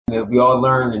that we all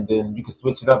learn, and then you can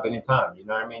switch it up anytime. You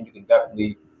know what I mean? You can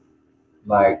definitely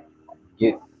like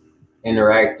get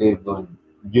interactive. On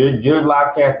your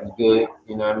live cast is good.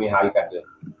 You know what I mean? How you got the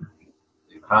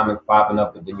comments popping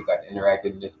up, and then you got the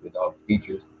interactiveness with all the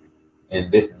features.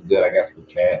 And this is good, I guess, for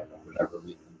chat for whatever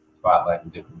reason,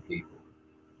 spotlighting different people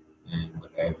and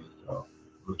what have you. So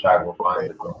we'll try to go find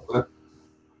it real quick.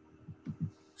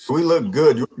 So we look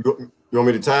good. You want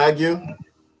me to tag you?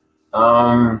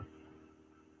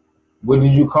 What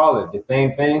did you call it? The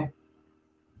same thing?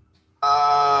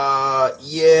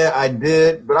 Yeah, I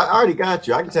did, but I already got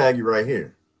you. I can tag you right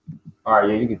here. All right,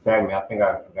 yeah, you can tag me. I think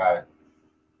I forgot it.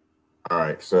 All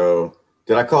right, so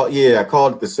did I call? Yeah, I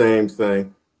called it the same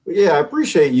thing. But yeah, I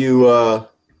appreciate you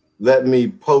letting me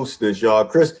post this, y'all.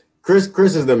 Chris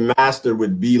is the master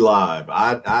with Be Live.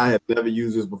 I have never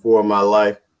used this before in my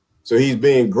life, so he's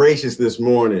being gracious this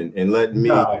morning and letting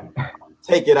me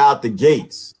take it out the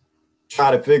gates,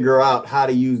 try to figure out how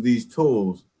to use these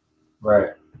tools.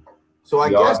 Right. So I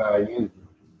guess gotta use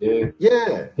it.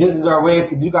 Yeah. This is our way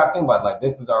of, you gotta think about it, like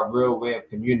this is our real way of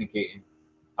communicating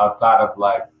outside of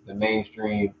like the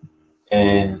mainstream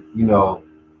and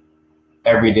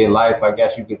everyday life, I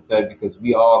guess you could say, because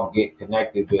we all get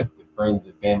connected with the friends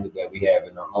and family that we have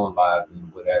in our own lives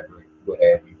and what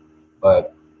have you.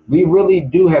 But we really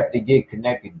do have to get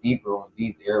connected deeper on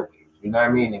these airwaves. You know what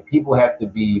I mean? And people have to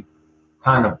be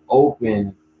kind of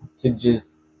open to just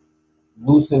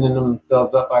loosening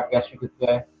themselves up, I guess you could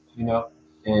say,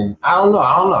 And I don't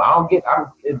know.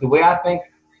 The way I think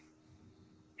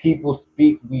people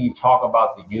speak, we talk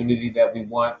about the unity that we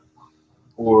want,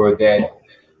 or that,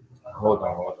 hold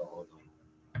on.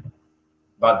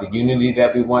 About the unity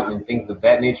that we want and things of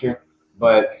that nature,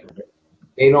 but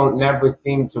they don't never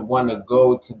seem to want to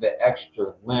go to the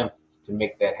extra length to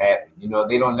make that happen.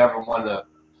 They don't never want to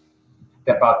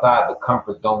step outside the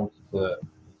comfort zones to,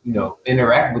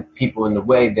 interact with people in the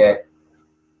way that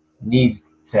needs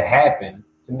to happen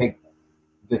to make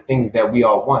the things that we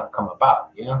all want come about,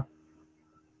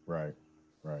 Right.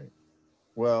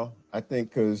 Well, I think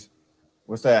because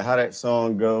what's that? How that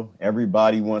song go?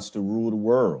 Everybody wants to rule the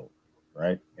world,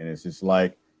 right? And it's just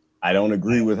like, I don't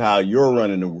agree with how you're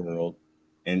running the world,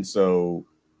 and so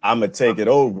I'm gonna take it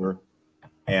over,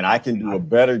 and I can do a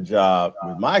better job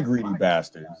with my greedy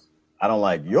bastards. I don't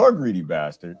like your greedy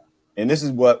bastard. And this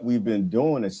is what we've been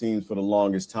doing, it seems, for the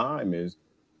longest time is,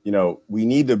 we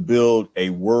need to build a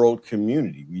world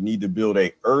community. We need to build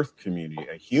a earth community,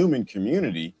 a human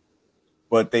community,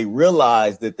 but they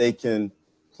realize that they can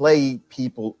play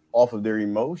people off of their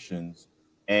emotions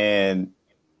and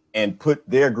put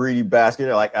their greedy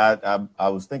basket. Like I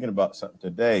was thinking about something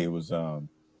today. It was, and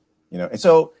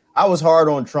so I was hard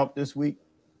on Trump this week.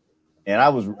 And I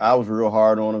was real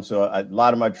hard on him. So a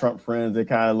lot of my Trump friends,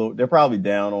 they're probably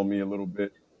down on me a little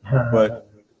bit, but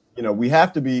we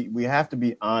have to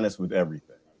be honest with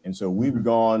everything. And so we've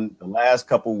gone the last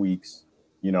couple weeks,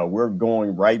 we're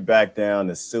going right back down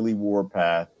the silly war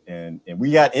path. And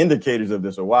we got indicators of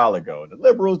this a while ago. The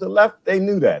liberals, the left, they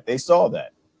knew that, they saw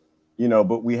that,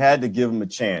 but we had to give him a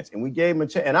chance, and we gave him a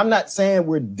chance. And I'm not saying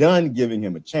we're done giving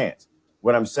him a chance.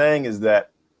 What I'm saying is that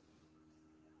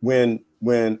when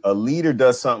a leader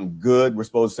does something good, we're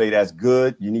supposed to say that's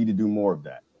good. You need to do more of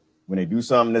that. When they do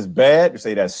something that's bad, we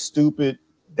say that's stupid.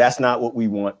 That's not what we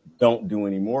want. Don't do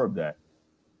any more of that.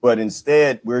 But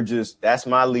instead, that's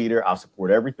my leader. I'll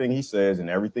support everything he says and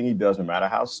everything he does, no matter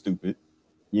how stupid,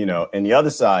 and the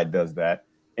other side does that.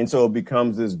 And so it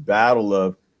becomes this battle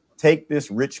of take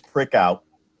this rich prick out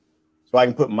so I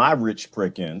can put my rich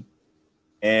prick in.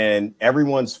 And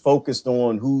everyone's focused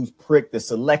on who's prick, the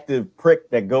selective prick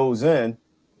that goes in.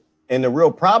 And the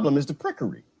real problem is the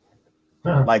prickery.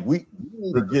 Like we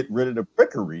need to get rid of the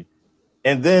prickery.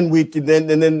 And then we can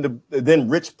then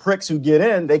rich pricks who get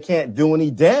in, they can't do any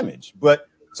damage. But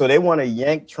so they want to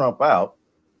yank Trump out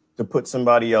to put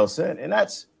somebody else in. And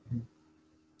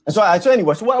so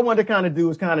anyway, so what I wanted to kind of do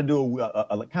is kind of do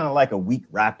a kind of like a week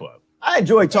wrap up. I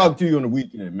enjoy talking to you on the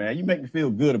weekend, man. You make me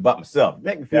feel good about myself. You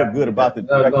make me feel good about the.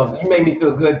 You make me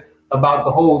feel good about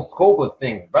the whole scope of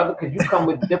things, brother, because you come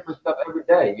with different stuff every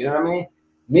day. You know what I mean?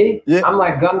 Me, yeah. I'm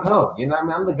like gung ho. You know what I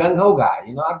mean? I'm the gung ho guy.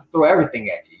 I just throw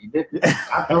everything at you.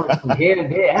 I throw it from here to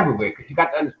there, everywhere, because you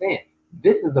got to understand,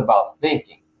 this is about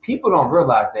thinking. People don't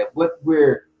realize that what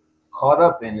we're caught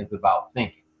up in is about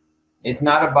thinking. It's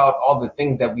not about all the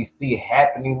things that we see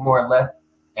happening, more or less,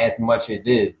 as much as it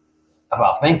is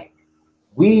about thinking.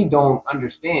 We don't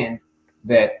understand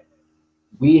that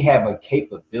we have a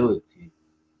capability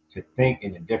to think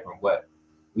in a different way.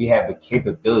 We have a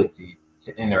capability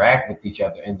to interact with each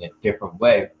other in a different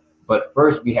way. But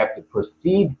first, we have to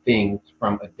perceive things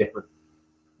from a different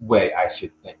way, I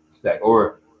should think, say,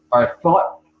 or our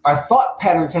thought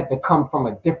patterns have to come from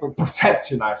a different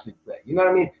perception, I should say. You know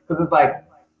what I mean? Because it's like,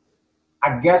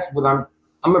 I guess what I'm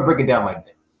gonna break it down like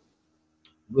this.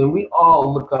 When we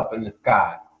all look up in the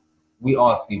sky, we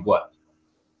all see what?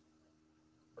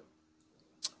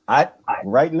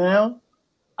 Right now,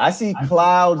 I see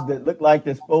clouds that look like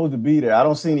they're supposed to be there. I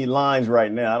don't see any lines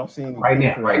right now. I don't see any Right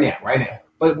now.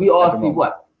 But we all see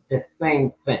what? The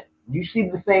same thing. You see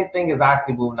the same thing as I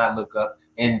see when I look up,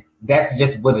 and that's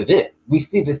just what it is. We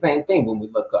see the same thing when we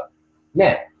look up.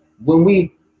 Now, when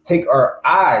we take our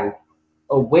eyes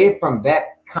away from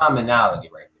that commonality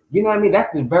right there, you know what I mean?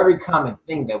 That's the very common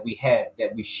thing that we have,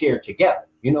 that we share together.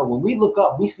 You know, when we look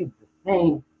up, we see the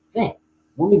same thing.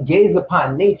 When we gaze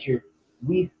upon nature,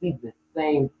 we see the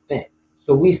same thing.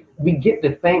 So we get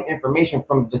the same information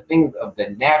from the things of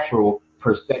the natural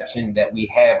perception that we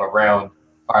have around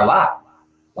our lives.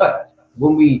 But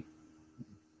when we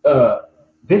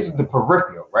this is the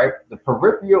peripheral, right? The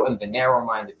peripheral and the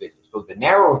narrow-minded vision. So the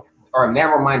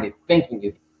narrow-minded thinking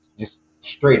is just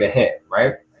straight ahead,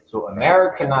 right? So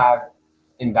Americanized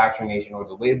indoctrination, or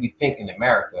the way we think in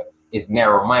America, is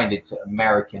narrow-minded to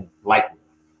American likeness,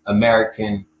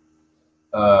 American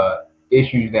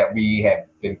issues that we have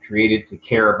been created to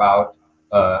care about,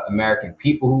 American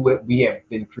people who we have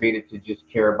been created to just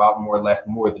care about more or less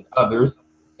more than others,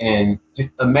 and just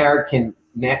American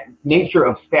nature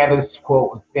of status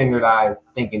quo and standardized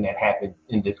thinking that happens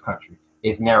in this country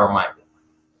is narrow-minded.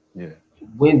 Yeah.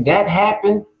 When that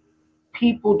happens,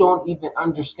 people don't even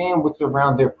understand what's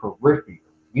around their periphery.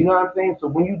 You know what I'm saying? So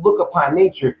when you look upon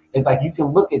nature, it's like you can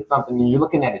look at something and you're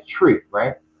looking at a tree,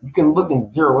 right? You can look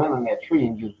and zero in on that tree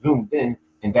and you're zoomed in,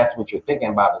 and that's what you're thinking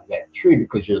about, is that tree,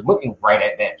 because you're looking right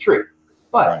at that tree.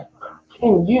 But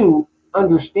can you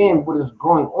understand what is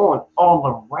going on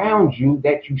all around you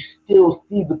that you still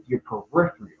see with your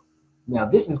peripheral? Now,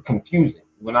 this is confusing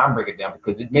when I break it down,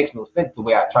 because it makes no sense the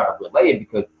way I try to relay it,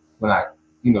 because when I,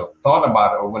 thought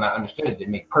about it, or when I understood it, it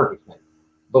made perfect sense.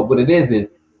 But what it is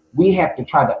we have to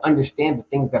try to understand the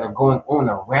things that are going on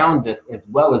around us, as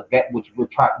well as that which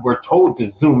we're told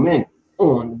to zoom in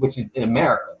on, which is in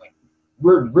America. Like,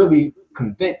 we're really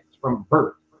convinced from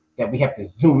birth that we have to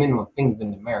zoom in on things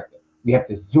in America. We have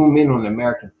to zoom in on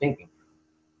American thinking.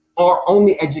 Our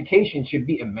only education should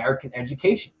be American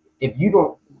education. If you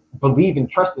don't believe and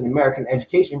trust in American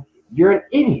education, you're an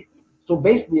idiot. So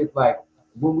basically, it's like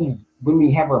when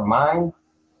we have our minds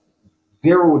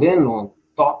zeroed in on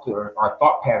thoughts, or our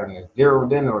thought pattern is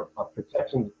zeroed in, or our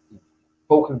perception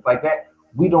focused like that,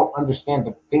 we don't understand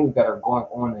the things that are going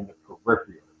on in the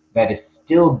periphery that is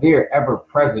still there, ever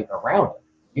present around us.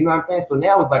 You know what I'm saying? So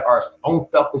now it's like our own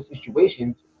selfish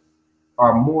situations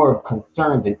are more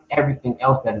concerned than everything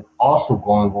else that is also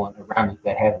going on around us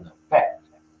that has an effect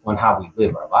on how we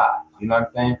live our lives. You know what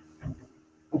I'm saying?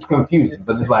 It's confusing,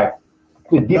 but it's like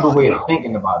a deeper way of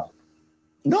thinking about it.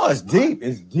 No, it's deep.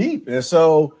 It's deep. And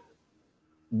so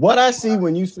what I see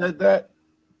when you said that,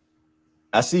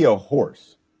 I see a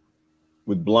horse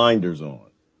with blinders on,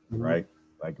 right?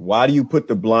 Like, why do you put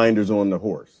the blinders on the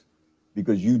horse?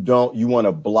 Because you want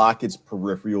to block its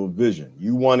peripheral vision.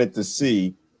 You want it to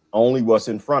see only what's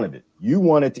in front of it. You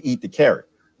want it to eat the carrot.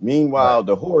 Meanwhile,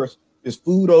 the horse is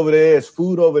food over there. It's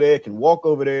food over there. It can walk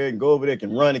over there and go over there. It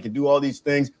can run. It can do all these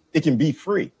things. It can be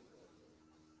free.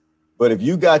 But if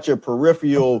you got your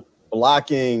peripheral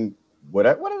blocking, what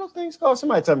are those things called?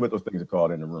 Somebody tell me what those things are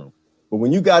called in the room. But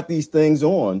when you got these things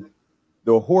on,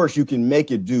 the horse, you can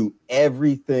make it do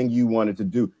everything you want it to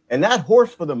do. And that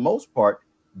horse, for the most part,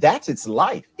 that's its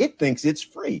life. It thinks it's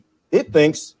free. It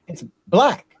thinks it's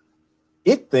black.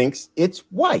 It thinks it's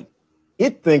white.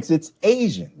 It thinks it's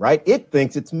Asian, right? It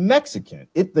thinks it's Mexican.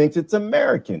 It thinks it's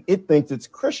American. It thinks it's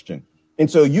Christian. And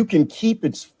so you can keep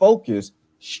its focus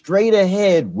straight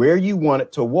ahead where you want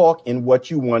it to walk and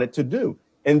what you want it to do.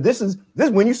 And this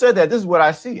when you said that, this is what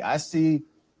I see. I see,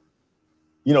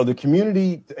 the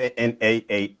community, and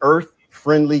a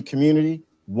earth-friendly community,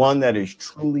 one that is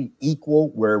truly equal,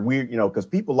 where we're, because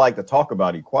people like to talk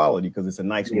about equality because it's a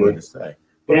nice word to say.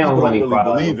 But people don't really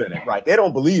believe in it, right? They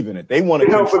don't believe in it. They want to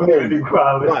control you,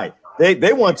 right?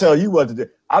 They want to tell you what to do.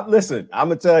 Listen, I'm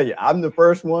gonna tell you, I'm the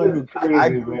first one who I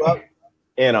grew up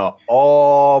in an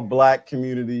all-black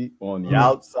community on the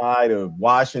outside of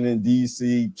Washington,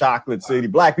 D.C., Chocolate City,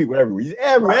 black people everywhere,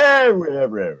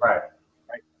 everywhere. Right.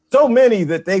 So many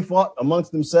that they fought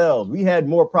amongst themselves. We had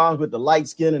more problems with the light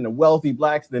skin and the wealthy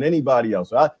blacks than anybody else.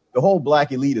 So the whole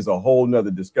black elite is a whole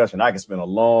nother discussion. I could spend a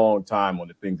long time on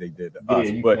the things they did to us.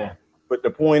 But the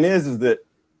point is that,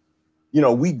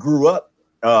 we grew up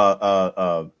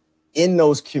in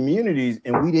those communities,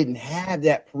 and we didn't have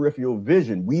that peripheral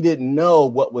vision. We didn't know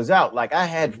what was out. Like I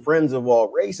had friends of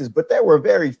all races, but there were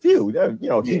very few. There, you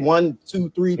know, Yeah. 1, 2,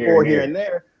 3, 4 here and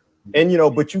there. And, you know,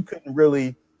 but you couldn't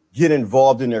really get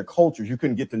involved in their cultures. You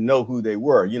couldn't get to know who they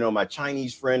were. You know, my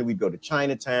Chinese friend, we'd go to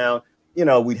Chinatown, you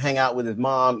know, we'd hang out with his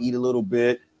mom, eat a little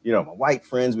bit. You know, my white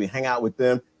friends, we'd hang out with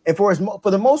them. And for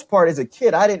the most part, as a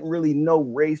kid, I didn't really know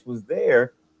race was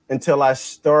there until I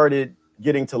started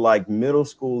getting to like middle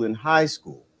school and high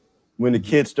school, when the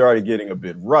kids started getting a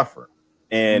bit rougher.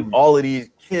 And all of these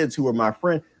kids who were my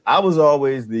friend, I was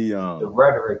always the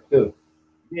rhetoric too.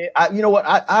 Yeah, you know what?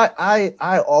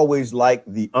 I always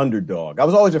liked the underdog. I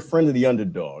was always a friend of the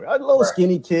underdog. I was a little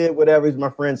skinny kid, whatever. He's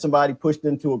my friend. Somebody pushed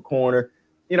into a corner.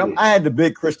 You know, I had the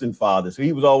big Christian father, so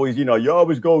he was always, you know, you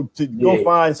always go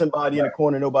find somebody in the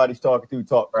corner nobody's talking to,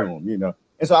 talk to him, you know.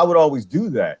 And so I would always do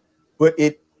that. But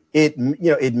it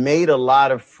made a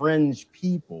lot of fringe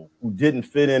people who didn't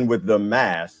fit in with the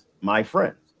mass my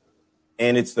friends.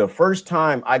 And it's the first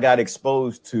time I got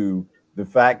exposed to the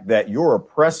fact that your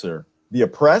oppressor, the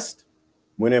oppressed,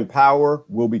 when in power,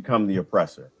 will become the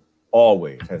oppressor.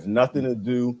 Always. Has nothing to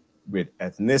do with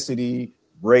ethnicity,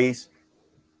 race,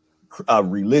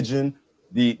 religion.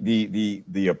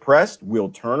 The oppressed will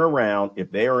turn around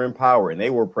if they are in power, and they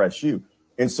will oppress you.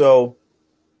 And so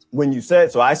when you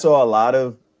said, so I saw a lot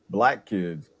of Black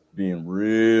kids being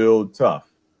real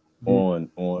tough on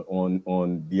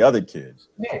the other kids.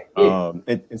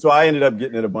 And so I ended up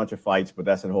getting in a bunch of fights, but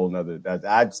that's a whole nother,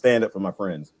 I'd stand up for my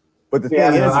friends. But the thing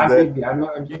is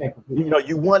that, you know,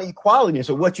 you want equality. And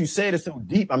so what you said is so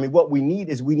deep. I mean, what we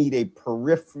need a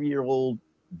peripheral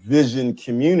vision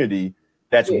community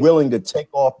that's willing to take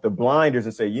off the blinders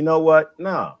and say, you know what?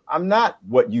 No, I'm not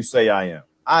what you say I am.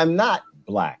 I'm not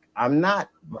Black. I'm not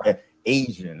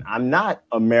Asian. I'm not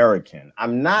American.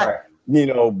 I'm not, you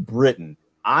know, Britain.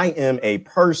 I am a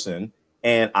person,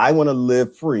 and I want to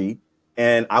live free,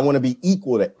 and I want to be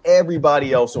equal to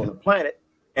everybody else on the planet.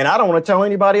 And I don't want to tell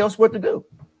anybody else what to do.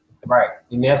 Right.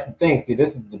 And that's the thing. See,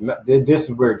 this is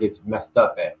where it gets messed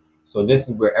up at. So this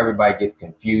is where everybody gets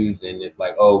confused, and it's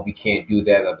like, oh, we can't do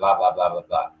that, or blah, blah, blah, blah,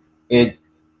 blah. It's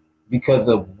because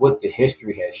of what the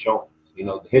history has shown us. You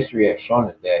know, the history has shown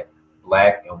us that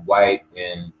Black and white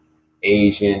and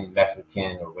Asian,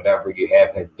 Mexican, or whatever you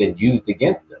have has been used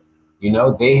against them. You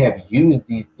know, they have used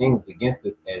these things against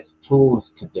us as tools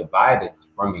to divide us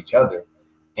from each other,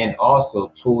 and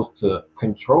also tools to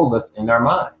control us in our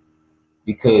mind.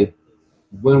 Because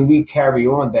when we carry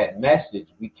on that message,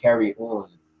 we carry on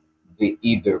the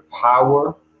either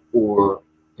power or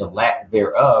the lack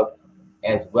thereof,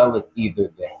 as well as either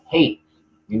the hate,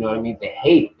 you know what I mean? The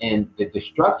hate and the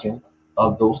destruction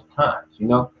of those times, you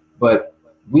know? But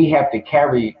we have to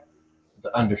carry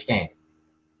the understanding.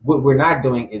 What we're not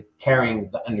doing is carrying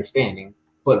the understanding,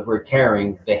 but we're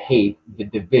carrying the hate, the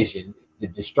division, the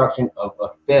destruction of a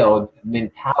failed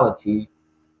mentality,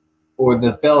 or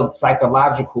the failed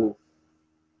psychological,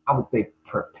 I would say,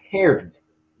 preparedness,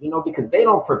 you know, because they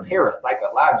don't prepare us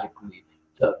psychologically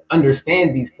to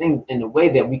understand these things in a way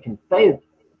that we can say,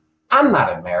 I'm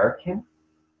not American.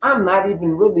 I'm not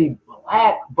even really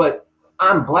Black, but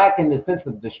I'm Black in the sense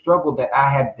of the struggle that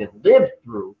I had to live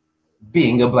through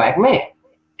being a Black man,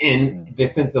 in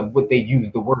the sense of what they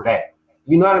use the word as.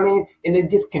 You know what I mean? And it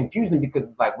gets confusing because,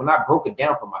 like, when I broke it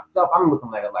down for myself, I'm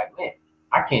looking at it like, man,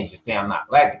 I can't just say I'm not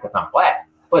Black because I'm Black.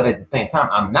 But at the same time,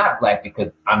 I'm not Black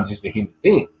because I'm just a human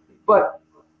being. But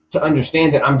to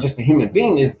understand that I'm just a human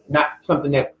being is not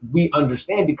something that we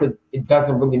understand, because it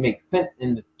doesn't really make sense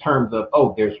in the terms of,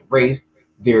 oh, there's race,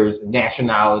 there's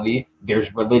nationality,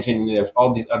 there's religion, and there's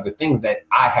all these other things that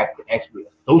I have to actually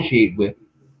associate with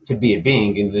to be a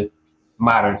being in this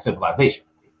modern civilization.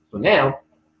 So now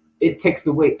it takes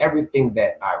away everything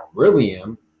that I really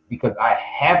am, because I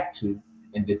have to,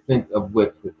 in the sense of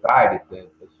what society says,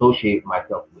 associate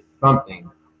myself with something,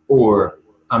 or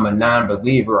I'm a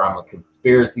non-believer, I'm a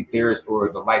conspiracy theorist,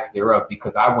 or the like thereof,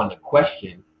 because I want to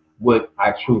question what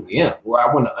I truly am, or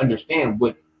I want to understand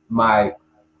what my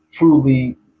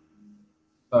truly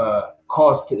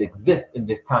cause to exist in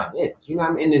this time is. You know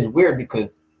what I mean? And it's weird because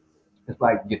it's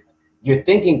like your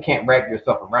thinking can't wrap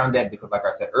yourself around that, because, like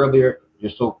I said earlier, we're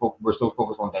so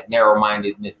focused on that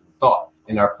narrow-mindedness of thought,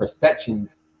 and our perceptions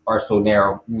are so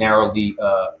narrowly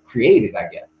created, I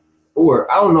guess.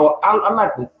 Or I don't know. I'm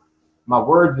not. My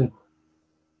words is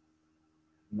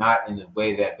not in the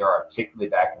way that they're articulate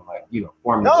that I can, like, you know,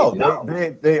 formulate. No,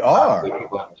 they are. The way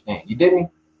people understand. You did me?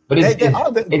 But it's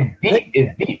deep.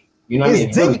 It's deep. You know what I mean?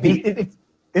 It's deep. Really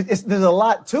deep. There's a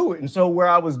lot to it. And so where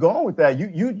I was going with that,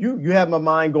 you have my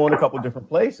mind going a couple different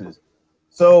places.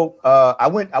 So I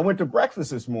went to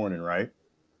breakfast this morning, right?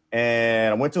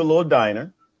 And I went to a little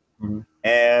diner. Mm-hmm.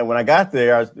 And when I got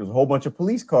there, there was a whole bunch of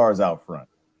police cars out front.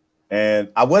 And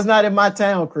I was not in my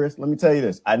town, Chris. Let me tell you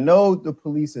this. I know the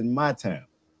police in my town.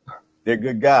 They're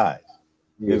good guys.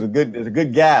 Yeah. There's a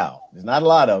good gal. There's not a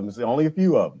lot of them. There's only a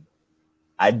few of them.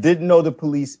 I didn't know the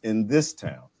police in this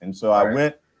town. And so I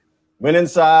went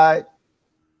inside,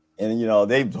 and, you know,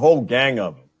 they, a whole gang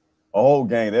of them, a whole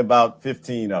gang. They're about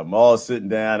 15 of them all sitting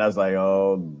down. I was like,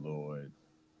 oh, Lord.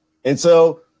 And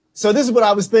so this is what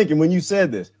I was thinking when you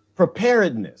said this.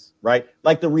 Preparedness, right?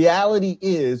 Like, the reality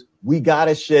is we got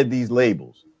to shed these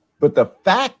labels. But the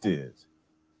fact is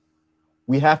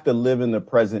we have to live in the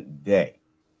present day,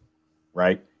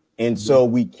 right? And so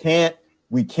we can't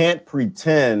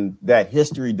pretend that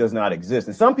history does not exist.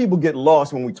 And some people get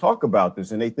lost when we talk about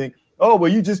this, and they think, oh,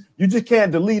 well, you just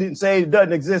can't delete it and say it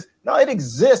doesn't exist. No, it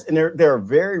exists. And there are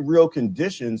very real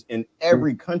conditions in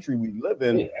every country we live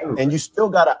in. And you still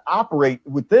got to operate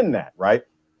within that, right?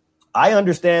 I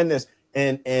understand this.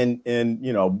 And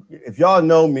you know, if y'all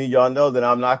know me, y'all know that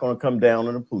I'm not going to come down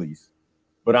on the police,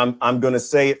 but I'm going to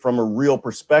say it from a real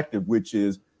perspective, which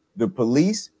is the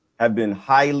police have been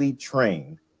highly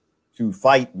trained to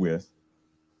fight with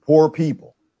poor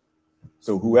people.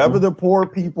 So whoever the poor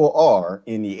people are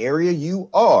in the area you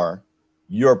are,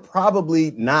 you're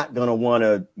probably not going to want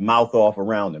to mouth off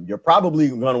around them. You're probably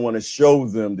going to want to show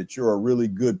them that you're a really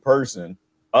good person.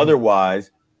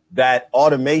 Otherwise, that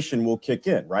automation will kick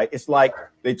in, right? It's like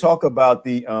they talk about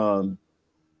the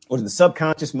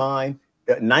subconscious mind.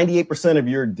 98% of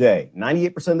your day,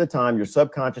 98% of the time, your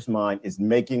subconscious mind is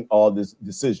making all these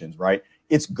decisions, right?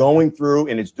 It's going through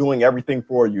and it's doing everything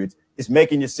for you. It's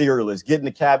making your cereal, it's getting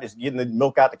the cabinet, it's getting the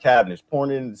milk out the cabinet, it's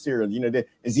pouring it in the cereal, you know,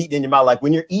 it's eating in your mouth. Like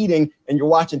when you're eating and you're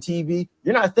watching TV,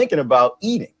 you're not thinking about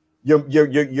eating.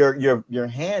 Your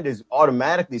hand is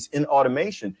automatically, it's in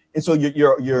automation. And so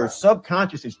your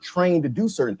subconscious is trained to do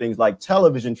certain things, like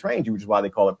television trains you, which is why they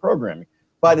call it programming.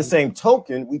 By the same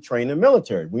token, we train the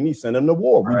military. We need to send them to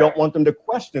war. We don't want them to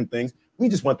question things. We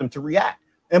just want them to react.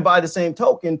 And by the same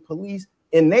token, police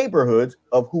in neighborhoods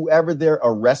of whoever they're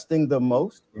arresting the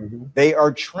most, they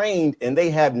are trained and they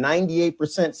have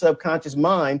 98% subconscious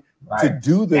mind to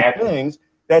do the things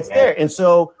that's there. And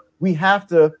so we have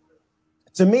to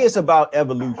me, it's about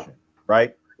evolution,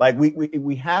 right? Like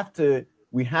we have to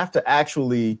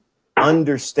actually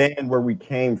understand where we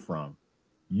came from,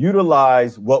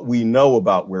 utilize what we know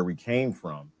about where we came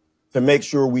from to make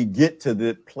sure we get to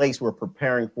the place we're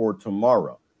preparing for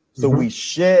tomorrow. So we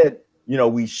shed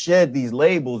these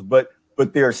labels, but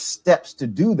there are steps to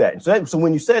do that. And so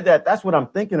when you said that, that's what I'm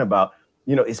thinking about.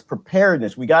 You know, it's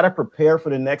preparedness. We got to prepare for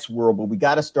the next world, but we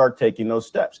got to start taking those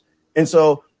steps. And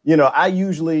so, you know, I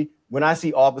usually, when I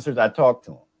see officers, I talk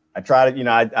to them. I try to, you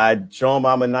know, I show them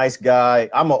I'm a nice guy.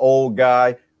 I'm an old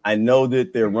guy. I know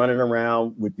that they're running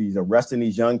around with arresting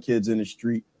these young kids in the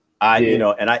street. You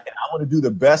know, and I want to do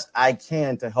the best I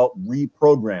can to help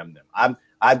reprogram them.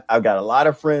 I've got a lot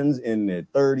of friends in their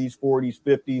 30s, 40s,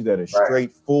 50s that are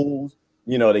straight fools.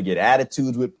 You know, they get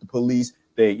attitudes with the police.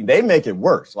 They make it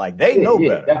worse. Like they know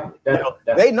better.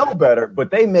 They know better,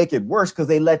 but they make it worse because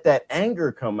they let that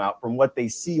anger come out from what they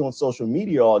see on social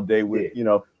media all day with, you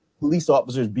know, police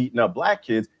officers beating up black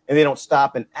kids, and they don't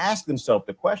stop and ask themselves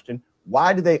the question,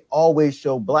 why do they always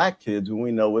show black kids when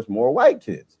we know it's more white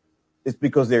kids? It's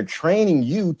because they're training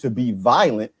you to be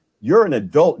violent. You're an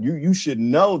adult. You should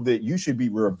know that you should be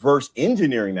reverse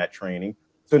engineering that training.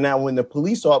 So now when the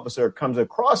police officer comes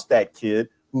across that kid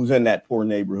who's in that poor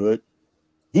neighborhood,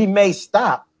 he may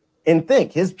stop and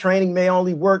think his training may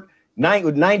only work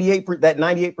 98. That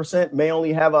 98% may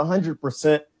only have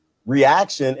 100%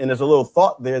 reaction. And there's a little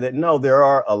thought there that, no, there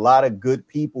are a lot of good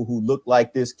people who look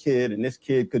like this kid, and this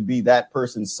kid could be that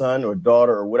person's son or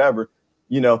daughter or whatever.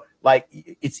 You know, like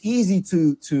it's easy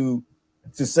to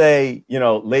say, you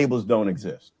know, labels don't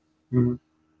exist,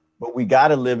 but we got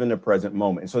to live in the present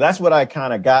moment. And so that's what I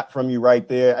kind of got from you right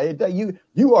there.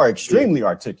 You are extremely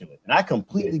articulate, and I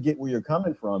completely get where you're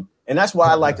coming from. And that's why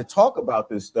I like to talk about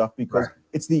this stuff, because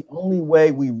it's the only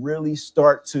way we really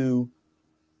start to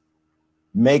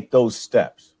make those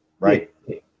steps, right?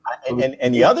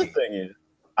 And the other thing is,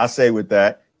 I say with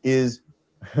that is,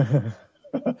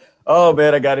 oh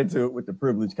man, I got into it with the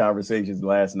privilege conversations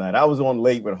last night. I was on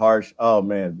late with Harsh. Oh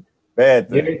man, bad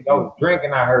thing. That was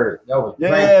drinking, I heard. That was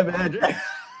man.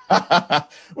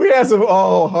 We had some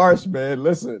Harsh, man.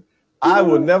 Listen, I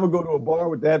would never go to a bar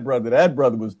with that brother. That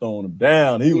brother was throwing him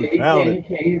down. He was pounding.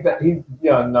 He's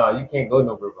no, you can't go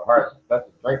no river hearts. That's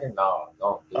a drinking. No,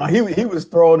 don't do it. He was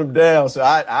throwing him down. So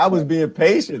I was being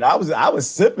patient. I was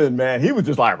sipping, man. He was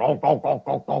just like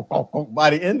by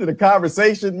the end of the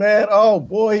conversation, man. Oh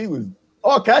boy, he was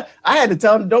okay. I had to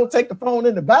tell him don't take the phone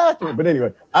in the bathroom. But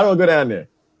anyway, I don't go down there.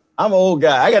 I'm an old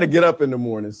guy. I got to get up in the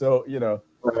morning, so I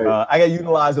got to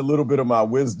utilize a little bit of my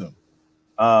wisdom.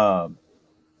 But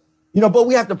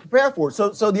we have to prepare for it.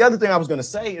 So the other thing I was going to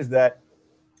say is that,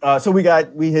 so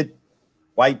we hit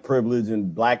white privilege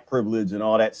and black privilege and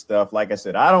all that stuff. Like I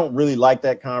said, I don't really like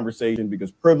that conversation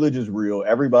because privilege is real.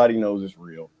 Everybody knows it's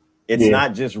real. It's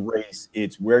not just race.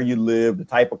 It's where you live, the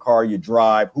type of car you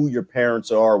drive, who your parents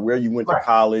are, where you went to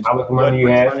college, what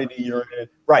fraternity you're in.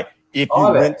 Right. If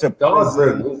you went to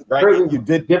prison, right? If you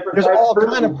did, there's all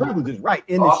kind of privileges, right?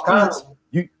 In the streets,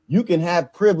 you can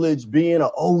have privilege being an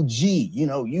OG.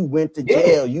 You went to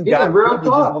jail. You got privileges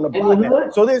on the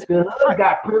block. So the hood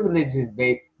got privileges,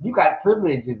 babe. You got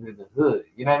privileges in the hood.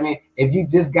 You know what I mean? If you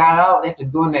just got out after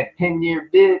doing that 10-year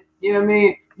bid, you know what I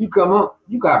mean? You come up,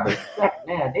 you got respect,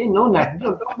 man. They know nothing.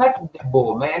 You don't mess with that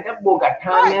boy, man. That boy got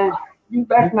time, man. You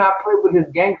best not play with his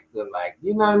gangster, like,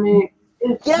 you know what I mean?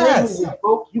 It's privileges,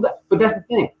 folks. But that's the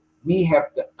thing. We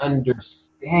have to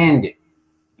understand it.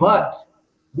 But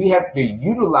we have to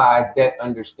utilize that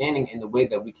understanding in the way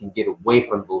that we can get away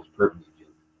from those privileges.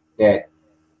 That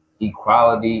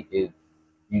equality is,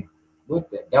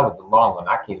 that was a long one.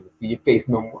 I can't even see your face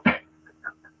no more.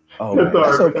 Oh, man,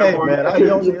 that's okay, man. You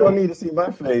don't need to see my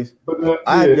face.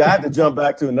 I had to jump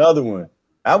back to another one.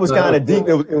 That was kind of deep.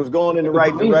 It was going in the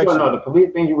right direction. No, the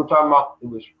police thing you were talking about, it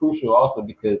was crucial also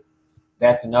because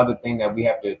that's another thing that we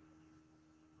have to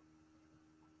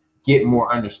get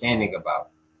more understanding about.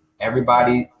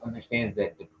 Everybody understands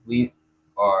that the police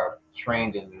are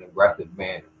trained in an aggressive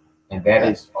manner, and that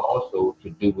is also to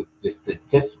do with the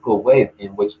statistical ways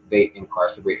in which they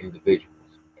incarcerate individuals.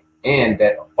 And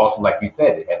that also, like you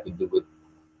said, it has to do with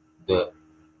the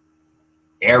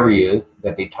areas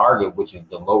that they target, which is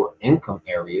the lower income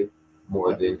areas,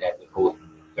 more than as opposed to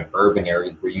the suburban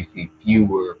areas where you see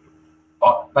fewer.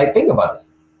 Like, think about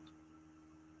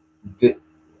this.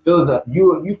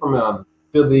 You from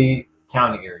Philly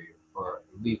County area, or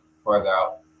at least farther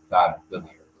outside of Philly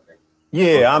area, right?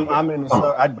 Yeah, I'm in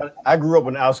the. I grew up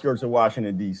in the outskirts of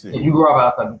Washington D.C. And you grew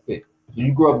up outside the city. So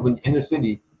you grew up in the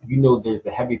city. There's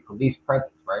a heavy police presence,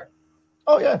 right?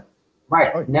 Oh yeah.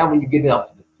 Right. Oh, yeah. Now when you get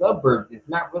out to the suburbs, it's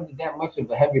not really that much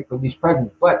of a heavy police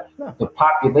presence, but the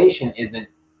population isn't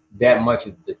that much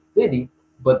as the city,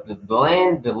 but the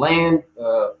land,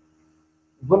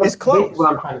 it's close.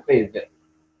 What I'm trying to say is that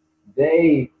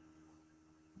they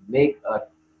make us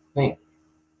think,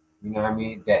 you know what I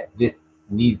mean, that this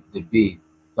needs to be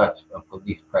such a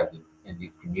police presence in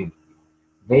these communities.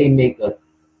 They make us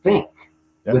think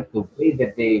with the way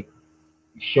that they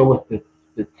show us the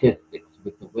statistics,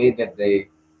 with the way that they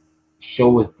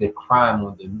show us the crime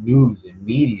on the news and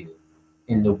media,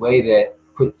 in the way that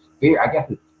puts fear. I guess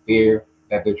it's fear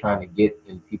that they're trying to get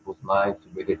in people's minds,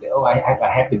 where they say, "Oh, I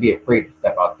have to be afraid to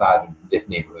step outside of this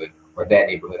neighborhood or that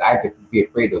neighborhood. I have to be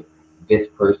afraid of this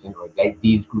person or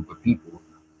these group of people."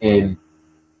 And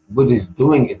what it's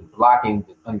doing is blocking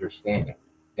the understanding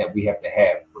that we have to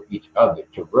have for each other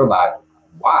to realize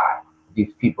why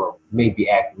these people may be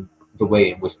acting the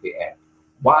way in which they act,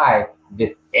 why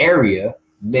this area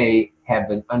may have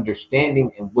an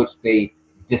understanding in which they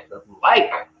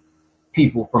dislike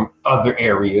people from other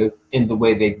areas in the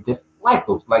way they dislike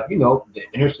those. Like, the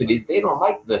inner cities, they don't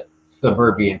like the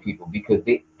suburban people because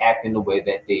they act in the way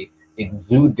that they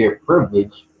exude their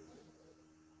privilege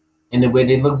in the way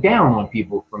they look down on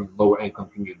people from lower income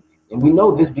communities. And we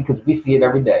know this because we see it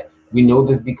every day. We know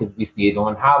this because we see it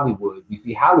on Hollywood. We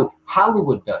see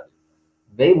Hollywood does it.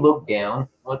 They look down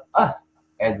on us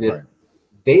as if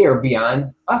they are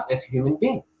beyond us as human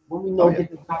beings. When we know this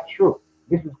is not true.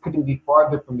 Couldn't be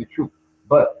farther from the truth.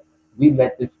 But we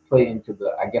let this play into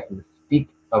the mystique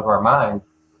of our minds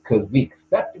because we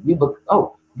accept it. We look,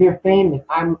 oh, they're famous.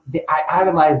 I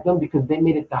idolize them because they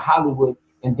made it to Hollywood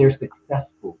and they're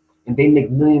successful and they make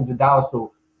millions of dollars.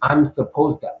 So I'm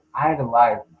supposed to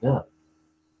idolize them.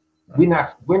 We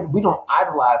don't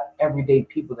idolize everyday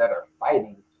people that are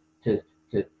fighting to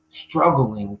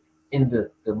struggling in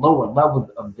the lower levels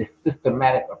of this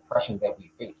systematic oppression that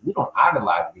we face. We don't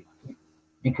idolize these people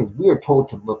because we are told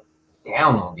to look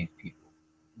down on these people.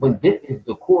 When this is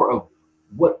the core of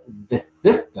what the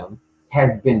system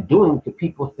has been doing to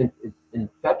people since its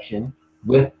inception,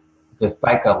 with the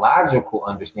psychological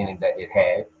understanding that it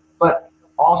has, but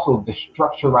also the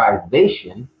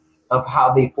structuralization of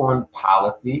how they form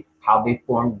policy, how they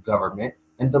form government,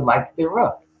 and the like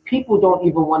thereof. People don't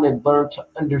even want to learn to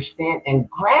understand and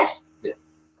grasp this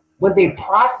when they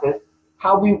process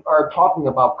how we are talking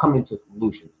about coming to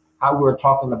solutions, how we're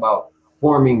talking about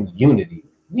forming unity.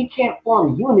 We can't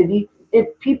form unity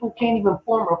if people can't even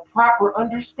form a proper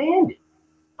understanding.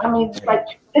 I mean, like,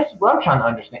 this is what I'm trying to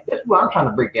understand. This is what I'm trying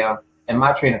to break down in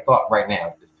my train of thought right now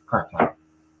at this current time.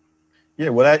 Yeah,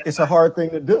 well, it's a hard thing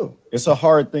to do. It's a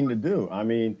hard thing to do. I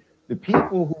mean, the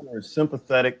people who are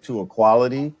sympathetic to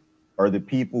equality are the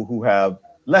people who have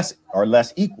less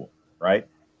equal, right?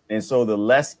 And so the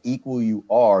less equal you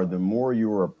are, the more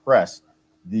you're oppressed,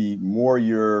 the more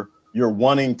you're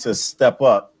wanting to step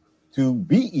up to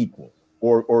be equal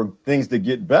or things to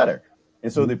get better.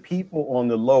 And so the people on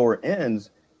the lower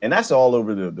ends, and that's all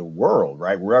over the world,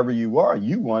 right? Wherever you are,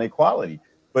 you want equality.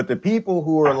 But the people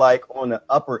who are like on the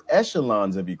upper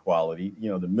echelons of equality, you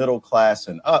know, the middle class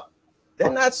and up, they're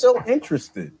not so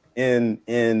interested in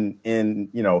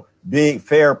you know, being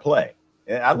fair play.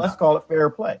 And let's call it fair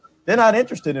play. They're not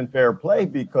interested in fair play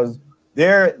because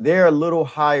they're a little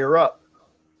higher up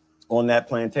on that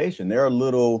plantation. They're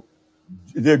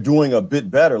doing a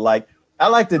bit better. Like, I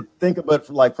like to think about it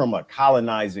like from a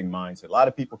colonizing mindset. A lot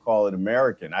of people call it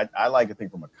American. I like to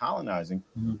think from a colonizing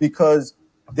because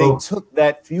they took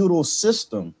that feudal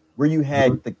system where you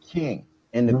had the king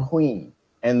and the queen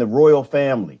and the royal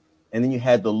family, and then you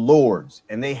had the lords,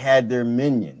 and they had their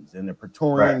minions and the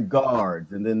Praetorian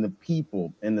guards, and then the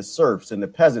people and the serfs and the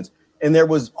peasants. And there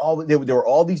were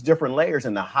all these different layers,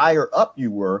 and the higher up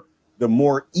you were, the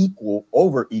more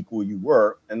over equal you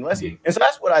were. And so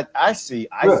that's what I see.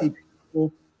 I see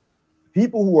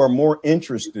people who are more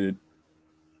interested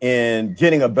in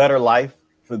getting a better life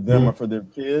for them or for their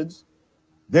kids.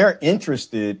 They're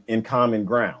interested in common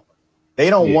ground. They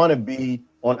don't want to be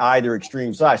on either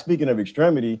extreme side. Speaking of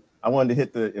extremity, I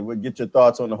wanted to get your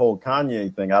thoughts on the whole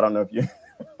Kanye thing. I don't know if you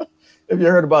if you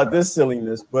heard about this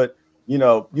silliness, but you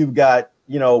know, you've got,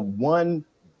 you know, one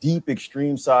deep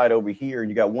extreme side over here, and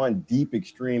you got one deep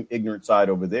extreme ignorant side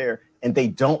over there, and they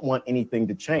don't want anything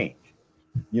to change.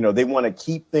 You know, they want to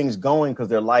keep things going because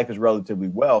their life is relatively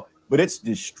well, but it's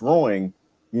destroying,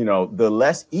 you know, the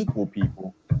less equal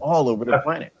people all over the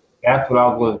planet. That's what I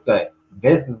was going to say.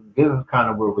 This is kind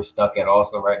of where we're stuck at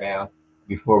also right now.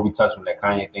 Before we touch on that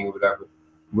Kanye thing or whatever,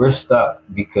 we're stuck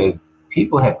because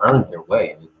people have earned their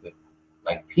way in this system.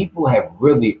 Like, people have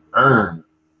really earned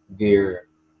their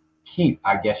keep,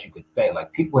 I guess you could say.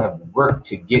 Like, people have worked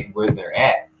to get where they're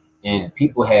at, and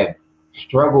people have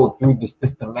struggled through the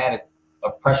systematic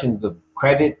oppressions of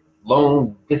credit,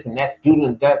 loans, this and that,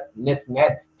 student debt, and this and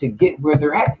that, to get where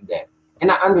they're at today.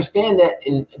 And I understand that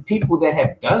in people that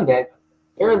have done that,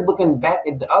 they're looking back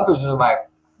at the others and are like,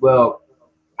 well,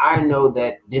 I know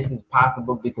that this is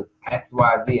possible because X,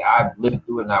 Y, Z, I've lived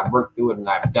through it and I've worked through it and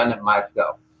I've done it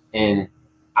myself. And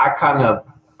I kind of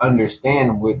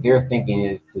understand what their thinking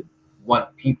is, to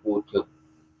want people to,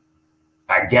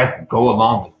 I guess, go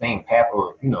along the same path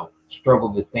or, you know, struggle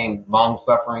the same long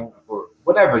suffering or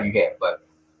whatever you have. But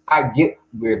I get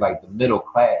where, like, the middle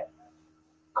class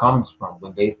comes from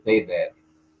when they say that,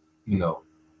 you know,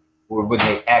 or when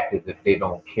they act as if they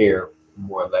don't care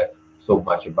more or less so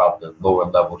much about the lower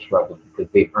level struggle because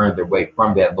they've earned their way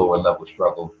from that lower level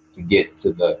struggle to get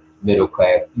to the middle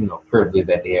class, you know, privilege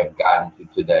that they have gotten to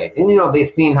today. And, you know,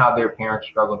 they've seen how their parents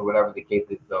struggled or whatever the case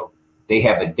is, so they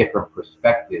have a different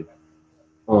perspective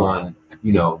on,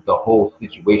 you know, the whole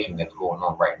situation that's going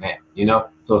on right now, you know?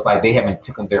 So it's like they haven't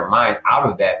taken their mind out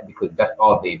of that because that's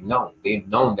all they've known. They've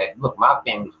known that, look, my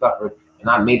family suffered and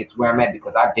I made it to where I'm at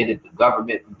because I did it the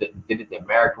government, did it the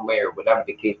American way or whatever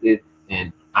the case is.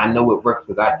 And I know it works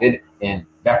because I did it, and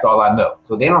that's all I know.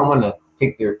 So they don't want to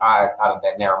take their eyes out of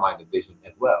that narrow-minded vision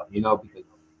as well, you know, because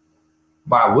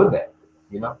why would they?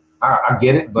 You know, I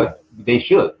get it, but they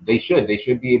should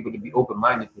be able to be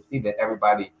open-minded to see that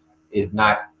everybody is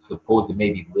not supposed to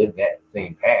maybe live that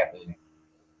same path and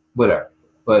whatever.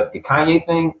 But the Kanye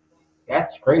thing,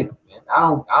 that's crazy, man. I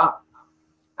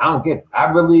don't get it.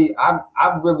 I've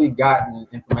really gotten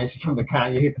information from the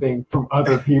Kanye thing from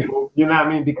other people. You know what I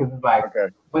mean? Because it's like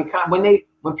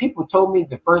when people told me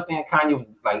the first thing Kanye was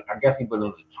like, I guess he went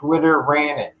on Twitter,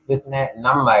 ran and this and that, and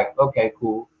I'm like, okay,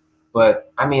 cool.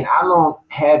 But I mean, I don't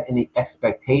have any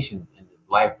expectations in this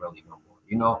life really no more.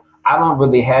 You know, I don't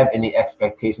really have any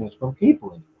expectations from people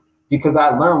anymore because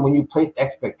I learned when you place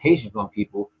expectations on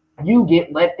people, you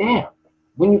get let down.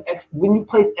 When you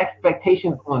place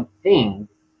expectations on things,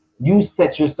 you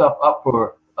set yourself up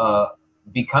for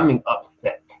becoming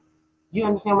upset. You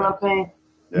understand what I'm saying?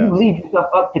 Yes. You leave yourself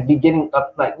up to be getting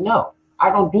up. Like, no, I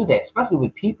don't do that. Especially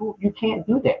with people, you can't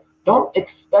do that. Don't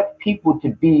expect people to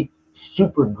be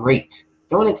super great.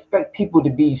 Don't expect people to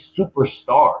be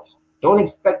superstars. Don't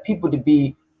expect people to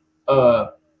be uh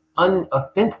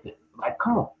unoffensive. Like,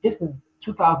 come on, this is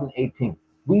 2018.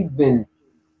 We've been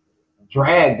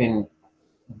dragged and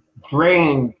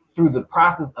drained through the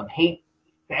process of hate,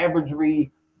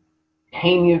 savagery,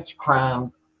 heinous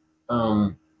crimes,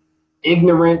 um,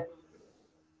 ignorance,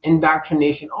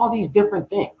 indoctrination, all these different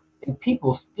things. And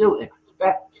people still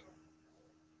expect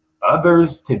others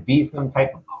to be some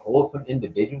type of wholesome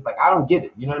individuals. Like, I don't get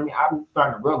it. You know what I mean? I'm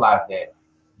starting to realize that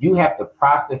you have to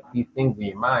process these things in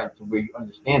your mind to where you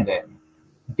understand that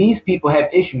these people have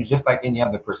issues just like any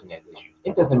other person has issues.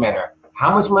 It doesn't matter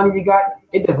how much money you got.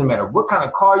 It doesn't matter what kind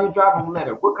of car you drive. It doesn't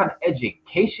matter what kind of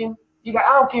education you got.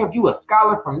 I don't care if you're a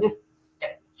scholar from this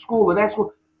school or that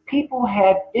school. People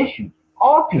have issues.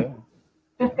 All people.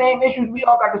 Yeah. The same issues. We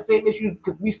all got the same issues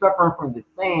because we suffer from the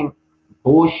same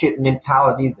bullshit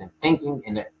mentalities and thinking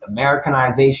and the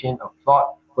Americanization of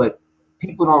thought. But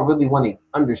people don't really want to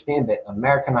understand that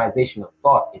Americanization of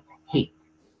thought is hate.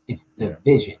 It's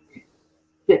division. It's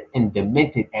sick and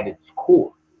demented at its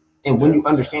core. And when you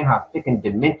understand how sick and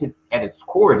demented at its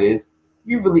core it is,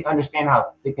 you really understand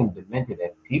how sick and demented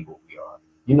as people we are.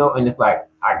 You know, and it's like,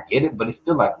 I get it, but it's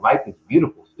still like life is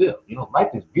beautiful still. You know, life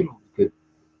is beautiful because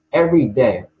every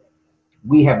day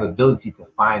we have the ability to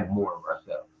find more of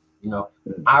ourselves. You know,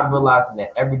 I realize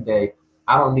that every day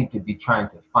I don't need to be trying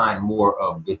to find more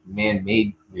of this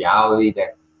man-made reality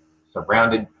that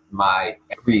surrounded my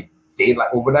everyday life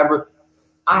or whatever.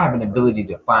 I have an ability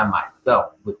to find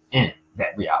myself within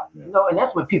that reality. You know, and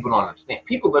that's what people don't understand.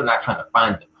 People are not trying to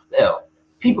find themselves.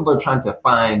 People are trying to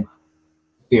find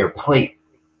their place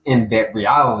in that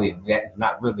reality that's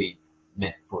not really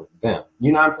meant for them.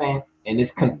 You know what I'm saying? And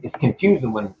it's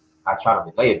confusing when I try to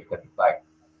relate it because it's like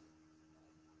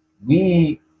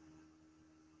you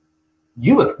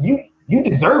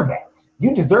deserve that.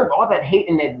 You deserve all that hate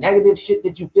and that negative shit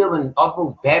that you feel and all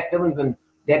those bad feelings and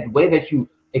that way that you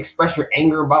express your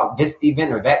anger about this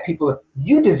event or that people.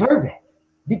 You deserve that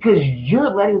because you're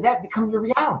letting that become your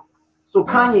reality. So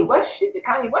Kanye West shit,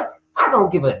 I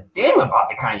don't give a damn about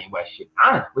the Kanye West shit,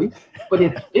 honestly. But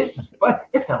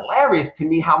it's hilarious to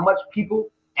me how much people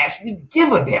actually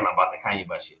give a damn about the Kanye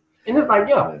West shit. And it's like,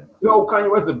 yo, Kanye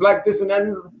West is black, this and that.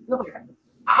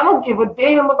 I don't give a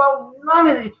damn about none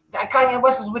of this. That Kanye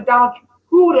West is with Donald Trump.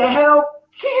 Who the hell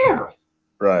cares?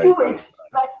 Right.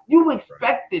 You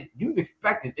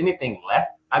expected anything less.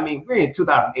 I mean, we're in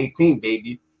 2018,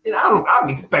 baby. And I'm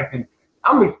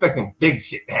expecting big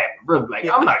shit to happen. Really, like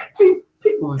I'm like,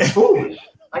 people is foolish.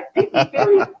 Like people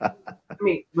serious. I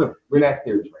mean, look, we're that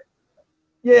serious, right?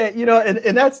 Yeah, you know,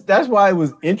 and that's why it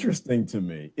was interesting to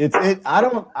me. I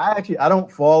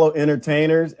don't follow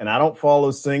entertainers and I don't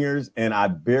follow singers and I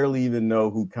barely even know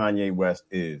who Kanye West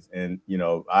is. And you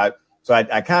know, I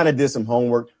kind of did some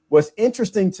homework. What's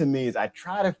interesting to me is I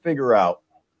try to figure out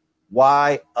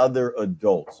why other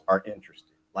adults are interested.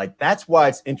 Like that's why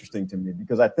it's interesting to me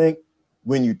because I think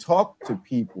when you talk to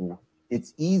people,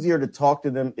 it's easier to talk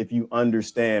to them if you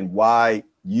understand why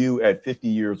you at 50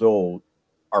 years old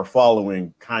are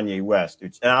following Kanye West.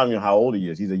 And I don't know how old he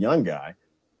is. He's a young guy.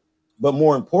 But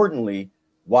more importantly,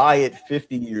 why at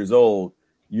 50 years old,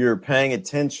 you're paying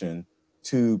attention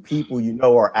to people you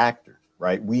know are actors,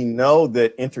 right? We know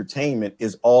that entertainment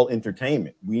is all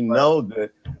entertainment. We know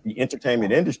that the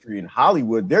entertainment industry in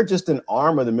Hollywood, they're just an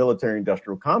arm of the military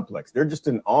industrial complex. They're just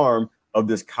an arm of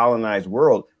this colonized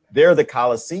world. They're the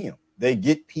Coliseum. They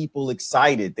get people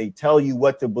excited. They tell you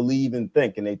what to believe and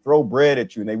think, and they throw bread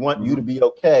at you, and they want you to be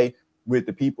okay with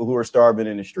the people who are starving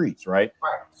in the streets, right?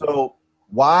 So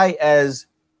why, as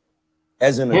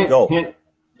an adult,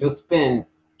 you'll spend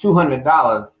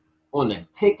 $200 on a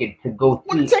ticket to go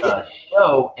see a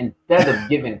show instead of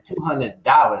giving $200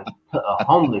 to a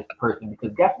homeless person?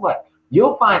 Because guess what?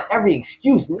 You'll find every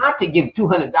excuse not to give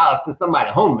 $200 to somebody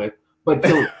homeless, but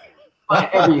you'll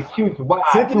every excuse why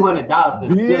 $200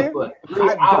 is good for 3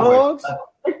 hours.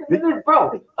 Listen to this,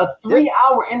 bro. A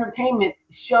 3-hour entertainment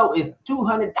show is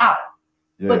 $200. Yeah.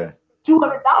 But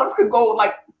 $200 could go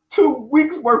like 2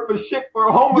 weeks worth of shit for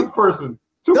a homeless person.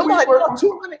 2 weeks worth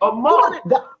a month.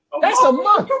 That's a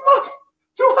month.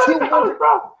 $200,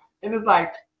 bro. And it's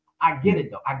like, I get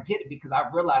it though. I get it because I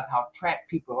realize how trapped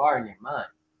people are in their mind.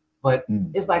 But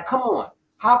it's like, come on.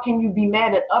 How can you be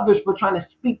mad at others for trying to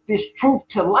speak this truth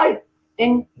to life?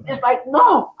 And it's like,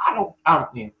 no, I don't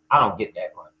get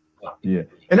that one.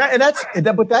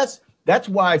 Yeah, but that's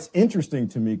why it's interesting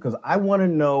to me because I want to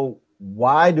know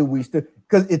why do we still?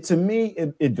 Because to me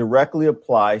it directly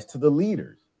applies to the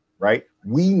leaders, right?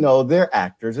 We know they're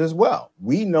actors as well.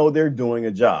 We know they're doing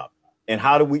a job, And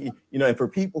how do we, and for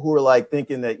people who are like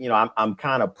thinking that, I'm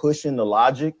kind of pushing the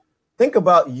logic, think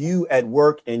about you at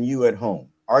work and you at home.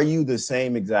 Are you the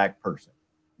same exact person?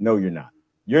 No, you're not.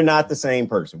 You're not the same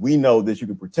person. We know that you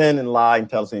can pretend and lie and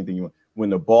tell us anything you want. When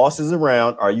the boss is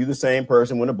around, are you the same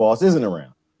person when the boss isn't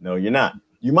around? No, you're not.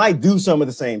 You might do some of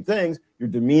the same things. Your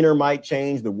demeanor might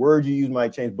change. The words you use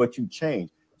might change, but you change.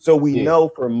 So we know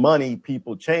for money,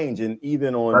 people change. And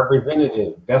even on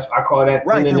representative, I call that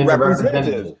right, the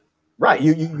representatives. Right.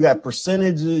 You have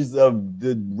percentages of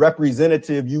the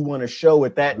representative you want to show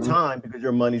at that time because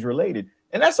your money's related.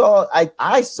 And that's all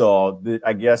I saw that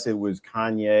I guess it was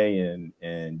Kanye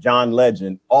and John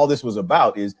Legend. All this was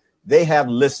about is they have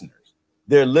listeners.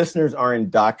 Their listeners are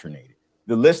indoctrinated.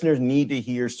 The listeners need to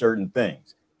hear certain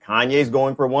things. Kanye's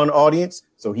going for one audience,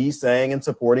 so he's saying and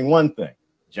supporting one thing.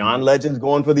 John Legend's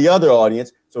going for the other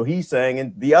audience, so he's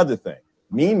saying the other thing.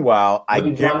 Meanwhile, I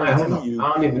guarantee you,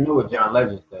 I don't even know what John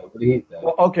Legend said. What did he say?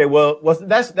 Well, okay,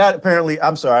 that's apparently.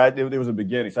 I'm sorry, there was a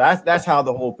beginning. So that's how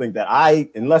the whole thing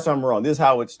unless I'm wrong, this is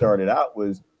how it started out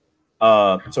was.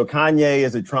 So Kanye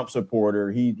is a Trump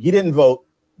supporter. He didn't vote,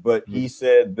 but he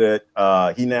said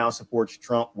that he now supports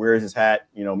Trump. Wears his hat,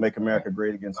 make America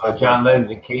great again. John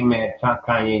Legend came at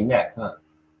Kanye next, huh?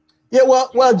 Yeah,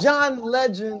 well, John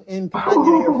Legend and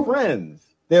Kanye are friends.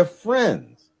 They're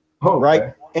friends,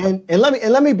 right? And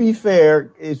let me be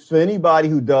fair. It's for anybody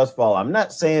who does follow. I'm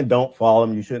not saying don't follow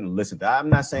him. You shouldn't listen to. I'm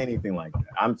not saying anything like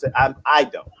that. I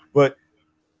don't. But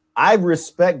I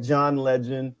respect John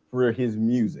Legend for his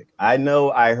music. I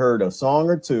know I heard a song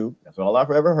or two. That's all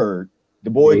I've ever heard. The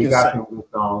boy can sing.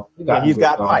 He's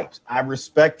got pipes. I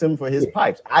respect him for his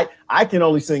pipes. I can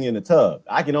only sing in the tub.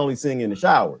 I can only sing in the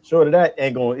shower. Short of that,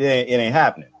 it ain't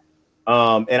happening.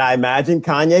 And I imagine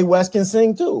Kanye West can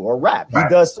sing too or rap. He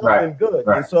does something good.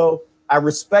 And so I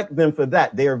respect them for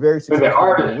that. They are very successful.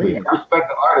 Artistry. I respect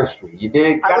the artistry. You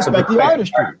dig? I respect the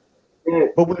artistry.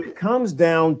 But when it comes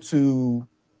down to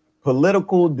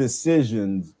political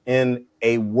decisions in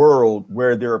a world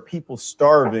where there are people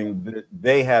starving that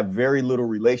they have very little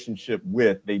relationship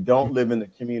with, they don't live in the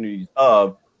communities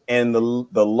of, and the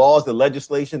laws, the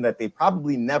legislation that they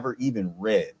probably never even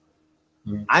read.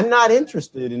 I'm not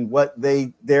interested in what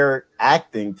their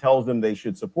acting tells them they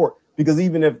should support, because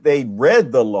even if they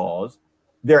read the laws,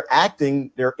 their acting,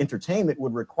 their entertainment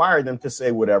would require them to say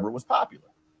whatever was popular.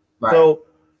 Right.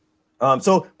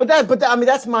 But I mean,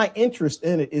 that's my interest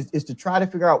in it is to try to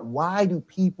figure out, why do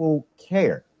people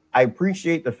care? I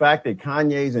appreciate the fact that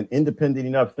Kanye's an independent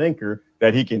enough thinker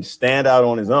that he can stand out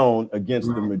on his own against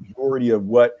the majority of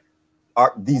what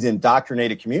these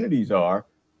indoctrinated communities are.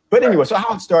 But anyway, so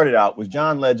how it started out was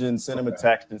John Legend sent him a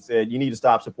text and said, you need to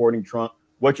stop supporting Trump.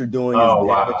 What you're doing is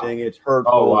damaging. It's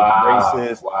hurtful,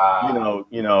 racist.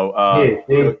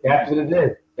 That's what it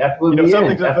is. That's what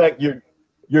something to the effect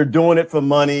you're doing it for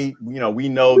money. We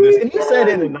know this. And he said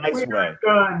it in a nice way.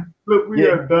 Done. Look, we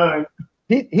are done.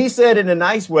 He said it in a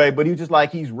nice way, but he was just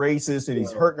like, he's racist and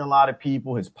he's hurting a lot of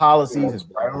people, his policies, his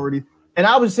priorities. And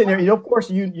I was sitting here, of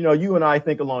course, you and I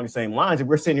think along the same lines, and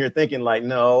we're sitting here thinking like,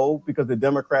 no, because the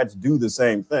Democrats do the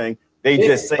same thing. They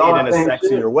just say it in a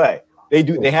sexier way. They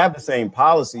do. They have the same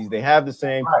policies. They have the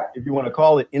same, if you want to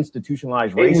call it,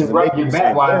 institutionalized racism. They rub your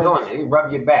back while doing it. They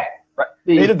rub your back. Right.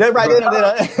 They're right in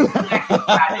there.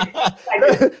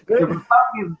 The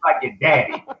Republicans like your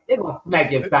daddy. They're going to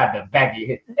smack you upside the back of your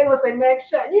head. They're going to say, man,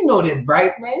 shut. You know this,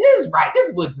 right, man? This is right. This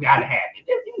is what's got to happen.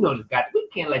 You know this got. We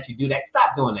can't let you do that.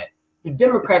 Stop doing that. The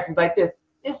Democrats is like this.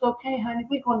 It's okay, honey.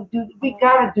 We're going to do this. We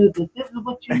got to do this. This is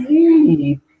what you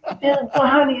need. So,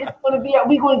 honey, it's going to be.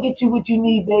 We're going to get you what you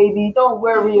need, baby. Don't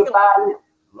worry about it.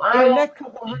 In that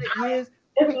couple hundred years,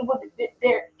 this is what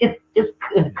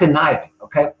it's conniving.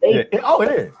 Okay. It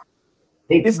is.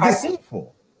 It's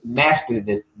deceitful. Mastered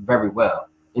this very well,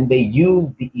 and they use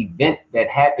the events that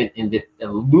happen in this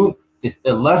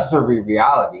illusory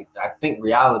reality. I think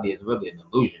reality is really an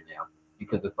illusion now,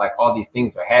 because it's like all these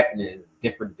things are happening,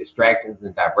 different distractions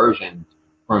and diversions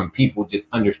from people just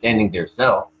understanding their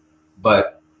self.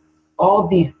 But all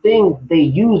these things they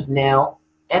use now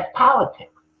as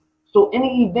politics. So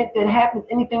any event that happens,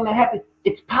 anything that happens,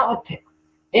 it's politics.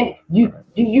 And you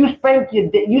spank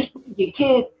your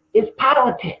kids, it's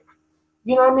politics.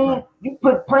 You know what I mean? You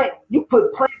put plants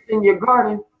in your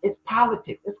garden, it's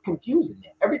politics. It's confusing.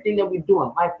 Everything that we do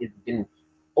in life has been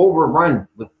overrun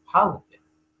with politics.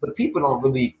 But people don't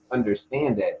really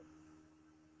understand that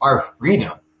our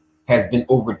freedom has been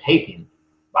overtaken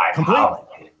by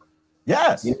politics.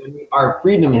 Yes. You know what I mean? Our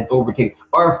freedom is overtaken.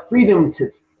 Our freedom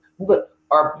to look,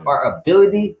 our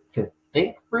ability to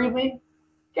think freely,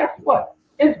 guess what?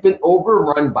 It's been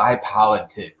overrun by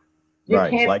politics. You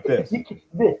Right. It's can't, like this.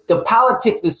 the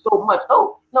politics is so much.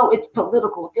 Oh, no, it's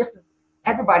political.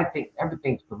 Everybody thinks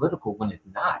everything's political when it's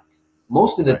not.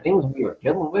 Most of the Right. things we are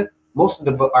dealing with, most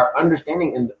of our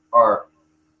understanding and our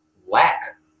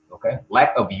lack,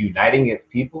 lack of uniting as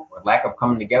people or lack of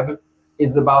coming together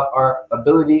is about our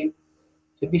ability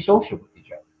to be social with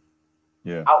each other.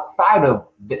 Yeah. Outside of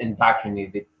the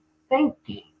indoctrinated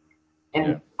thinking Yeah.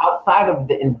 and outside of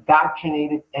the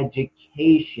indoctrinated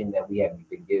education that we have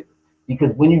been given.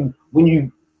 Because when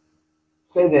you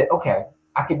say that, okay,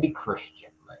 I can be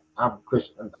Christian. Like I'm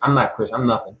Christian. I'm not Christian. I'm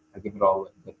nothing. I give it all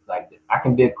away. But like this. I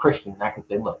can be a Christian and I can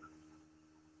say, look,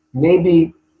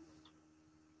 maybe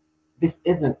this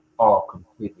isn't all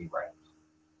completely right.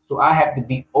 So I have to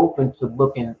be open to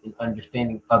looking and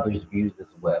understanding others' views as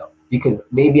well. Because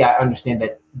maybe I understand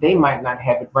that they might not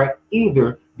have it right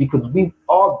either because we've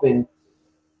all been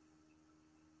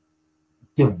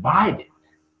divided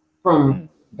from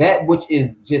that which is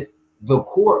just the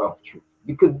core of truth.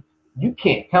 Because you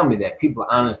can't tell me that people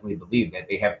honestly believe that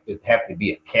they have to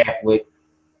be a Catholic,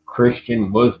 Christian,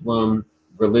 Muslim,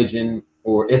 religion,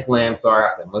 or Islam. Sorry,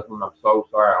 I said Muslim. I'm so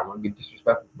sorry. I don't want to be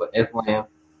disrespectful, but Islam,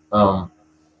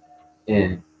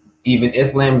 and even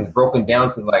Islam is broken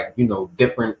down to like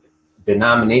different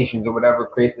denominations or whatever.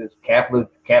 Christians, Catholicism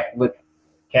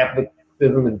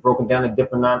is broken down to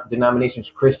different denominations.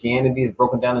 Christianity is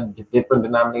broken down into different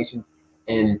denominations,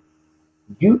 and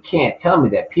you can't tell me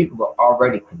that people are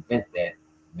already convinced that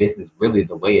this is really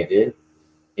the way it is.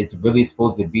 It's really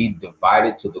supposed to be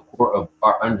divided to the core of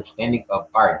our understanding of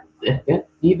our existence,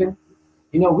 even.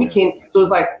 We can't. So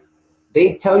it's like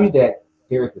they tell you that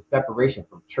there is a separation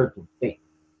from church and state,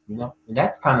 and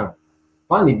that's kind of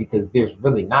funny because there's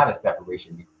really not a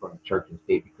separation from church and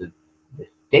state because the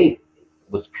state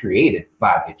was created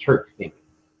by the church state.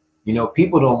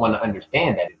 People don't want to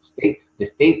understand that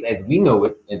the states as we know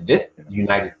it in this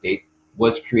United States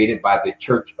was created by the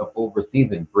church of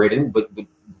overseas in Britain, but with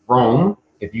Rome,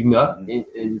 if you must,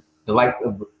 in the likes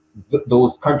of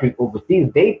those countries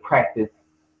overseas, they practice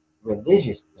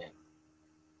religious things,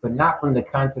 but not from the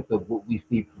context of what we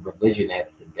see religion as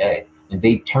today. And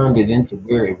they turned it into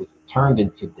where it was turned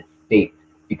into the state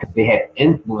because they had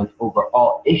influence over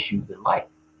all issues in life.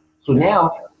 So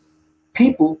now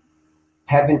people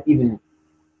haven't even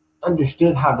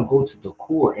understood how to go to the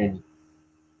core and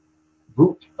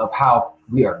root of how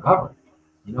we are governed.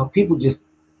 People just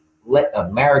let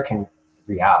American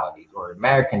realities or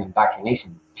American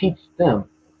indoctrination teach them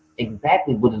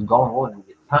exactly what is going on in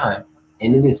this time,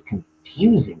 and it is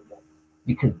confusing them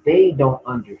because they don't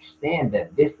understand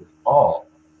that this is all.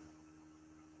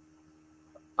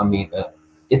 I mean,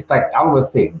 it's like I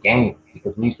would say game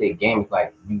because when you say game, it's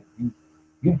like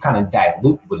you kind of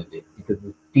dilute what it is because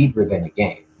it's deeper than a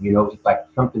game. It's like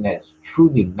something that's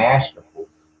truly masterful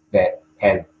that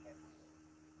has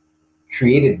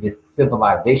created this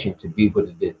civilization to be what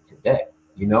it is today.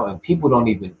 And people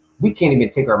we can't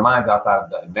even take our minds outside of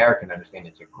the American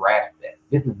understanding to grasp that.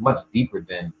 This is much deeper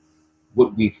than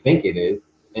what we think it is,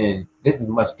 and this is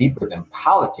much deeper than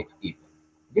politics even.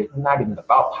 This is not even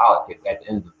about politics at the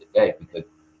end of the day, because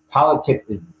politics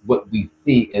is what we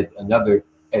see as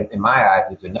in my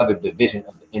eyes, is another division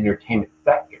of the entertainment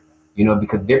sector.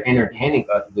 Because they're entertaining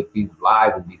us with these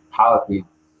lies and these policies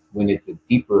when it's a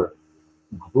deeper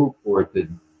group or it's a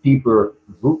deeper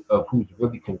group of who's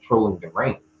really controlling the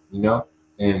reins,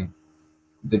 and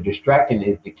the distraction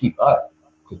is to keep us,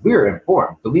 because we are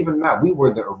informed. Believe it or not, we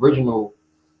were the original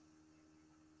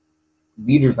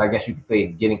leaders, I guess you could say,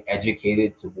 getting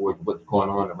educated towards what's going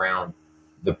on around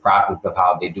the process of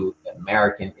how they do the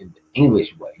American and the English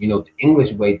way. The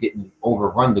English way didn't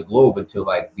overrun the globe until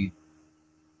like these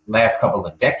last couple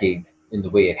of decades in the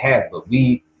way it has, but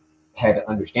we had an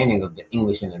understanding of the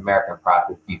English and American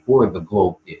process before the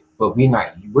globe did. But we're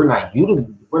not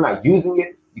using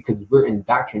it because we're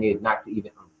indoctrinated not to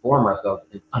even inform ourselves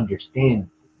and understand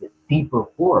the deeper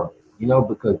core of it,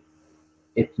 because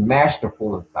it's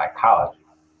masterful in psychology,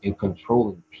 in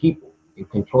controlling people, in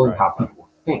controlling how people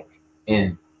think.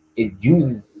 And it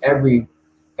uses every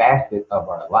facet of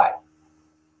our life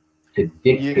to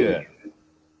dictate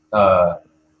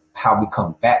how we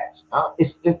come back.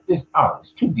 It's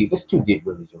too deep. It's too deep,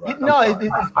 really, Gerard. No, it's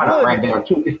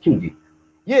good. It's too deep.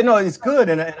 Yeah, no, it's good,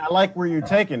 and I like where you're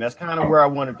taking. That's kind of where I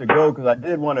wanted to go because I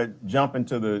did want to jump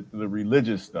into the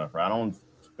religious stuff. Right? I don't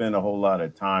spend a whole lot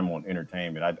of time on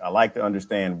entertainment. I like to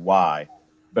understand why,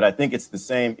 but I think it's the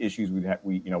same issues we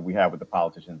have with the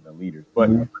politicians and leaders. But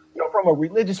from a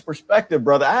religious perspective,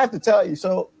 brother, I have to tell you.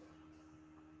 So,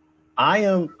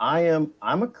 I'm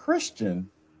a Christian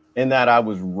in that I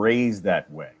was raised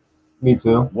that way. Me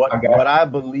too. What I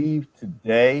believe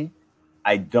today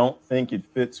I don't think it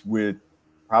fits with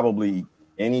probably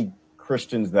any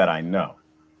Christians that I know.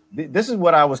 This is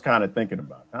what I was kind of thinking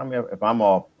about. I mean, if I'm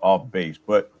off base,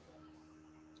 but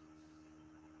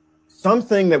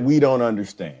something that we don't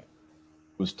understand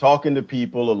was talking to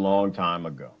people a long time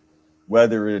ago,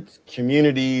 whether it's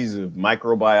communities of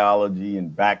microbiology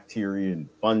and bacteria and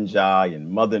fungi and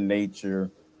Mother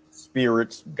Nature,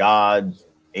 spirits, gods,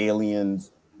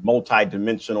 aliens,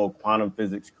 multidimensional quantum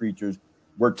physics creatures.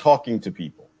 We're talking to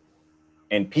people,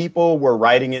 and people were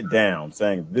writing it down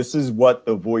saying, this is what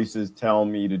the voices tell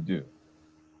me to do.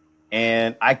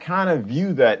 And I kind of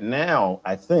view that now,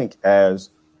 I think, as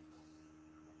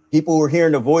people were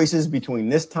hearing the voices between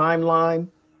this timeline,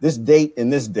 this date,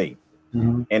 and this date.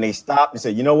 Mm-hmm. And they stopped and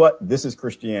said, you know what? This is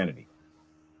Christianity.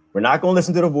 We're not going to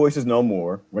listen to the voices no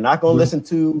more. We're not going to listen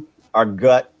to our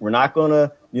gut. We're not going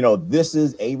to, this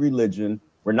is a religion.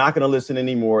 We're not going to listen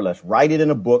anymore. Let's write it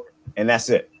in a book, and that's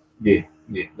it. Yeah.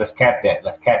 Let's cap that.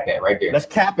 Let's cap that right there. Let's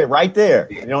cap it right there.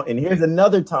 Yeah. And here's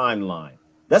another timeline.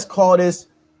 Let's call this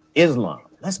Islam.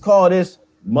 Let's call this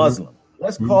Muslim.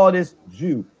 Let's call this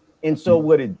Jew. And so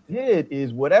what it did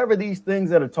is whatever these things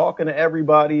that are talking to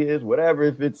everybody is, whatever,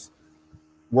 if it's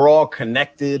we're all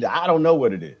connected, I don't know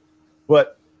what it is.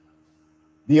 But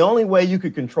the only way you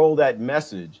could control that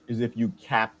message is if you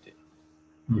capped it.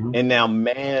 Mm-hmm. And now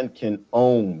man can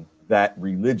own that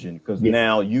religion because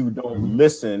now you don't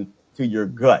listen to your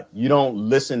gut. You don't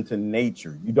listen to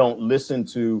nature. You don't listen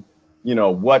to,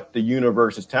 what the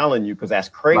universe is telling you because that's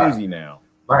crazy now.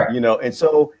 Right. And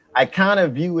so I kind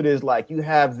of view it as like you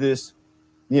have this,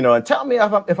 and tell me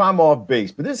if I'm off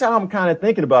base, but this is how I'm kind of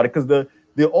thinking about it because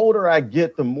the older I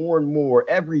get, the more and more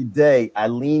every day I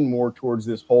lean more towards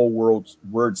this whole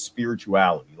word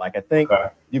spirituality. Like I think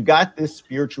you've got this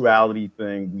spirituality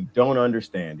thing. We don't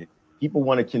understand it. People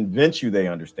want to convince you they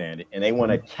understand it, and they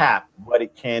want to cap what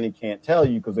it can and can't tell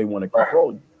you because they want to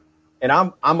control you. And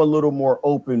I'm a little more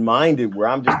open-minded where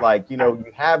I'm just like, you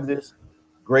have this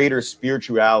greater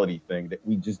spirituality thing that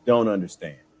we just don't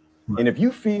understand. And if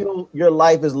you feel your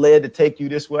life is led to take you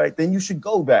this way, then you should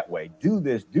go that way. Do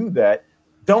this, do that.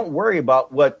 Don't worry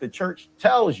about what the church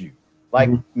tells you.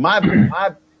 Like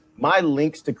my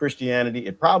links to Christianity,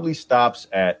 it probably stops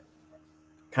at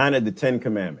kind of the 10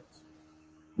 Commandments,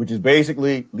 which is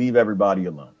basically leave everybody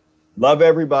alone. Love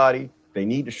everybody. They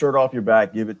need the shirt off your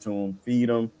back. Give it to them. Feed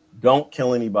them. Don't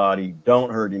kill anybody.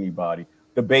 Don't hurt anybody.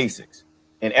 The basics.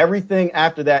 And everything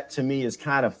after that to me is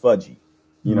kind of fudgy.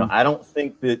 I don't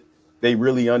think that they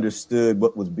really understood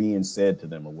what was being said to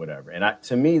them or whatever. And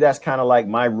to me, that's kind of like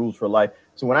my rules for life.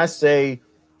 So when I say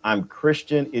I'm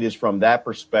Christian, it is from that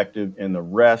perspective. And the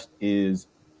rest is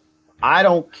I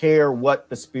don't care what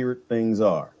the spirit things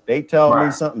are. They tell me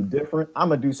something different. I'm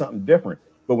going to do something different.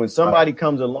 But when somebody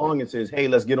comes along and says, hey,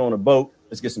 let's get on a boat,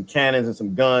 let's get some cannons and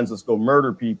some guns, let's go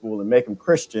murder people and make them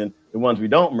Christian, the ones we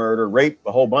don't murder, rape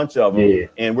a whole bunch of them,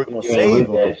 and we're going to save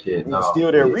them,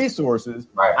 steal their resources.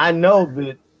 Right. I know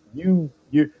that you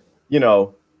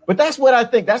but that's what I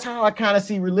think. That's how I kind of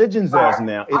see religions as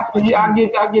now. I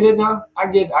get it now.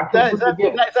 Is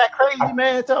that crazy,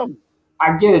 man? Tell me.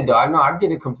 I get it though. I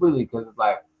get it completely because it's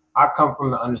like I come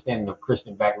from the understanding of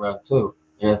Christian background too,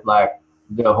 and it's like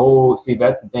that's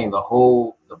the thing. The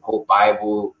whole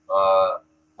Bible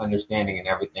understanding and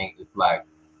everything is like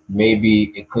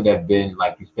maybe it could have been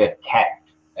like you said capped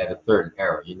at a certain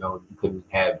era. You couldn't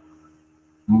have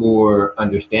more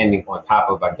understanding on top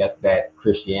of I guess that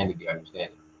Christianity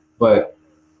understanding, but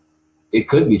it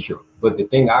could be true. But the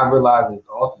thing I realize is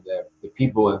also that the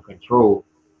people in control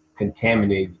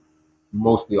contaminated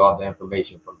mostly all the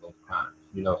information from those times.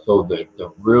 So the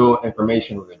real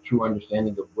information or the true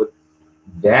understanding of what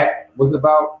that was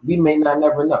about, we may not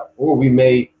never know, or we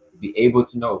may be able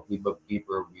to know if we look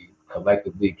deeper. We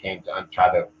collectively came to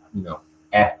try to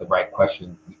ask the right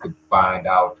questions. We could find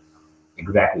out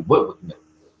exactly what was meant.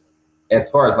 As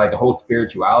far as like the whole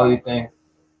spirituality thing,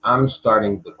 I'm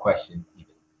starting to question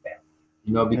even that,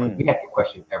 because we have to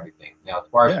question everything. Now, as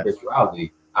far as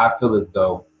spirituality, I feel as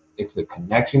though it's a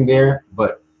connection there,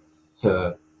 but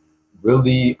to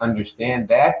really understand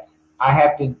that, I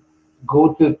have to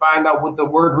go to find out what the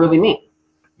word really means.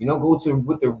 Go to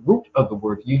what the root of the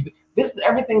word is.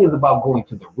 Everything is about going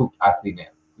to the root. I see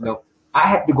now. I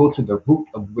have to go to the root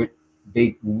of what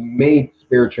they made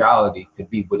spirituality to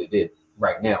be what it is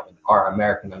right now in our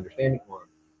American understanding or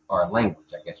our language,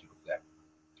 I guess you could say.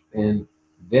 And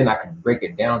then I could break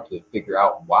it down to figure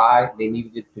out why they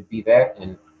needed it to be that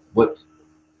and what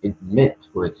it meant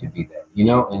for it to be that,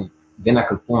 and then I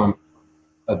could form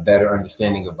a better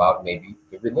understanding about maybe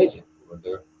the religion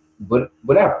or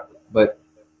whatever. But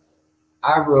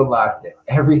I realized that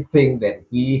everything that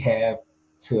we have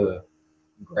to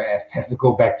grass has to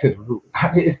go back to the root.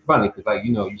 I mean, it's funny because, like,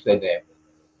 you said that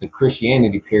the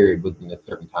Christianity period was in a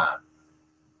certain time.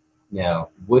 Now,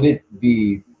 would it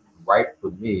be right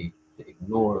for me to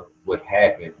ignore what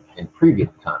happened in previous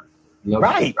times?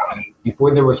 Right.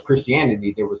 Before there was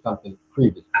Christianity, there was something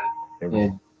previously.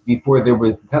 And before there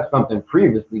was something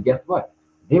previously, guess what?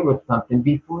 There was something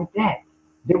before that.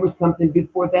 There was something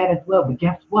before that as well. But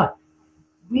guess what?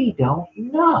 We don't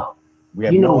know. We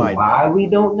have no idea. Why we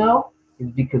don't know? Is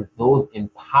because those in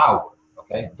power,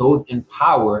 okay? Those in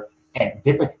power at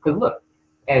different, because look,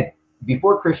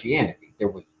 before Christianity, there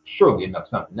was surely enough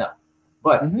something else.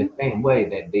 But the same way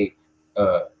that they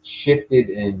shifted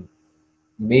and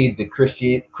made the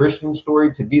Christian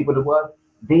story to be what it was,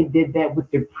 they did that with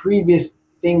the previous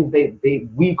things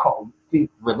we call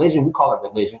religion. We call it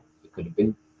religion. It could have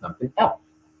been something else.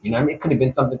 You know what I mean? It could have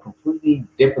been something completely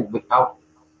different without,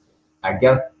 I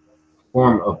guess,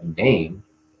 form of name,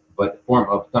 but form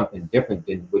of something different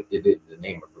than what it is the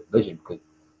name of religion. Because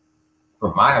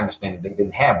from my understanding, they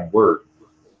didn't have words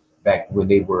back when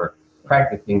they were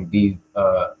practicing these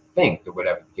things or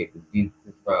whatever the case is, these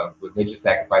religious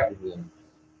sacrifices and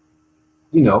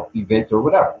events or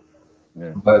whatever.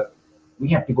 Yeah. But we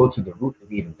have to go to the root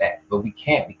of even that. But we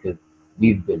can't because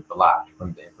we've been blocked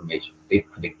from the information. They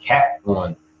put a cap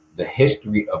on the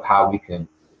history of how we can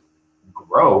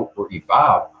grow or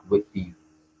evolve with these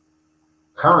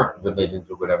current religions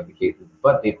or whatever the case is,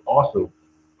 but they've also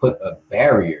put a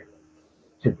barrier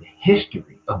to the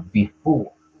history of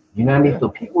before. You know what I mean?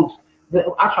 So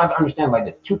I try to understand like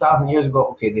this. 2,000 years ago,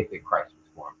 okay, they said Christ was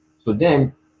born. So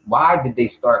then why did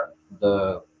they start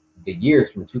the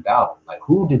years from 2000? Like,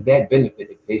 who did that benefit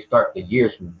if they start the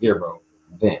years from zero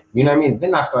then? You know what I mean?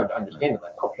 Then I started to understand it,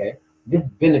 like, okay, this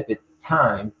benefits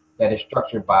time that is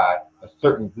structured by a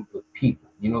certain group of people.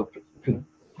 Because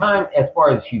time, as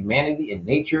far as humanity and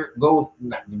nature goes,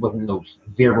 it wasn't no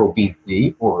 0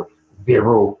 BC or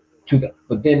 0 2000.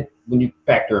 But then when you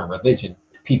factor in religion,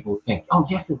 people think, oh,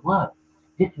 yes, it was.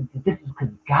 This is because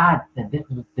God said this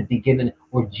was the beginning,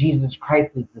 or Jesus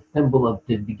Christ is the symbol of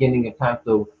the beginning of time.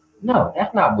 So no,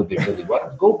 that's not what it really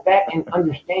was. Go back and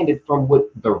understand it from what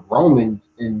the Romans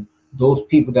and those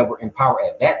people that were in power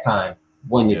at that time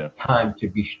wanted time to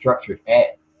be structured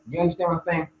at. You understand what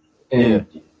I'm saying?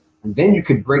 And then you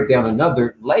could break down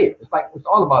another layer. It's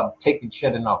all about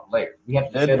shedding off layers. We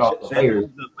have to shed off the layers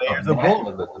of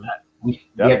nationalism. We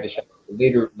have to shed off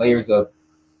the layers of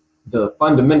the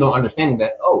fundamental understanding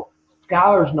that, oh,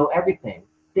 scholars know everything.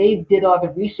 They did all the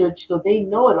research, so they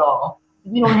know it all.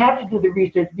 We don't have to do the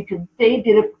research because they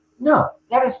did it. No,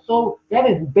 that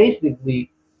is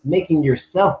basically making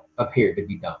yourself appear to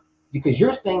be dumb. Because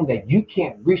you're saying that you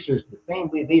can't research the same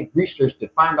way they've researched to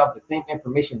find out the same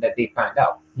information that they find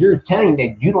out. You're telling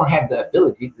that you don't have the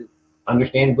ability to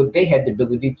understand what they had the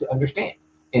ability to understand.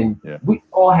 And we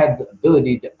all have the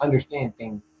ability to understand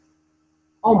things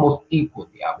almost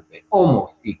equally, I would say.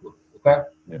 Almost equally, okay?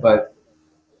 Yeah. But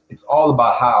it's all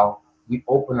about how we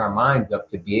open our minds up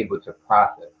to be able to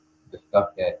process the stuff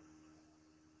that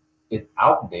is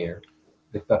out there,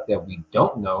 the stuff that we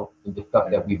don't know, and the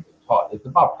stuff that we've been taught. It's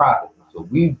about processing. So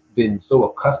we've been so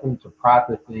accustomed to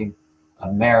processing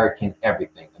American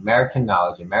everything, American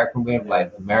knowledge, American way of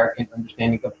life, American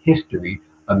understanding of history,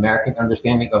 American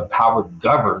understanding of how we're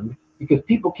governed, because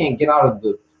people can't get out of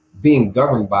the being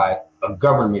governed by a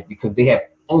government because they have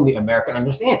only American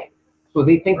understanding. So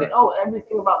they think that, oh,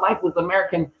 everything about life was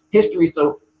American history.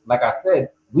 So like I said,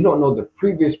 we don't know the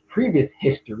previous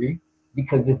history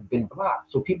because it's been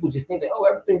blocked. So people just think that, oh,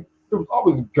 everything, it was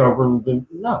always governed. And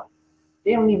no,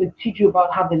 they don't even teach you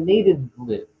about how the natives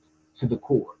lived to the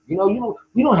core. We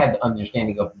don't have the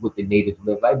understanding of what the natives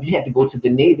live like. You have to go to the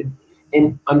natives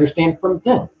and understand from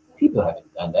them. People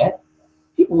haven't done that.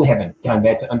 People haven't done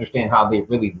that to understand how they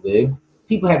really live.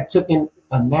 People have taken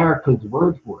America's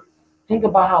word for it. Think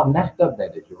about how messed up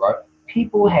that is, right?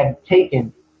 People have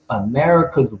taken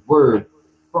America's word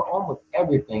for almost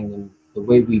everything in the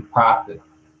way we process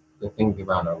the things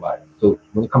around our life. So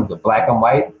when it comes to black and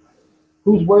white,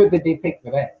 whose word did they take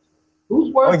for that?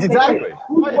 Whose word did they take?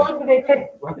 Whose word did they take?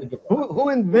 Who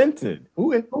invented?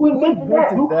 Who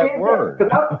invented that word?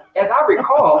 Because as I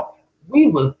recall, we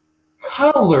was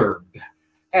colored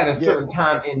at a certain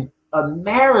time in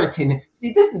American.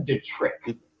 See, this is the trick.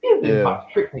 This is about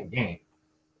tricks and games.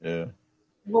 Yeah.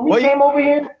 When we came over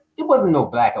here, it wasn't no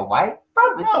black and white.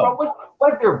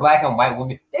 Was there black and white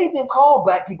women? They didn't call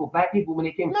black people when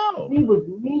they came. No. We was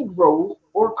Negroes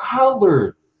or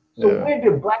colored. So where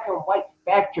did black and white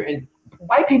factor in?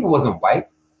 White people wasn't white.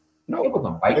 No, it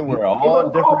wasn't white. They were all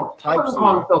different types. They wasn't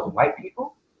calling themselves white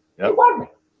people. It wasn't.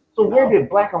 So where did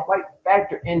black and white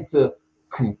factor into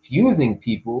confusing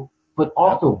people, but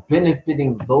also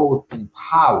benefiting those in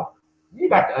power? You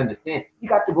got to understand. You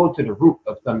got to go to the root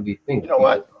of some of these things. You know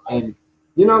what? And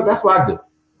that's what I do.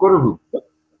 Go to the root.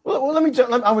 Well, let me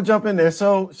jump. I'm gonna jump in there.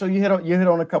 So you hit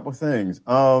on a couple of things.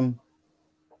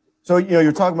 So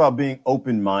you're talking about being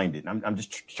open-minded. I'm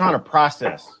just trying to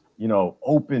process.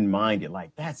 Open-minded,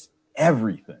 like that's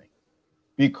everything.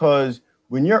 Because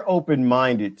when you're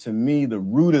open-minded, to me, the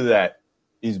root of that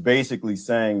is basically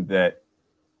saying that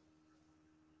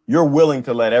you're willing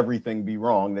to let everything be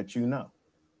wrong that you know.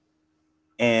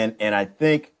 And I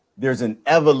think there's an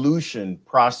evolution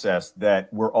process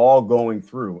that we're all going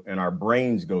through and our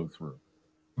brains go through.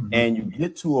 Mm-hmm. And you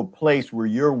get to a place where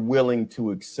you're willing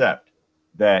to accept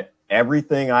that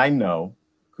everything I know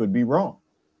could be wrong.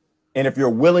 And if you're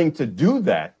willing to do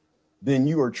that, then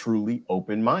you are truly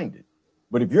open-minded.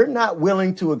 But if you're not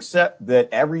willing to accept that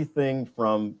everything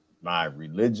from my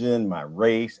religion, my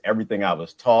race, everything I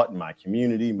was taught in my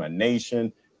community, my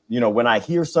nation, when I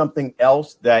hear something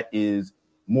else that is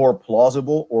more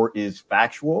plausible or is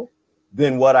factual,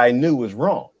 then what I knew was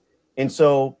wrong. And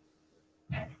so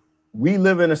we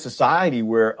live in a society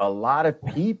where a lot of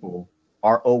people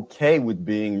are okay with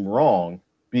being wrong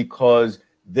because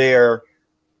they're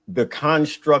the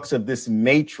constructs of this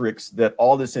matrix that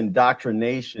all this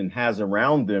indoctrination has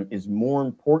around them is more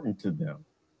important to them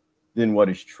than what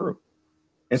is true.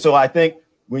 And so I think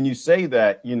when you say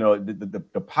that,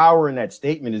 the power in that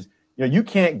statement is, you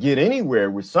can't get anywhere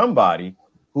with somebody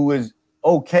who is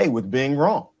okay with being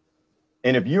wrong.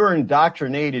 And if you're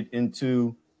indoctrinated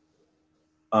into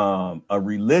a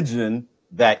religion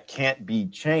that can't be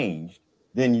changed,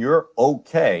 then you're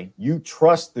okay. You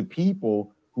trust the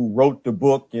people who wrote the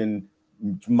book and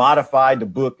modified the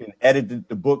book and edited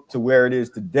the book to where it is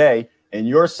today. And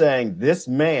you're saying this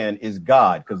man is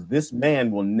God because this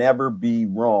man will never be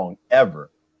wrong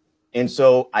ever. And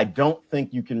so I don't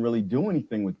think you can really do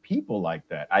anything with people like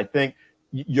that. I think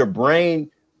your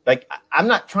brain, like, I'm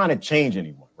not trying to change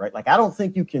anyone, right? Like, I don't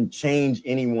think you can change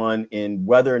anyone in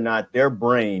whether or not their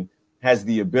brain has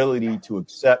the ability to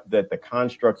accept that the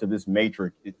constructs of this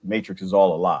matrix is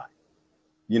all a lie.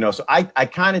 So I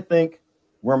kind of think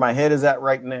where my head is at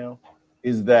right now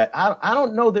is that I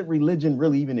don't know that religion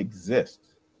really even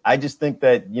exists. I just think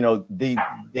that,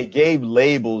 they gave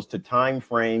labels to time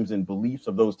frames and beliefs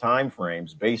of those time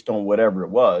frames based on whatever it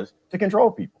was to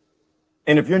control people.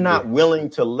 And if you're not willing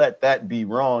to let that be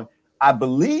wrong, I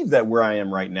believe that where I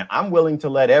am right now, I'm willing to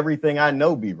let everything I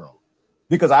know be wrong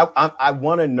because I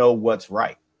want to know what's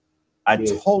right. I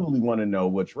totally want to know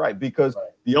what's right because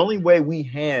the only way we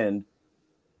hand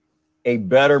a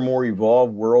better, more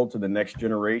evolved world to the next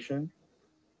generation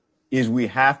is we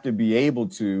have to be able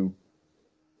to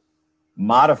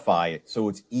modify it so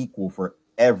it's equal for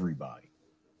everybody.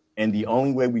 And the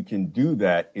only way we can do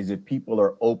that is if people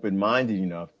are open-minded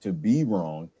enough to be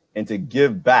wrong and to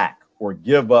give back or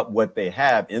give up what they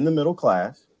have in the middle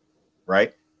class,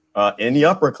 right? In the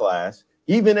upper class,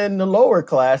 even in the lower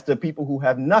class, to people who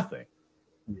have nothing,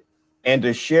 and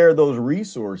to share those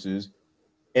resources.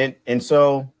 And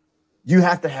so you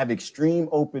have to have extreme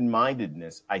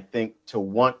open-mindedness, I think, to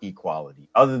want equality.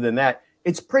 Other than that,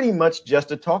 it's pretty much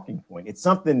just a talking point. It's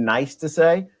something nice to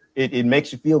say. It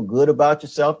makes you feel good about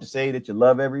yourself to say that you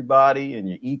love everybody and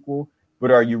you're equal. But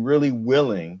are you really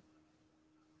willing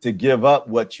to give up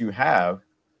what you have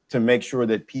to make sure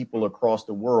that people across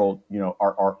the world,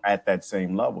 are at that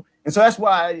same level? And so that's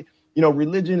why,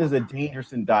 religion is a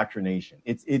dangerous indoctrination.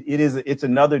 It's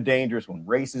another dangerous one.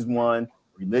 Race is one,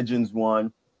 religion's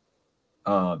one.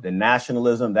 The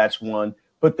nationalism, that's one,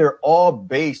 but they're all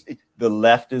based. The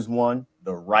left is one,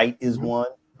 the right is one,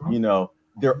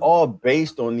 they're all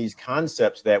based on these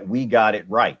concepts that we got it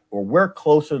right, or we're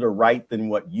closer to right than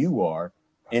what you are.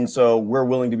 And so we're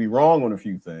willing to be wrong on a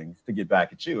few things to get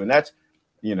back at you. And that's,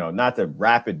 not to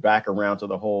wrap it back around to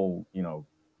the whole,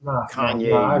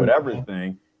 Kanye, whatever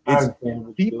thing. It's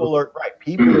people are right.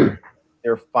 People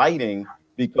they're fighting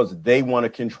because they want to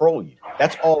control you.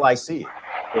 That's all I see.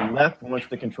 The left wants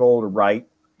to control the right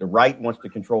wants to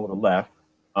control the left.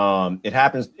 It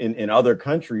happens in other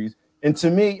countries. And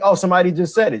to me, somebody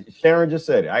just said it. Sharon just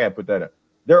said it. I got to put that up.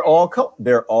 They're all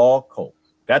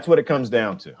cults. That's what it comes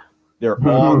down to. They're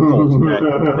all cults.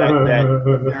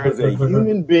 That there is a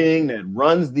human being that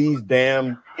runs these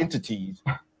damn entities,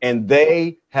 and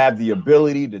they have the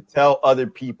ability to tell other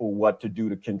people what to do,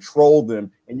 to control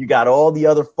them. And you got all the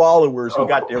other followers who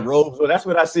got their robes. Well, that's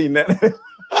what I see, man.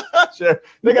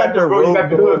 They got their robes.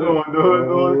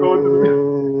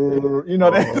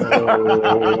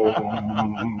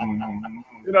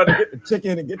 You know, to get the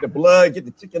chicken and get the blood, get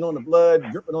the chicken on the blood,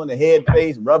 dripping on the head,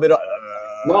 face, rub it up.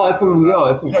 No, it's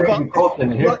some crazy culture in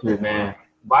the history, man.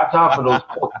 Watch out for those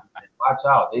cultures, man. Watch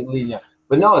out. They lead you.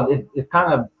 But no, it's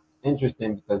kind of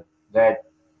interesting because that's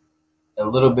a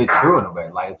little bit true in a way.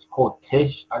 Like it's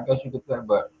cultish, I guess you could say,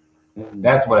 but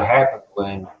that's what happens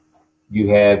when you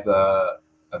have a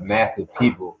massive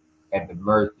people at the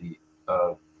mercy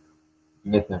of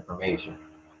misinformation.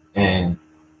 And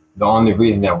the only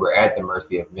reason that we're at the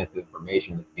mercy of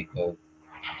misinformation is because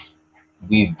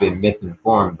we've been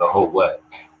misinformed the whole way,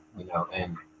 you know.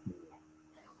 And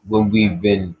when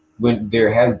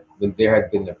there has been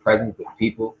the presence of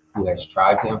people who has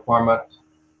tried to inform us,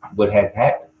 what has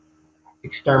happened?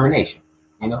 Extermination.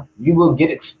 You know, you will get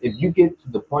if you get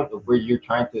to the point of where you're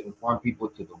trying to inform people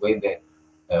to the way that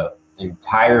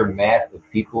entire mass of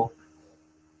people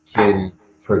can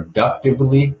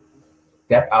productively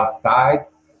step outside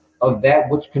of that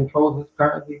which controls us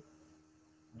currently,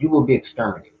 you will be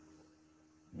exterminated.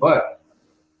 But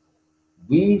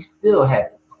we still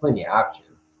have plenty of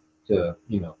options to,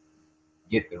 you know,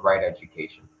 get the right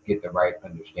education, get the right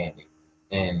understanding,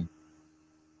 and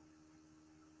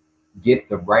get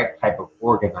the right type of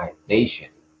organization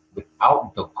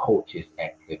without the cultist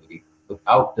activity,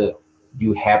 without the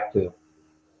you have to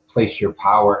place your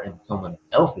power in someone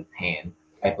else's hands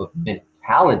type of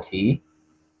mentality.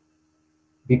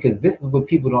 Because this is what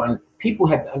people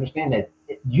have to understand, that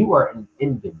you are an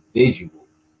individual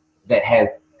that has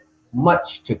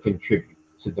much to contribute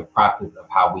to the process of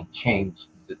how we change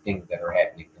the things that are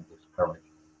happening in this current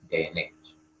day and age.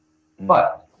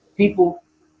 But people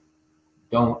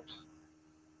don't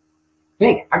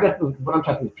think, I guess what I'm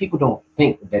trying to say is people don't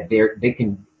think that they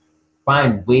can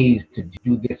find ways to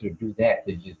do this or do that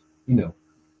to just, you know,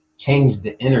 change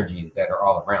the energies that are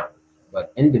all around us.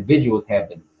 But individuals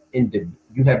have energy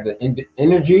that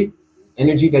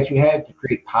you have to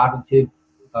create positive,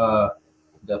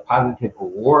 the positive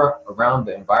aura around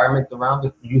the environment around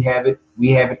us. You have it, we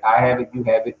have it, I have it, you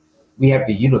have it. We have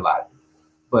to utilize it.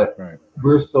 But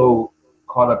we're so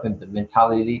caught up in the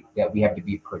mentality that we have to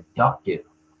be productive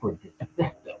for the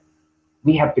system.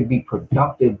 We have to be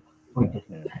productive for the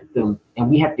system, and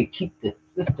we have to keep the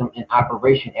system in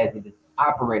operation as it is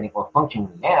operating or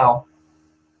functioning now,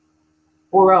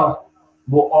 or else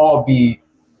we'll all be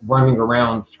running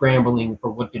around scrambling for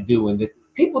what to do. And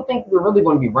people think we're really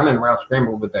going to be running around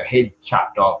scrambling with our heads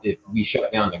chopped off if we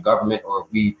shut down the government, or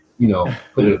if we, you know,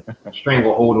 put a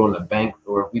stranglehold on the banks,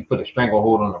 or if we put a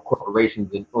stranglehold on the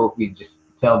corporations, or if we just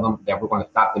tell them that we're going to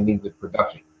stop the means of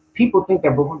production. People think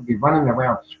that we're going to be running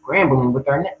around scrambling with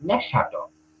our necks chopped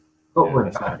off. But we're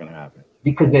not going to happen.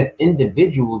 Because as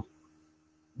individuals,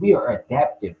 we are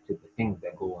adaptive to the things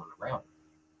that go on around us.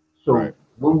 So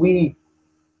when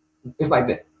it's like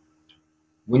this.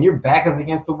 When your back is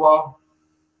against the wall,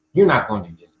 you're not going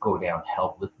to just go down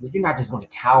helplessly. You're not just going to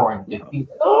cower and just be,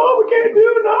 oh, we can't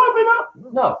do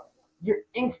nothing. No, your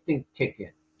instincts kick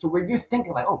in. So where you're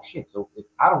thinking like, oh shit, so if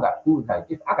I don't got food like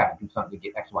this, I got to do something to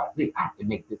get X, Y, Z. I have to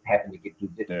make this happen to get through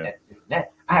this, and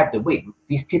that. I have to wait.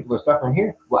 These people are suffering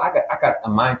here. Well, I got a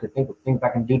mind to think of things I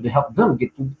can do to help them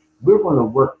get through. We're going to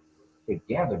work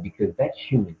together because that's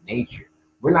human nature.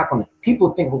 We're not going to.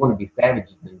 People think we're going to be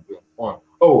savages and be informed.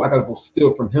 Oh, I got to go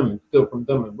steal from him and steal from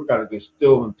them, and we got to go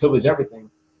steal and pillage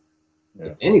everything.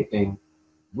 If anything,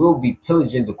 we'll be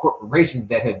pillaging the corporations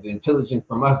that have been pillaging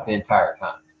from us the entire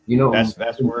time. You know, that's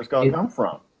where it's gonna come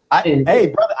from. Hey,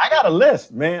 brother, I got a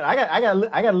list, man. I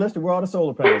got a list of where all the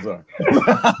solar panels are.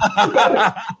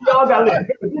 Y'all got a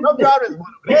list. I'm driving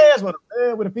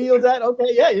where the fields at. Okay,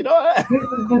 yeah, you know that. This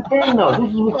is the thing, though. This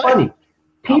is what's funny.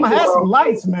 People have some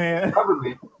lights, man.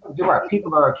 You're right.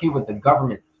 People are okay with the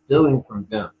government stealing from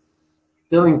them,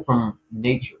 stealing from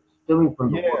nature, stealing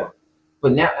from the world.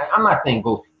 But now, I'm not saying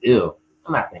go steal.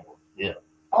 I'm not saying go steal.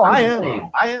 Oh, I am.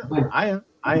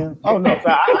 Oh no,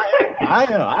 I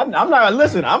am. I'm not.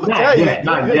 Listen, I'm gonna tell you.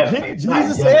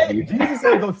 Jesus said,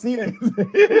 "Go see it."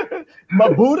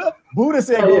 But Buddha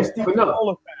said, "Go steal the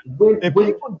solar panel." If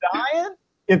people dying,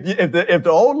 if the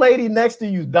old lady next to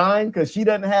you's dying because she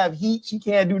doesn't have heat, she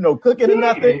can't do no cooking or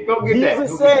nothing.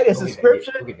 Jesus said, it's a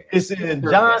scripture. It's in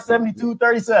John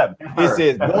 72:37. It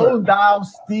says, "Go thou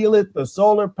stealeth the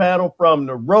solar panel from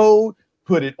the road,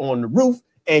 put it on the roof,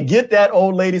 and get that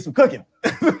old lady some cooking."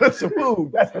 Some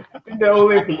food. That's the old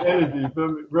lady some energy.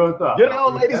 Real talk. Get the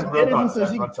old lady some energy so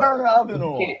she can turn her oven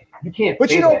on. You can't.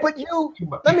 But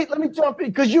let me jump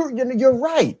in because you're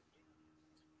right.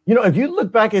 You know, if you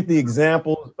look back at the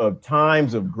examples of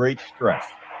times of great stress,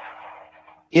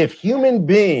 if human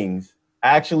beings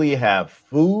actually have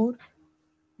food,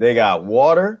 they got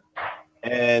water,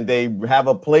 and they have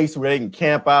a place where they can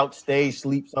camp out, stay,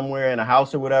 sleep somewhere in a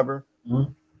house or whatever,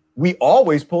 we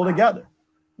always pull together.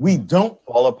 We don't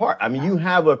fall apart. I mean, you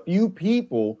have a few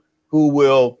people who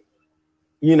will,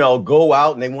 you know, go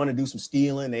out and they want to do some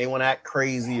stealing. They want to act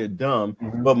crazy or dumb.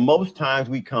 But most times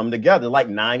we come together, like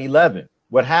 9/11.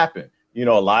 What happened? You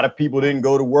know, a lot of people didn't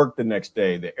go to work the next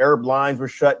day. The airlines were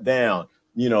shut down.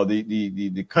 You know,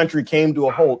 the country came to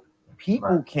a halt.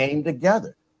 People came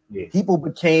together. People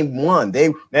became one.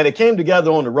 They came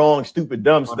together on the wrong, stupid,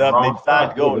 dumb stuff. They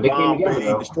decided to go and bomb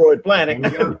the destroyed planet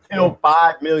and kill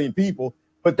 5 million people.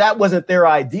 But that wasn't their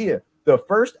idea. The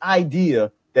first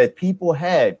idea that people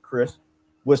had, Chris,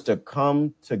 was to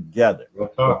come together.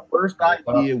 The first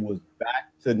idea was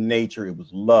back to nature. It was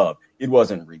love. It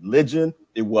wasn't religion.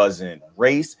 It wasn't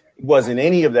race. It wasn't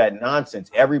any of that nonsense.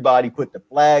 Everybody put the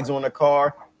flags on the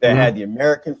car that had the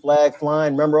American flag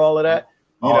flying. Remember all of that?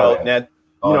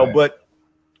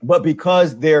 But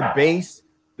because their base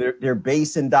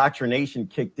indoctrination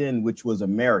kicked in, which was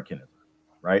Americanism,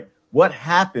 right? What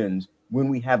happens when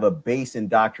we have a base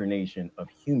indoctrination of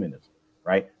humanism,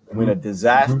 right? When a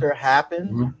disaster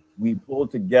happens, we pull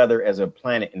together as a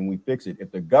planet and we fix it. If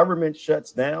the government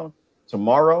shuts down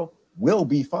tomorrow, we'll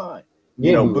be fine.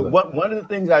 You know, but one of the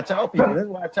things I tell people, this is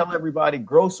why I tell everybody,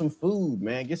 grow some food,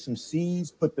 man. Get some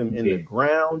seeds, put them in the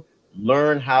ground,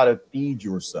 learn how to feed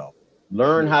yourself,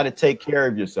 learn how to take care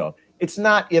of yourself. It's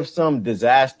not if some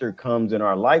disaster comes in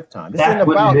our lifetime. This isn't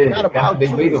about, not about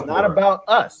you. It's not about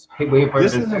us.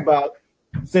 This is about,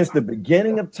 since the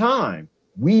beginning of time,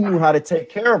 we knew how to take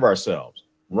care of ourselves.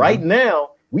 Right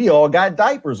now, we all got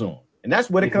diapers on. And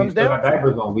that's what it comes down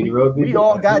to. We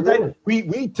all got diapers. We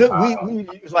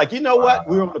was like, you know what?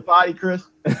 We were on the potty, Chris.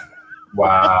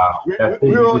 Wow.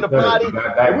 we were on the potty.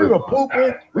 We were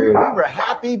pooping. We were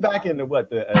happy back in the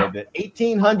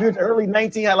 1800s, early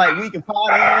 1900s. Like, we can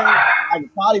potty in. I can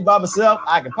potty by myself.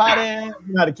 I can potty in.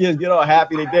 You know how the kids get all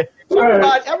happy they did.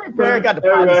 Every parent got the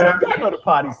potty song. Y'all know the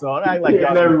potty song. I like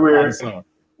y'all know the potty song.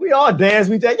 We all dance.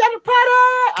 We say, y'all the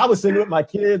potty. I was singing with my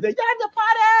kids. They, y'all the potty.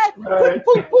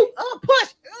 Poop, push,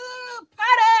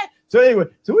 potty. So anyway,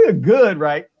 so we are good,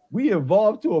 right? We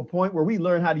evolved to a point where we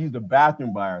learned how to use the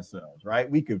bathroom by ourselves, right?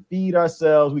 We could feed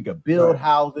ourselves. We could build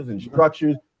houses and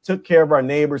structures, took care of our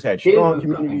neighbors, had strong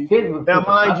communities. Now,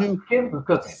 mind you,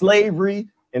 slavery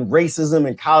and racism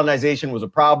and colonization was a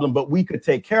problem, but we could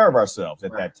take care of ourselves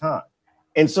at that time.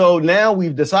 And so now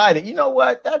we've decided, you know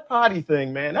what, that potty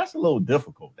thing, man, that's a little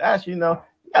difficult. That's, you know,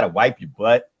 you got to wipe your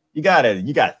butt. You got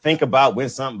to think about when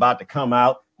something about to come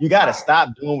out. You got to stop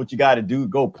doing what you got to do,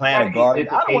 go plant a garden.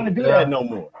 I don't want to do that no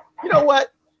more. You know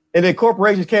what? And then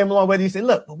corporations came along with it. You said,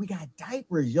 look, but we got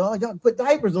diapers, y'all. Y'all put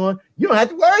diapers on. You don't have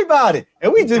to worry about it.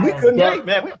 And we couldn't wait,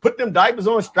 man. We put them diapers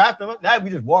on, strapped them up. Now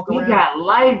we just walk around. We got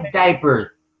life diapers.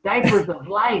 Diapers of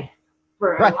life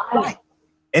for life. Right.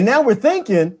 And now we're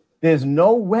thinking, there's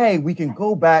no way we can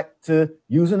go back to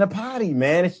using a potty,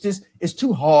 man. It's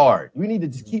too hard. We need to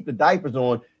just keep the diapers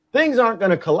on. Things aren't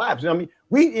going to collapse. I mean,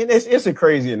 it's a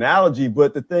crazy analogy,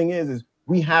 but the thing is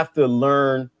we have to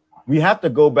learn. We have to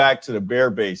go back to the bare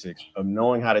basics of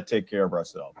knowing how to take care of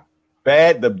ourselves.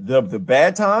 The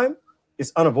bad time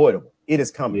is unavoidable. It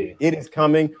is coming. Yeah. It is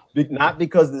coming, not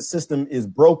because the system is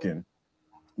broken.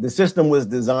 The system was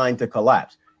designed to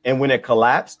collapse. And when it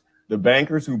collapsed, the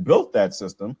bankers who built that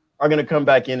system are going to come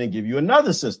back in and give you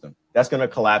another system that's going to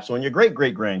collapse on your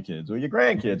great-great-grandkids or your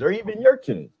grandkids or even your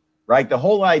kids, right? The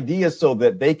whole idea is so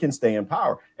that they can stay in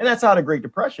power. And that's how the Great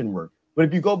Depression worked. But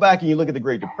if you go back and you look at the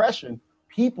Great Depression,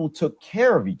 people took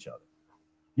care of each other.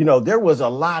 You know, there was a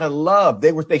lot of love.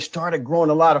 They started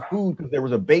growing a lot of food because there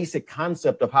was a basic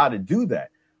concept of how to do that.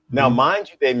 Now, mind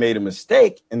you, they made a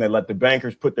mistake and they let the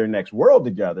bankers put their next world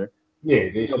together.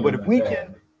 Yeah, but if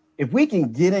we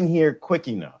can get in here quick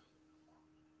enough,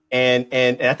 and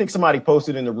I think somebody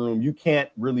posted in the room, you can't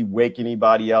really wake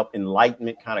anybody up.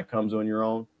 Enlightenment kind of comes on your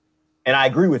own. And I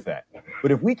agree with that.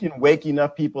 But if we can wake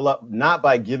enough people up, not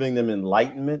by giving them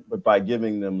enlightenment, but by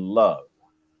giving them love,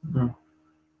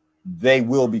 they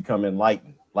will become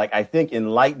enlightened. Like, I think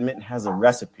enlightenment has a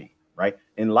recipe, right?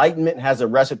 Enlightenment has a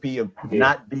recipe of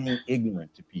not being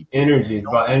ignorant to people. Energy, it's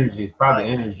about energy. It's probably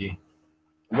energy.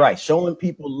 Right. Showing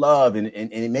people love and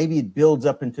maybe it builds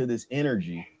up into this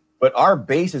energy. But our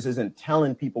basis isn't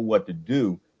telling people what to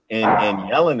do and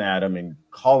yelling at them and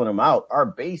calling them out. Our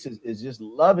basis is just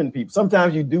loving people.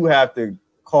 Sometimes you do have to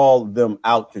call them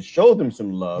out to show them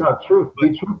some love. No, truth.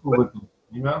 Be truthful with them,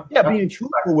 you know? Yeah, being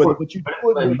truthful with it, but you do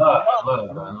it with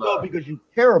love because you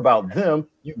care about them.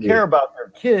 You care about their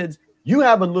kids. You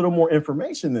have a little more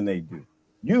information than they do.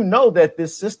 You know that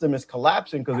this system is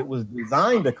collapsing because it was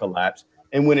designed to collapse.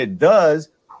 And when it does,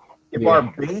 if our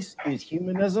base is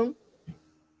humanism,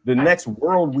 the next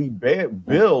world we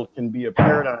build can be a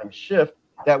paradigm shift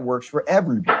that works for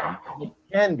everybody. It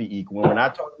can be equal. And we're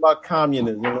not talking about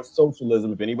communism or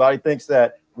socialism. If anybody thinks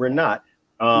that, we're not.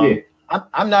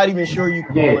 I'm not even sure you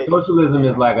can call it. Socialism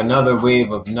is like another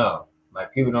wave of no.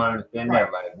 Like people don't understand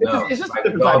that. Like no, it's just like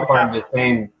it's all part of the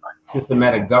same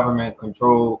systematic government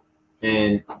control.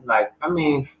 And like, I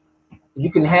mean,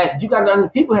 people have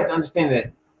to understand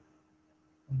that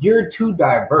you're too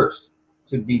diverse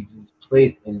to be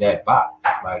placed in that box.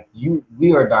 Like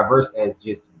we are diverse as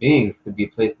just beings to be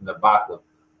placed in the box of,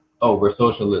 oh, we're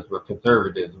socialists, we're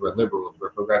conservatives, we're liberals,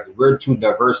 we're progressive. We're too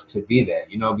diverse to be that,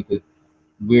 because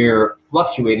we're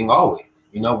fluctuating always.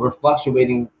 We're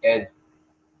fluctuating as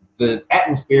the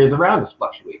atmospheres around us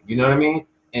fluctuate. You know what I mean?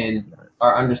 And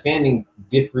our understanding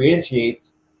differentiates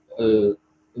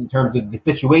in terms of the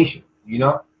situation.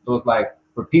 So it's like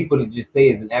for people to just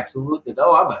say as an absolute that,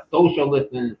 oh, I'm a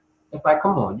socialist, and it's like,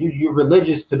 come on, you're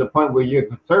religious to the point where you're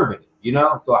conservative.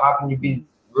 So how can you be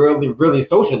really, really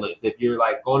socialist if you're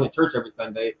like going to church every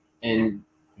Sunday and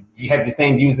you have the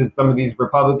same views as some of these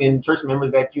Republican church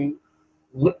members that you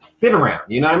sit around?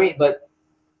 You know what I mean? But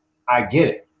I get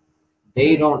it.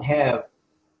 They don't have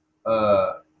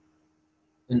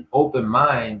an open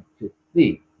mind to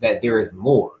see that there is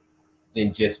more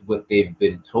than just what they've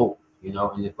been told.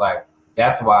 And it's like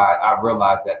that's why I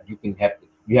realized that you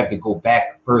have to go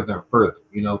back further and further.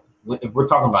 If we're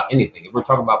talking about anything, if we're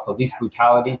talking about police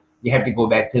brutality, you have to go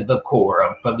back to the core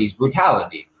of police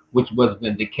brutality, which was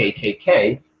when the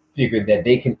KKK figured that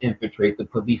they can infiltrate the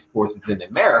police forces in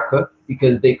America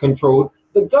because they controlled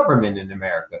the government in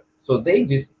America. So they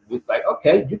just was like,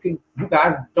 okay, you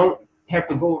guys don't have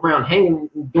to go around hanging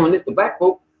and doing this to black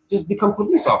folk, just become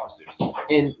police officers.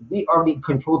 And we already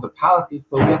control the policies,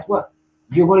 so guess what?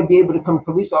 You're going to be able to become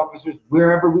police officers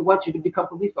wherever we want you to become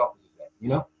police officers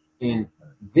at, And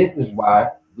this is why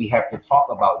we have to talk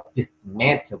about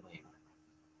dismantling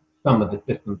some of the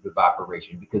systems of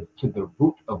operation, because to the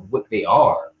root of what they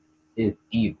are is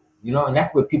evil, and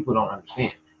that's what people don't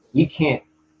understand. We can't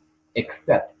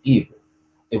accept evil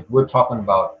if we're talking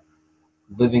about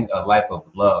living a life of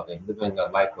love and living a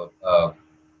life of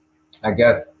I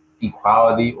guess,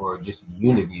 equality or just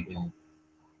unity and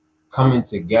coming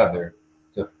together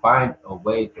to find a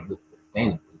way to live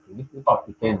sustainably. So this is about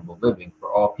sustainable living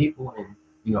for all people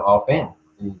and all families,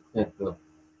 in the sense of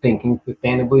thinking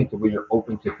sustainably, to where you're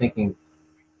open to thinking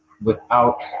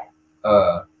without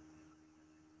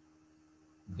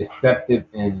deceptive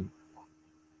and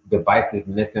divisive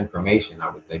misinformation, I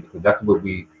would say, because that's what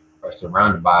we are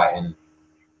surrounded by in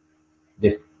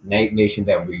this nation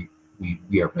that we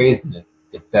are raised in, this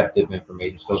deceptive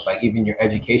information. So it's like even your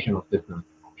educational system,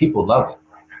 people love it.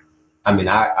 I mean,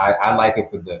 I like it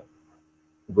for the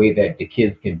way that the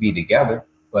kids can be together,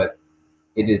 but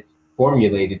it is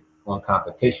formulated on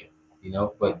competition,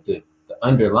 but the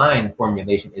underlying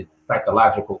formulation is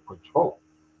psychological control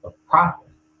of process.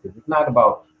 Because it's not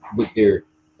about what they're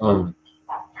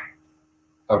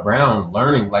around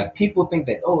learning. Like people think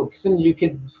that, oh, sending your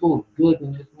kids to school is good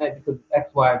and this and that because it's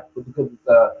X, Y, because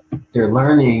they're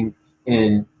learning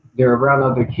and they're around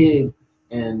other kids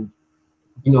and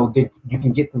you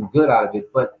can get some good out of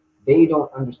it, but they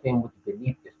don't understand what's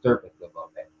beneath the surface of all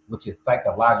that, which is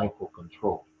psychological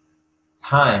control,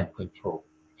 time control,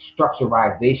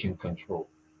 structurization control,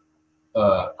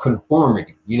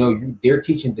 conformity. They're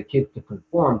teaching the kids to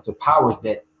conform to powers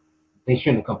that they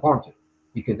shouldn't conform to,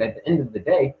 because at the end of the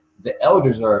day, the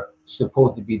elders are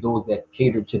supposed to be those that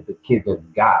cater to the kids as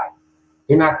guides.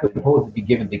 They're not supposed to be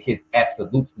giving the kids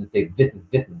absolutes and say this is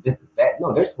this and this is that.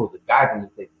 No, they're supposed to guide them and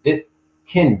say this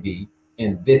can be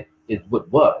and this is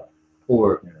what was,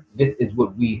 or this is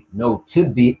what we know to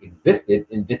be existed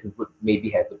and this is what maybe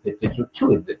has the potential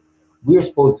to exist. We're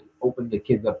supposed to open the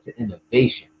kids up to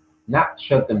innovation, not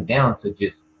shut them down to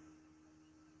just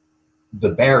the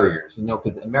barriers,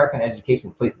 because American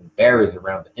education places barriers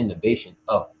around the innovation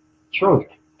of children,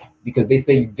 because they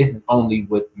say this is only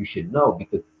what you should know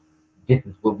because this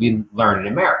is what we learn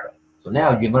in America. So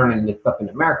now you're learning this stuff in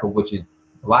America, which is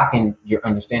blocking your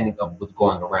understanding of what's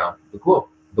going around the globe,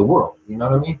 the world. You know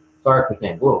what I mean? Sorry for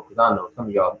saying globe, because I know some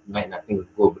of y'all might not think it's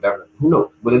globe, whatever. Who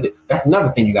knows? But that's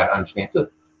another thing you got to understand too.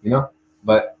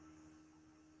 But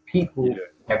people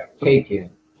have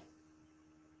taken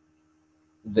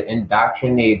the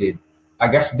indoctrinated, I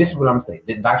guess this is what I'm saying,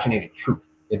 the indoctrinated truth,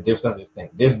 if there's such a thing.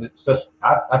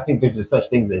 I think there's such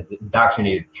thing as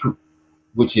indoctrinated truth,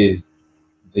 which is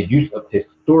the use of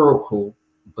historical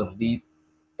beliefs,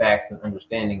 facts, and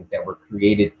understandings that were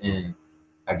created in,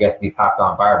 I guess, these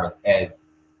hostile environments as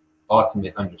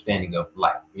ultimate understanding of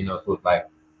life. So it's like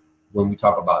when we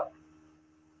talk about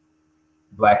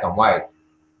black and white,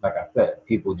 like I said,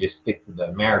 people just stick to the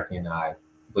Americanized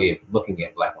way of looking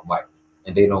at black and white,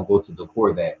 and they don't go to the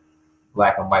core that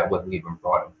black and white wasn't even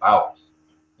brought about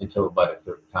until about a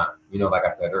certain time. You know, like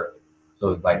I said earlier. So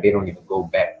it's like they don't even go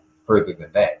back further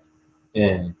than that,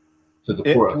 and to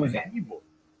the core of that. Evil.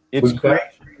 It's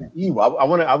creation evil. I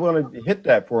want to hit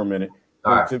that for a minute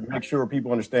to make sure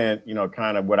people understand. You know,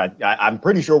 kind of what I'm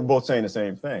pretty sure we're both saying the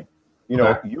same thing. You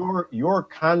know, your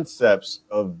concepts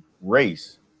of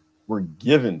race were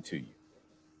given to you.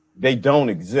 They don't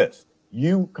exist.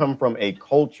 You come from a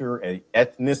culture, an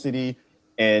ethnicity,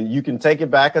 and you can take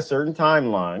it back a certain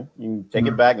timeline. You can take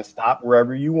it back and stop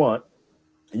wherever you want.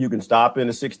 You can stop in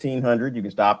the 1600s. You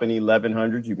can stop in the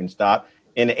 1100s. You can stop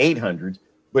in the 800s.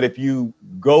 But if you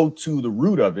go to the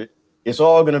root of it, it's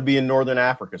all going to be in Northern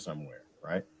Africa somewhere,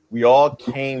 right? We all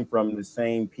came from the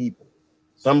same people.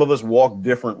 Some of us walk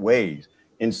different ways.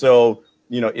 And so,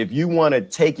 you know, if you want to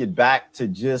take it back to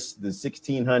just the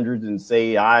 1600s and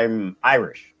say, I'm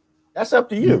Irish, that's up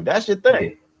to you. That's your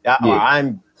thing. Or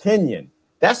I'm Kenyan.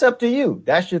 That's up to you.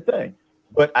 That's your thing.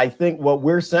 But I think what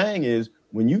we're saying is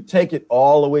when you take it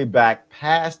all the way back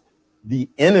past the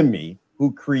enemy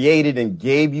who created and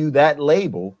gave you that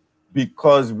label,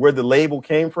 because where the label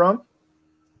came from,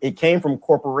 it came from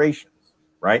corporations,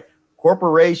 right?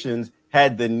 Corporations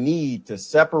had the need to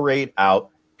separate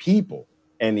out people.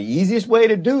 And the easiest way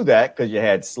to do that, because you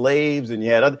had slaves and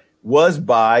you had other, was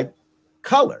by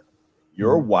color.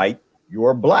 You're white,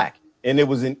 you're black. And it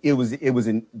was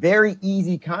a very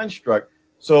easy construct.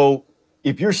 So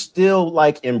if you're still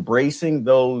like embracing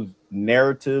those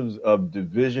narratives of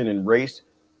division and race,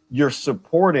 you're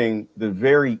supporting the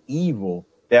very evil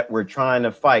that we're trying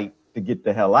to fight to get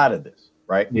the hell out of this,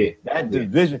 right? That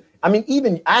division. I mean,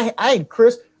 even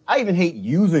Chris, I even hate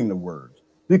using the words,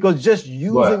 because just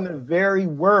using the very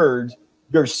words,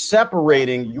 you're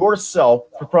separating yourself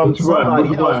from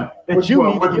somebody else that you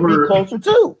need to be closer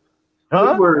to.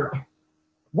 Huh?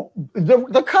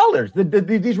 The colors,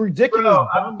 these ridiculous.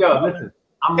 Listen.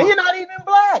 And you're not even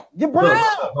black. You're brown.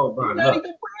 You're not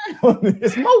even brown.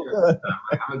 It's mocha.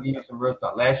 I'm gonna give you some real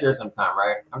stuff. Last year sometime,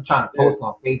 right? I'm trying to post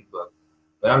on Facebook,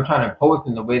 but I'm trying to post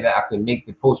in the way that I can make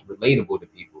the post relatable to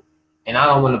people. And I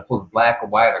don't want to post black or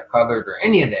white or colored or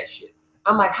any of that shit.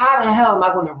 I'm like, how the hell am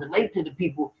I going to relate to the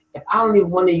people if I don't even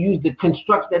want to use the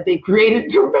constructs that they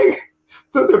created to make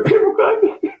so the people can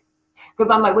understand?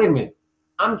 Because I'm like, wait a minute.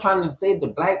 I'm trying to say the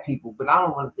black people, but I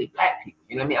don't want to say black people.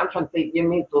 You know what I mean? I'm trying to say, you know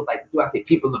what I mean? So it's like, do I say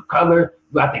people of color?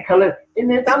 Do I say color? And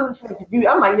then I'm just confused.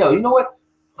 I'm like, yo, you know what?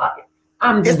 Fuck it.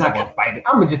 I'm just not gonna fight it.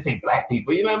 I'm gonna just say black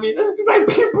people. You know what I mean? That's like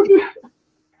people.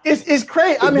 It's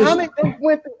crazy. I mean, how many they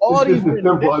went through all these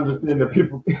simple understanding of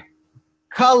people.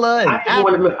 Color. And I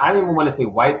don't even want to say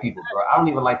white people, bro. I don't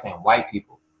even like saying white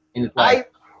people. And it's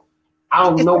like I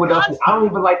don't know what else. I don't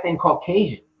even like saying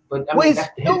Caucasian. But I mean, that's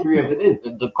the history of it is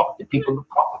the people of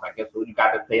Caucasus. I guess so you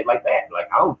got to say it like that. Like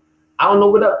I don't know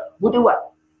what else. What do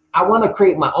I want to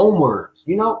create my own words,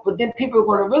 you know? But then people are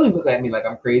going to really look at me like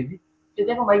I'm crazy. So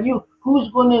they don't like you. Who's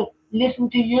going to listen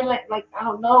to you? Like I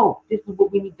don't know. This is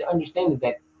what we need to understand, is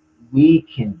that we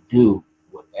can do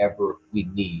whatever we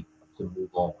need to move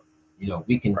on. You know,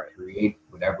 we can create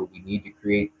whatever we need to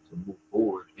create to move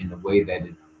forward in a way that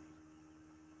is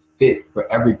fit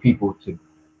for every people to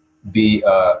be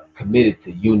committed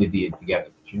to unity and together.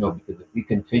 But, you know, because if we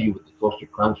continue with the social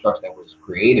constructs that was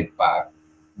created by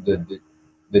the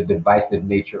divisive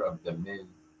nature of the men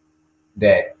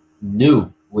that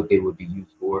knew what they would be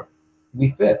used for,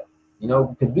 we fail. You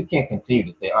know, because we can't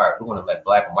continue to say, all right, we're going to let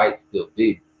black and white still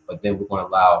be, but then we're going to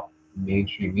allow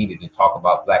mainstream media to talk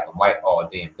about black and white all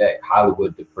damn day.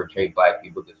 Hollywood to portray black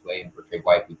people this way and portray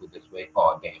white people this way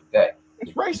all damn day.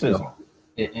 It's racism.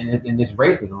 You know? And this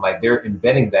racism, like they're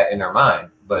embedding that in our mind,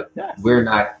 but we're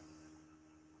not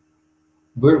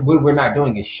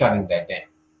doing is shutting that down.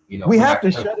 You know, we have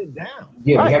to shut it down.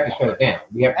 Yeah, we have to shut it down.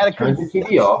 We have to turn the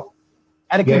TV off.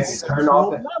 You have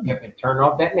to turn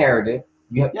off that narrative.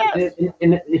 You have to,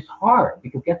 and it's hard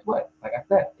because guess what? Like I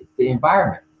said, it's the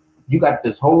environment. You got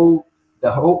the whole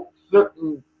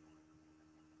certain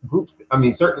groups. I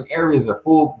mean, certain areas are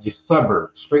full just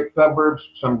suburbs, straight suburbs,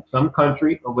 some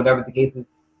country or whatever the case is,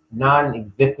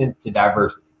 non-existent to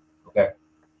diversity. Okay.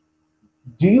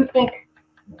 Do you think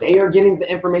they are getting the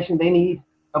information they need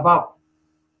about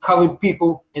colored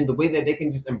people in the way that they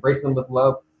can just embrace them with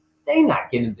love? They're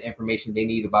not getting the information they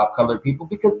need about colored people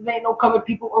because there ain't no colored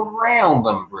people around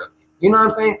them, really. You know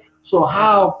what I'm saying? So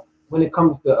how, when it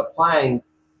comes to applying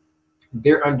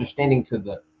their understanding to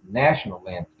the national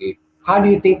landscape, how do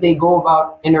you think they go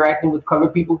about interacting with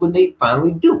colored people when they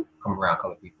finally do come around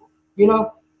colored people? You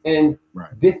know, And Right.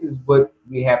 this is what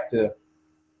we have to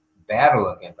battle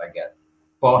against, I guess.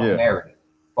 False Yeah. narrative,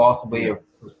 false way Yeah.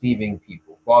 of perceiving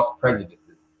people, false prejudices.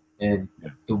 And Yeah.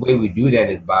 the way we do that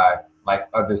is by, like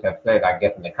others have said, I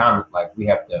guess in the comments, like we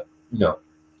have to,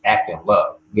 act in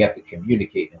love. We have to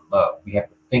communicate in love. We have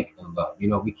to think in love.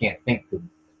 We can't think to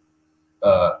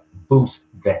boost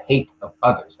the hate of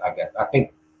others, I guess. I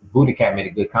think Buddha Cat made a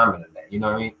good comment on that. You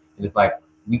know what I mean? And it's like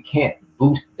we can't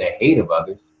boost the hate of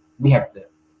others. We have to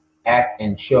act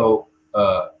and show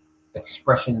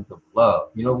expressions of love.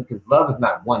 Because love is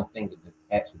not one thing that just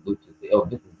absolute to say, oh,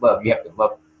 this is love. You have to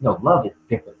love. No, love is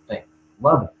different things.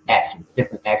 Love is actions,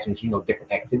 different actions,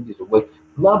 different activities or ways.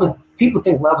 Love is, people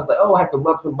think love is like, oh, I have to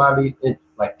love somebody, it's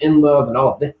like in love and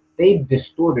all of this. They've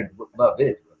distorted what love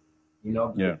is. Yeah.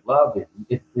 Because love is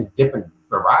it's different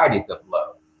varieties of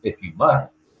love, if you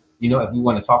must. If you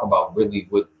want to talk about really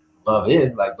what love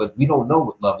is, like, but we don't know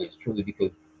what love is truly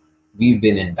because we've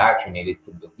been indoctrinated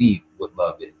to believe what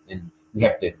love is. And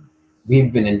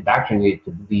we've been indoctrinated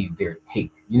to believe there's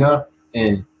hate,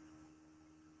 and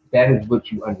that is what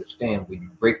you understand when you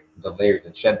break the layers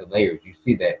and shed the layers. You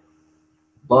see that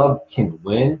love can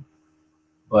win,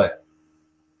 but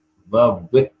love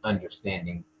with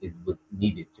understanding is what's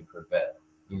needed to prevail.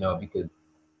 Because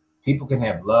people can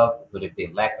have love, but if they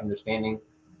lack understanding,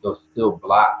 they'll still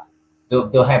block.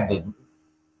 They'll have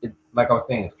like I was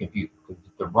saying, it's confusing because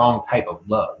it's the wrong type of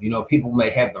love. People may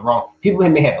have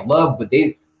love, but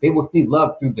they will see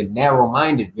love through the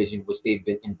narrow-minded vision, which they've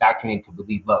been indoctrinated to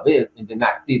believe love is, and to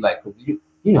not see like, because you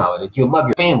know how it is. You'll love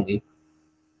your family.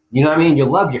 You know what I mean?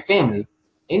 You'll love your family.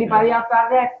 Anybody outside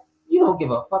of that, you don't give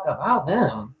a fuck about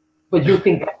them. But you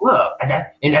think that's love, and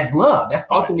that's love. That's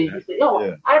ultimately you say, yo,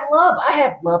 Yeah. I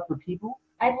have love for people.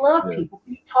 I love Yeah. people. What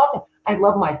are you talking? I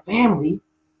love my family.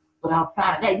 But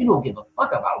outside of that, you don't give a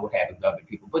fuck about what happens to other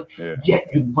people. But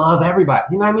yet you love everybody.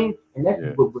 You know what I mean? And that's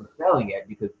what we're failing at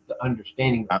because the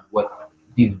understanding of what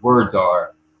these words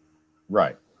are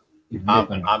Right. is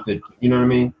misunderstood. You know what I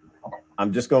mean?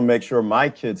 I'm just going to make sure my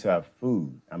kids have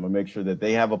food. I'm going to make sure that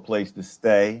they have a place to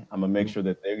stay. I'm going to make sure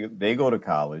that they go to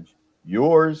college.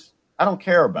 Yours, I don't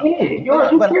care about. Yeah,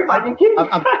 yours, you care about your kids.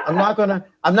 I'm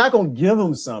not gonna give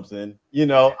them something.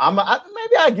 Maybe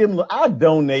I give them. I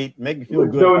donate, make me feel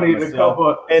good donate about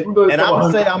myself. And I'm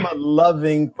gonna say I'm a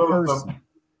loving person.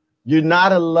 You're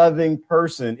not a loving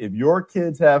person if your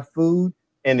kids have food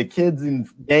and the kids in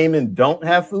gaming don't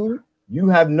have food. You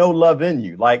have no love in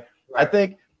you. Like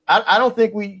right. I don't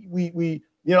think we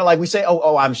like we say,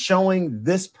 oh, I'm showing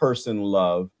this person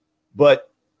love, but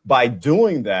by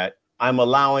doing that, I'm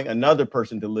allowing another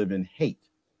person to live in hate.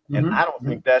 And I don't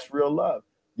think that's real love.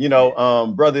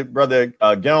 Brother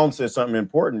Gelm said something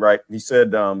important, right? He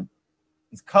said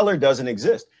color doesn't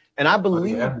exist. And I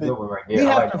believe that we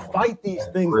have to fight these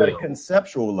things at a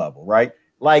conceptual level, right?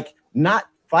 Like not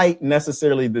fight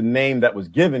necessarily the name that was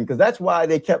given, because that's why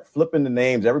they kept flipping the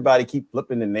names. Everybody keep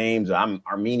flipping the names. I'm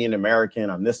Armenian American.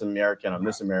 I'm this American. I'm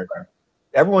this American.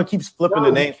 Everyone keeps flipping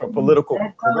the names for political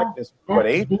correctness. What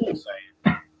Adrian is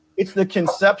saying. It's the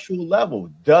conceptual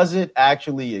level. Does it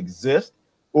actually exist?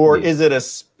 Or is it a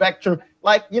spectrum?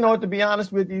 Like, to be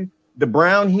honest with you, the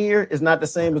brown here is not the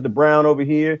same as the brown over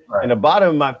here. Right. And the bottom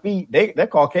of my feet, they're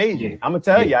Caucasian. I'm going to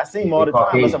tell you, I see them all the time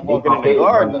unless I'm walking in the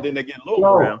garden and then they get a little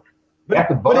brown. But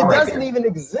it doesn't even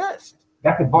exist.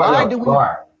 That's the bar. Why do we?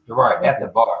 You're right. That's the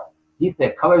bar. He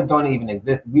said colors don't even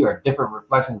exist. We are different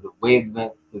reflections of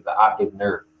wavelengths to the optic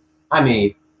nerve. I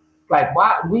mean, like,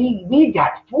 why? We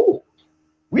got fooled.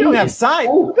 We don't have science.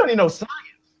 We don't even know science.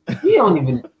 We don't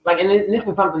even and this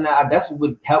is something that that's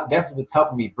what's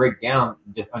helping me break down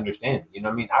this understanding. You know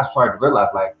what I mean? I started to realize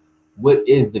what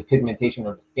is the pigmentation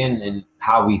of the skin and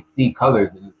how we see colors,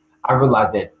 and I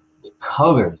realized that the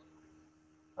colors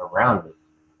around us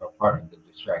are part of the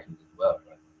distractions as well.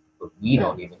 Right? But we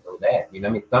don't even know that. You know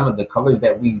what I mean? Some of the colors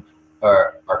that we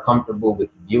are comfortable with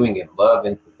viewing and love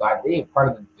in society, they are part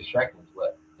of the distraction as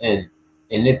well. And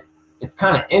it's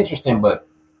kind of interesting, but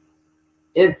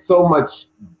it's so much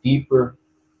deeper,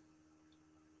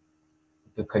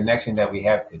 the connection that we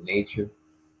have to nature.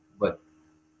 But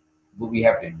what we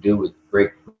have to do is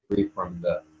break free from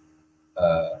the,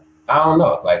 I don't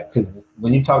know, because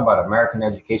when you talk about American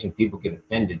education, people get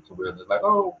offended to where they're like,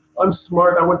 oh, I'm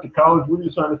smart, I went to college, what are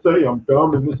you trying to say? I'm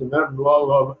dumb and this and that and blah,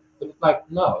 blah, blah. But it's like,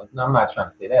 no, I'm not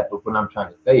trying to say that. But what I'm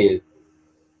trying to say is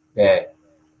that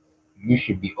you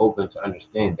should be open to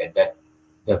understand that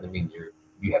doesn't mean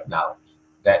you have knowledge.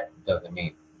 That doesn't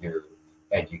mean you're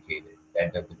educated.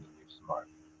 That doesn't mean you're smart.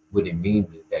 What it means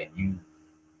is that you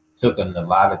took a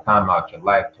lot of time out your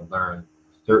life to learn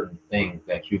certain things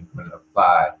that you can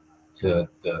apply to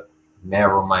the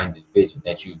narrow-minded vision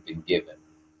that you've been given.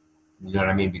 You know what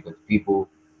I mean? Because people,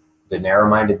 the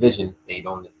narrow-minded vision, they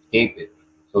don't escape it.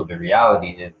 So the reality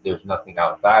is there's nothing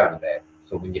outside of that.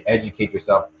 So when you educate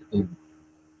yourself in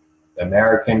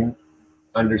American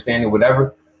understanding,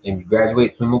 whatever, and you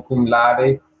graduate summa cum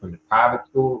laude from the private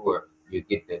school, or you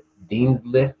get the dean's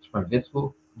list from this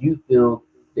school, you feel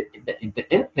the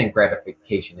instant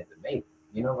gratification is amazing.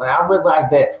 You know, like I realize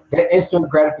that that instant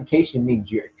gratification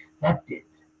means you're accepted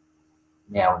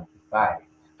now in society.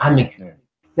 I'm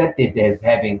accepted as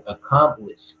having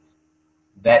accomplished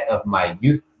that of my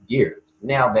youth years.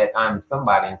 Now that I'm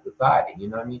somebody in society, you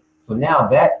know what I mean? So now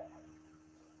that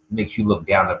makes you look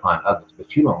down upon others,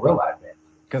 but you don't realize that.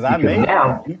 Because I Because made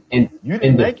now, it. You in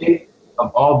didn't the make it. face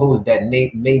of all those that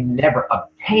may never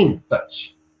obtain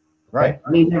such, Right.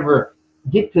 may never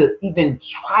get to even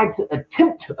try to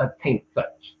attempt to attain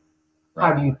such,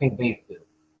 how Right. do you think they feel?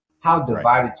 How Right.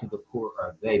 divided to the core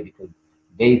are they? Because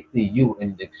they see you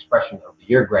in the expression of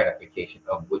your gratification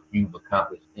of what you've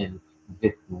accomplished in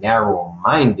this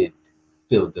narrow-minded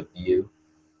field of view,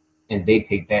 and they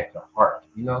take that to heart.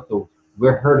 You know, so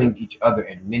we're hurting each other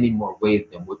in many more ways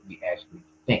than what we actually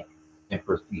think and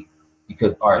perceive,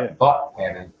 because our Yeah. thought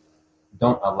patterns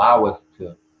don't allow us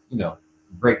to, you know,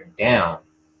 break down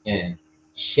and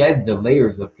shed the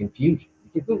layers of confusion.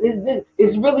 Because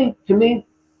it's really, to me,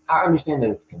 I understand that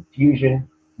it's confusion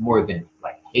more than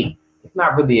like hate. It's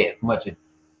not really as much as,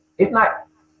 it's not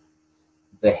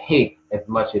the hate as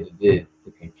much as it is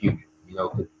the confusion, you know,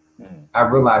 because Mm. I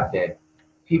realize that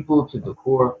people to the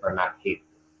core are not hateful.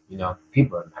 You know,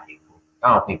 people are not hateful.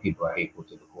 I don't think people are hateful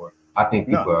to the core. I think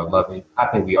people No. are loving. I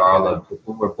think we are all loving.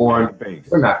 When we're born, Base.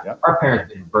 we're not. Yep. Our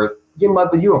parents didn't birth. Your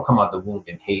mother, you don't come out the womb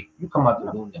in hate. You come out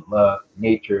the womb in love,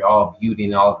 nature, all beauty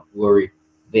and all the glory.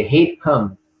 The hate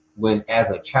comes when,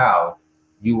 as a child,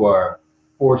 you are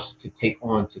forced to take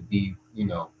on to these, you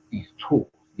know, these tools,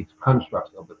 these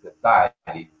constructs of a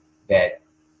society that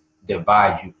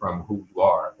divides you from who you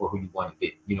are or who you want to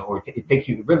be. You know, or it takes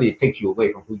you, really, it takes you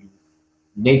away from who you,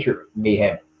 nature may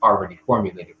have already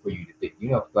formulated for you to be. You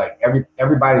know, it's like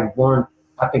everybody's born.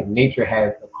 I think nature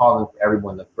has a calling for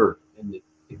everyone to birth in this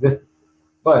existence,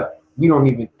 but we don't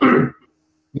even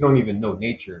we don't even know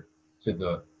nature to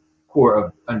the core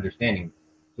of understanding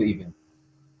to even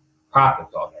process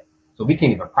all that. So we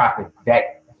can't even process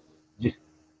that just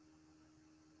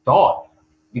thought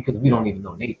because we don't even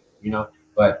know nature. You know,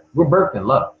 but we're birthed in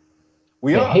love.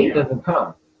 We The are. hate doesn't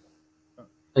come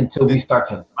until we start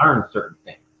to learn certain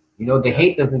things. You know, the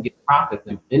hate doesn't get processed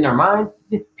in our minds.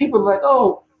 People are like,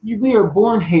 oh, we are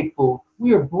born hateful.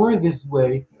 We are born this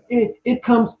way. It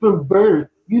comes from birth.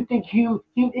 You think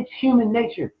it's human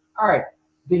nature. All right,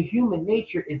 the human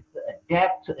nature is to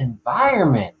adapt to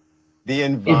environment. The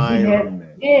If we had,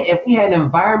 environment. if we had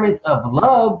environments of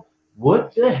love,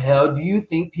 what the hell do you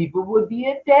think people would be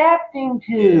adapting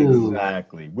to?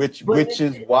 Exactly. Which But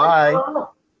is why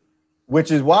oh,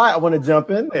 I want to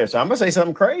jump in there. So I'm gonna say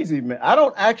something crazy, man. I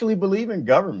don't actually believe in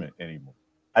government anymore.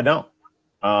 I don't.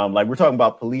 Like we're talking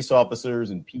about police officers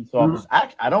and peace officers.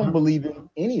 I don't believe in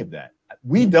any of that.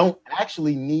 We don't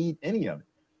actually need any of it.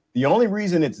 The only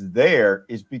reason it's there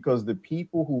is because the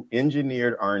people who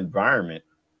engineered our environment,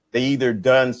 they either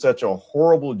done such a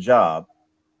horrible job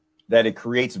that it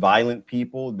creates violent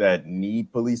people that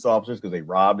need police officers because they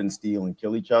rob and steal and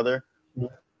kill each other,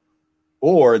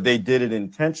 or they did it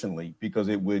intentionally because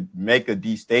it would make a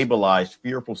destabilized,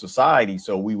 fearful society.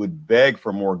 So we would beg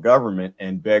for more government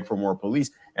and beg for more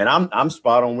police. And I'm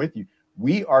spot on with you.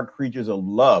 We are creatures of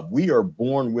love. We are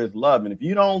born with love. And if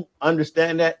you don't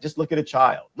understand that, just look at a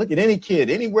child. Look at any kid,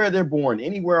 anywhere they're born,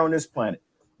 anywhere on this planet.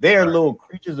 They are little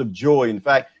creatures of joy. In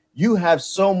fact, you have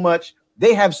so much,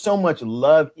 they have so much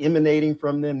love emanating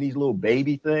from them, these little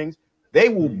baby things. They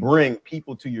will bring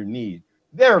people to your knees.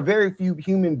 There are very few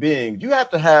human beings. You have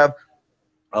to have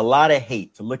a lot of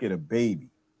hate to look at a baby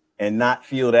and not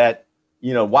feel that,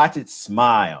 you know, watch it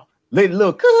smile.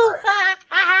 Little,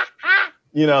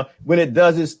 you know, when it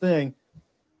does its thing,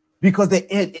 because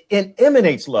it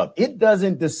emanates love. It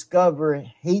doesn't discover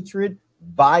hatred,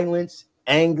 violence,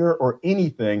 anger, or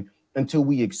anything until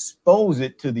we expose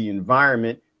it to the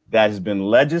environment that has been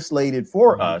legislated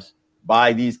for us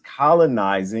by these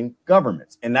colonizing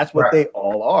governments. And that's what they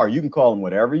all are. You can call them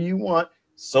whatever you want,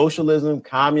 socialism,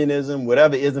 communism,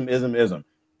 whatever, ism.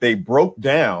 They broke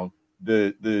down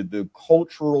the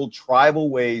cultural, tribal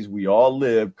ways we all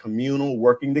live, communal,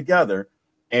 working together,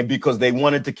 and because they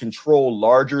wanted to control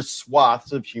larger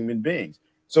swaths of human beings.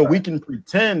 So we can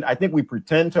pretend, I think we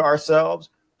pretend to ourselves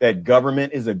that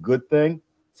government is a good thing.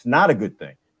 It's not a good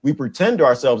thing. We pretend to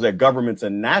ourselves that government's a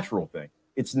natural thing.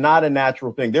 It's not a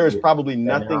natural thing. There is probably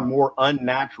nothing more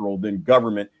unnatural than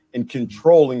government in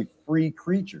controlling free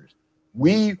creatures.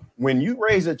 When you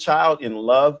raise a child in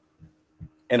love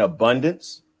and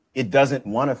abundance, it doesn't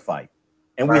want to fight.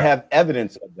 And we have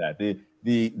evidence of that.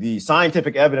 The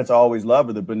scientific evidence I always love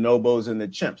are the bonobos and the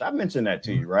chimps. I mentioned that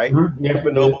to you, right? Yes,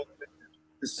 Bonobos,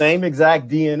 the same exact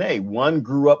DNA. One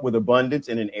grew up with abundance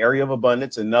in an area of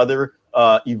abundance. Another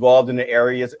evolved in the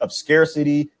areas of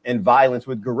scarcity and violence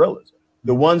with gorillas.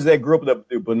 The ones that grew up with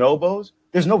the bonobos,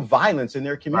 there's no violence in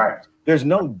their communities. There's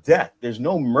no death. There's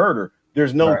no murder.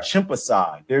 There's no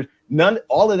chimpicide. There's none.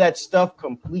 All of that stuff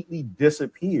completely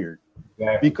disappeared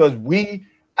because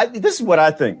this is what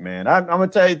I think, man. I'm gonna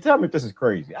tell me if this is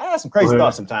crazy. I have some crazy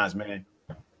thoughts sometimes, man.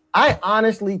 I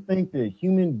honestly think that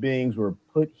human beings were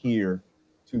put here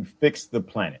to fix the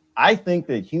planet. I think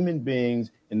that human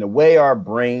beings, in the way our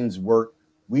brains work,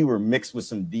 we were mixed with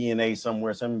some DNA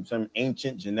somewhere, some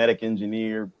ancient genetic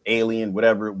engineer, alien,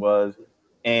 whatever it was,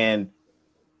 and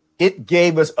it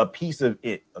gave us a piece of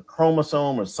it, a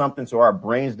chromosome or something, so our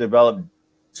brains developed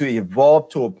to evolve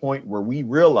to a point where we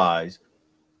realize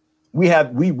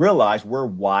where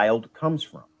wild comes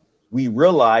from. We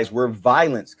realize where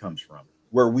violence comes from,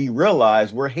 where we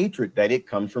realize where hatred, that it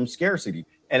comes from scarcity.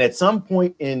 And at some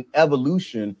point in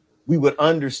evolution, we would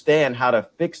understand how to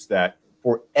fix that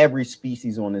for every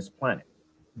species on this planet.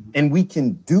 And we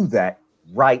can do that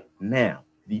right now.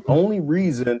 The only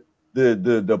reason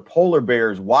the polar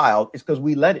bear is wild is because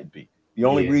we let it be. The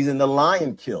only reason the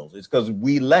lion kills is because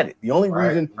we let it. The only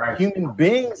reason human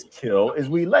beings kill is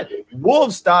we let it.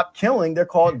 Wolves stop killing. They're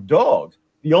called dogs.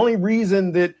 The only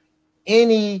reason that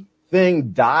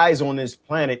anything dies on this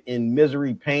planet in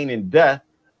misery, pain, and death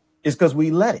is because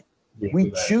we let it.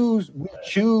 We choose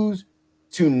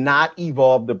to not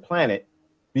evolve the planet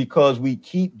because we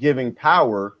keep giving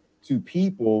power to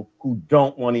people who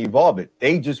don't want to evolve it.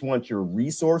 They just want your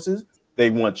resources, they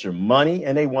want your money,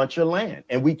 and they want your land.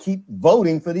 And we keep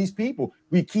voting for these people.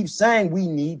 We keep saying we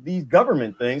need these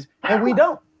government things, and we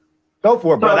don't. Go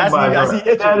for it, bro. I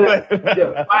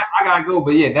gotta go,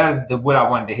 but yeah, that is what I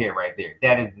wanted to hear right there.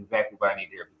 That is exactly what I need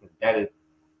to hear because that is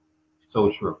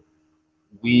so true.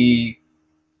 We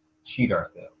cheat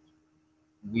ourselves.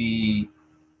 We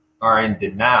are in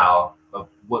denial of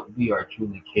what we are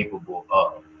truly capable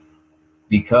of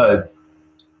because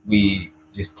we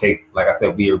just take, like I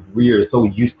said, we are so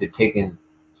used to taking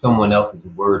someone else's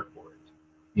word for it,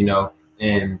 you know,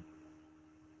 and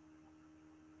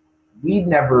we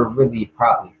never really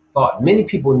probably thought, many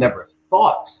people never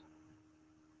thought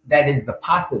that is the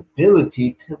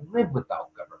possibility to live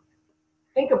without government.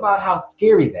 Think about how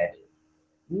scary that is.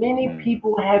 Many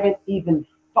people haven't even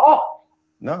thought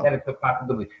that it's a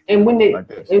possibility. And when they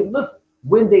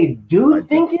when they do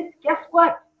think it, guess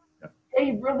what?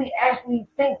 They really actually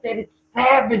think that it's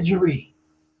savagery.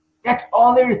 That's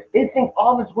all there is. They think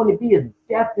all it's going to be is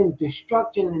death and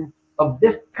destruction and of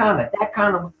this kind of, that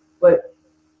kind of. But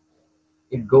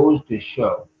it goes to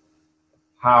show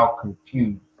how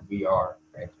confused we are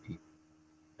as people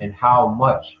and how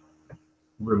much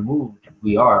removed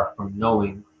we are from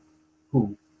knowing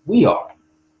who we are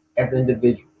as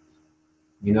individuals,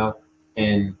 you know?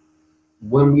 And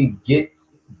when we get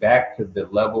back to the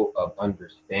level of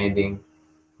understanding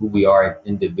who we are as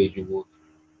individuals,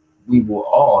 we will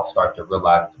all start to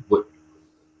realize what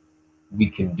we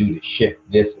can do to shift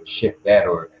this or shift that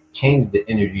or change the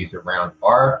energies around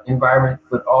our environment,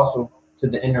 but also to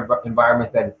the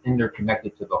environment that is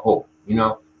interconnected to the whole, you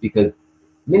know, because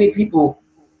many people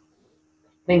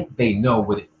think they know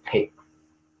what it takes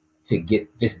to get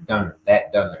this done or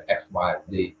that done or X, Y,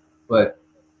 Z, but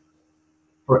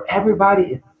for everybody,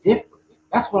 it's different.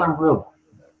 That's what I'm realizing.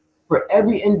 For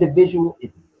every individual,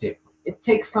 it's different. It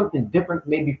takes something different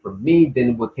maybe for me than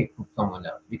it would take from someone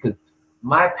else because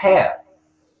my path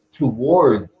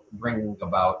towards bringing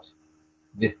about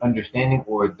this understanding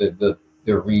or the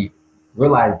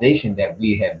realization that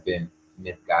we have been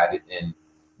misguided and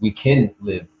we can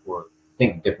live or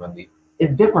think differently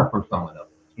is different from someone else,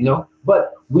 you know?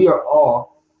 But we are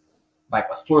all like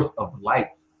a source of light,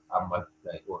 I must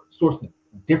say, or a source of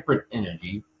different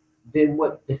energy than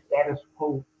what the status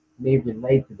quo may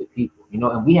relate to the people, you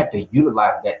know, and we have to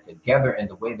utilize that together in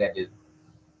the way that is,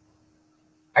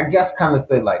 I guess, kind of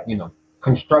say like, you know,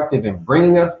 constructive in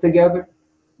bringing us together,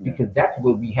 because that's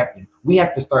what we have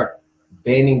to start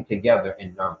banding together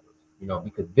in numbers, you know,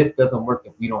 because this doesn't work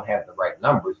if we don't have the right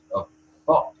numbers of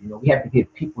thoughts, you know, we have to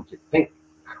get people to think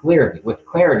with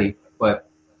clarity, but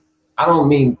I don't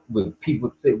mean when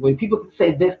people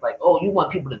say this, like, oh, you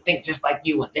want people to think just like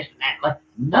you and this and that. Like,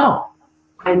 no,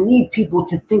 I need people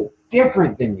to think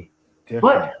different than me.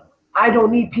 But I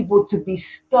don't need people to be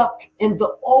stuck in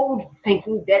the old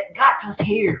thinking that got us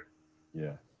here.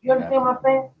 Yeah. You understand what I'm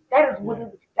saying? That is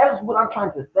what I'm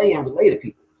trying to say and relate to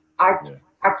people. I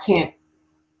can't,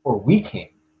 or we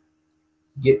can't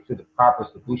get to the proper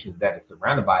solutions that is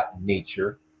surrounded by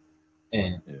nature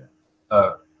and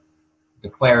the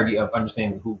clarity of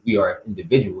understanding who we are as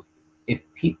individuals if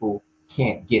people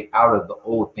can't get out of the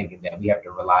old thinking that we have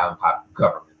to rely on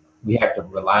government. We have to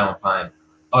rely on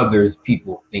others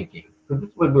people thinking. Because this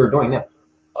is what we're doing now.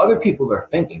 Other people are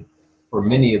thinking for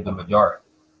many of the majority.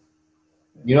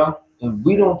 You know? And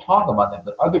we don't talk about that,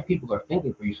 but other people are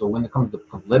thinking for you. So when it comes to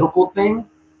political things,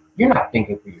 you're not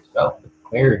thinking for yourself with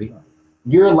clarity.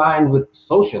 You're aligned with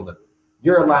socialism.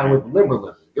 You're aligned with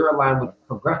liberalism. You're aligned with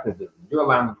progressivism. You're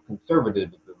aligned with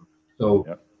conservatism. So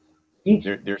each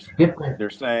different.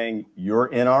 They're saying you're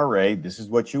NRA. This is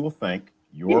what you will think.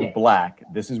 You're black.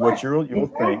 This is what you'll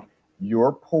think.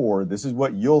 You're poor. This is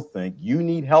what you'll think. You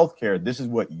need health care. This is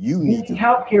what you need. You need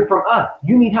health care from us.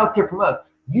 You need health care from us.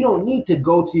 You don't need to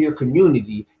go to your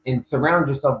community and surround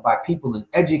yourself by people and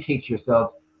educate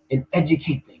yourself and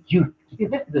educate the youth. See,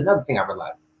 this is another thing I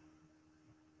realized.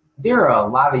 There are a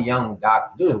lot of young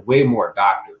doctors. There's way more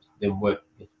doctors than what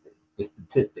the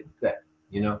statistics say.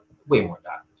 You know, way more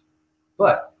doctors.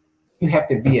 But you have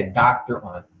to be a doctor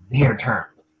on their terms.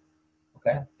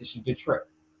 Okay, this is the trick.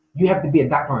 You have to be a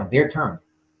doctor on their terms,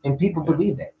 and people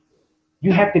believe that.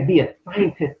 You have to be a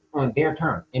scientist on their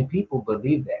terms, and people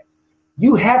believe that.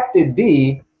 You have to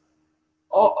be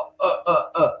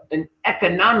an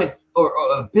economics or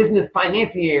a business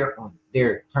financier on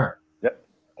their terms. Yep.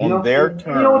 On their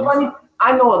terms. You know what's funny?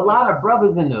 I know a lot of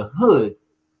brothers in the hood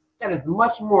that is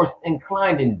much more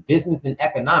inclined in business and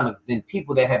economics than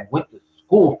people that have went to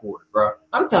school for it, bro.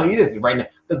 I'm telling you this right now.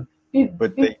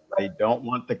 They don't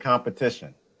want the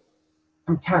competition.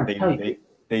 I'm trying to tell you.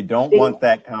 They don't want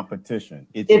that competition.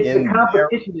 If the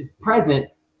competition is present,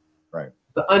 right,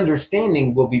 the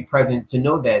understanding will be present to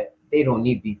know that they don't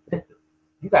need these systems.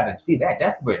 You got to see that.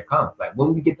 That's where it comes. Like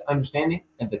when we get to understanding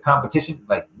and the competition,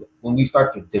 like when we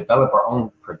start to develop our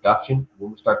own production,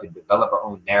 when we start to develop our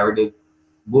own narrative,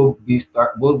 we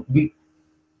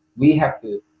have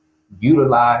to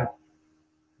utilize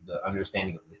the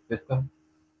understanding of the system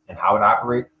and how it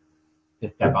operates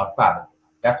to step outside of it.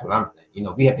 That's what I'm saying. You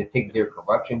know, we have to take their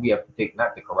corruption. We have to take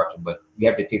not the corruption, but we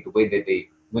have to take the way that they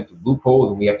went to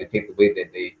loopholes, and we have to take the way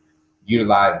that they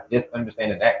utilize this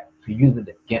understanding that to use it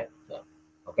against them.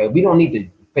 Okay, we don't need to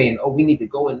say, oh, we need to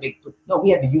go and make. No, we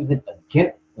have to use it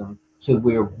against them to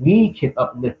where we can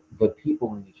uplift the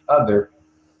people and each other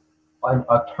on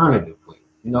alternative ways.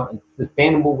 You know, and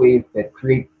sustainable ways that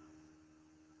create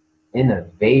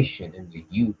innovation in the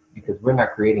youth, because we're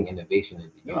not creating innovation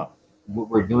in the youth. No. What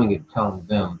we're doing is telling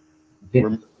them this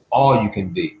is all you can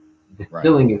be. The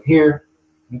ceiling is here.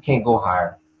 You can't go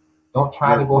higher. Don't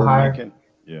try to go higher.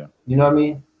 You know what I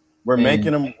mean? We're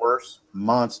making them worse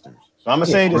monsters. So I'm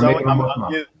gonna say this. I'm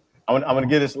gonna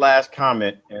give this last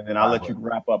comment, and then I'll let you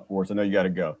wrap up for us. I know you got to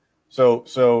go. So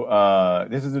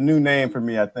this is a new name for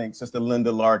me. I think Sister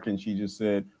Linda Larkin. She just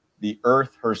said the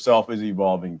Earth herself is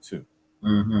evolving too,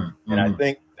 and I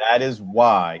think that is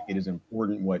why it is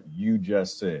important what you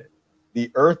just said. The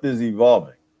Earth is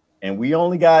evolving, and we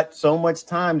only got so much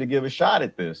time to give a shot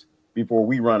at this before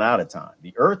we run out of time.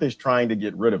 The Earth is trying to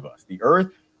get rid of us. The Earth,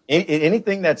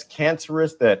 anything that's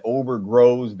cancerous, that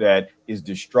overgrows, that is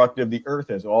destructive, the Earth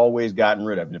has always gotten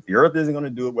rid of. And if the Earth isn't going to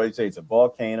do it, what you say, it's a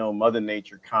volcano, Mother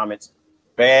Nature, comets,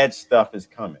 bad stuff is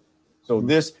coming. So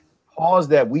this pause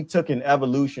that we took in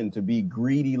evolution to be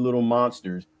greedy little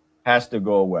monsters has to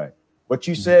go away. What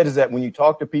you said is that when you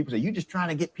talk to people, say you're just trying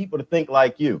to get people to think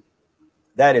like you.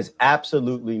 That is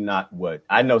absolutely not what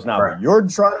I know. It's not what you're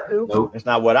trying to do. Nope. It's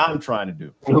not what I'm trying to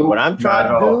do. Nope, what I'm trying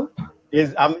to do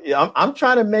is I'm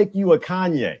trying to make you a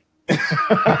Kanye.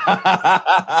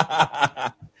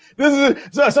 This is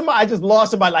so somebody I just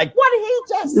lost somebody like what did he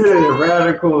just say?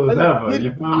 Radical as ever.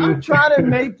 I'm trying to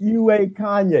make you a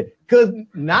Kanye because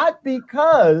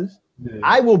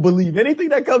I will believe anything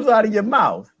that comes out of your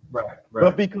mouth,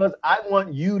 but because I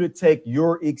want you to take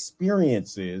your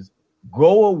experiences,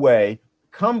 go away.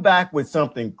 Come back with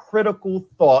something critical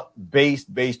thought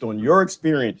based on your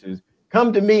experiences.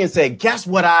 Come to me and say, guess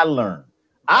what I learned?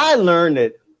 I learned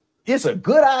that it's a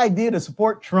good idea to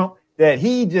support Trump, that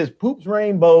he just poops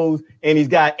rainbows and he's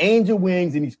got angel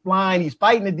wings and he's flying. He's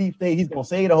fighting the deep state. He's going to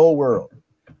save the whole world.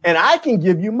 And I can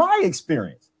give you my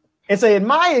experience and say, in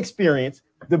my experience,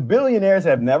 the billionaires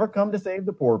have never come to save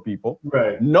the poor people.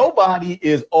 Right. Nobody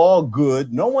is all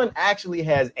good. No one actually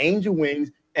has angel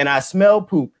wings. And I smell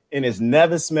poop. And it's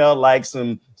never smelled like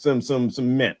some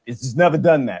mint. It's just never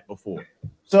done that before.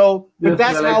 So, but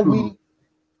Just smell like food.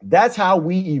 that's how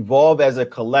we evolve as a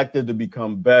collective to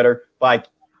become better, by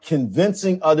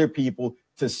convincing other people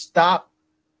to stop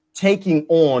taking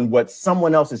on what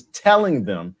someone else is telling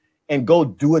them and go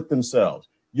do it themselves.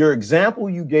 Your example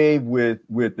you gave with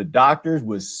the doctors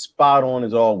was spot on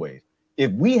as always.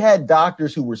 If we had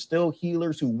doctors who were still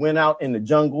healers, who went out in the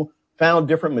jungle, found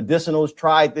different medicinals,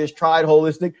 tried this, tried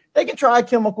holistic, they can try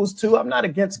chemicals too. I'm not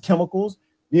against chemicals,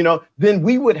 then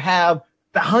we would have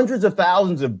the hundreds of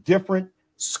thousands of different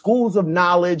schools of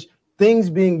knowledge, things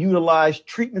being utilized,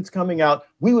 treatments coming out.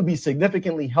 We would be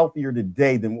significantly healthier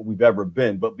today than what we've ever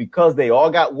been. But because they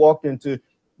all got walked into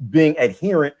being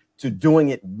adherent to doing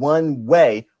it one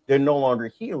way, they're no longer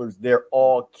healers. They're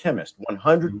all chemists.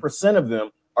 100% of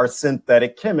them are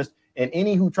synthetic chemists. And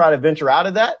any who try to venture out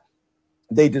of that,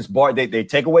 they they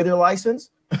take away their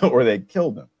license or they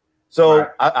kill them. So right.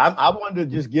 I wanted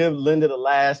to just give Linda the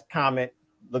last comment.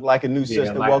 Looked like a new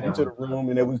sister. Like welcome to the room.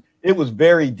 And it was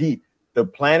very deep. The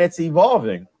planet's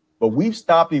evolving, but we've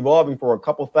stopped evolving for a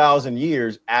couple thousand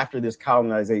years after this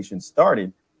colonization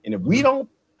started. And if we don't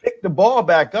pick the ball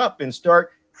back up and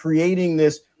start creating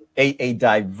this a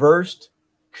diverse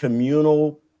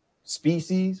communal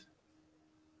species,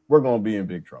 we're going to be in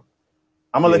big trouble.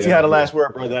 I'm going to let you have the last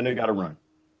word, brother. I know you got to run.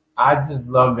 I just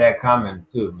love that comment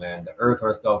too, man. The earth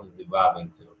herself is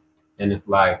evolving too. And it's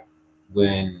like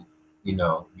when,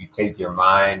 you take your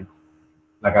mind,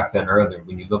 like I said earlier,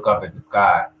 when you look up at the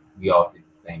sky, we all see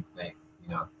the same thing,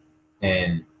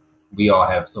 and we all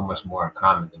have so much more in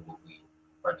common than what we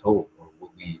are told or what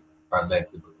we are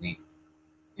led to believe.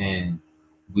 And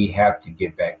we have to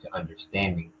get back to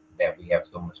understanding that we have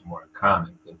so much more in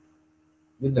common because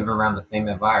we live around the same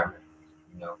environment,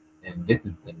 and this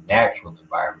is the natural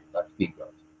environment I speak of,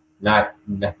 not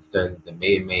necessarily the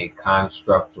man-made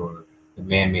construct or the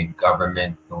man-made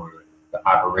government or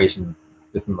the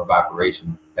system of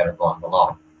operations that are going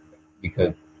along,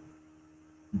 because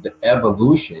the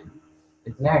evolution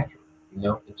is natural.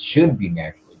 It should be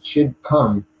natural. It should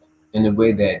come in a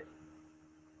way that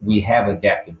we have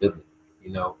adaptability.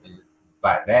 And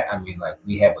by that I mean like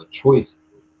we have a choice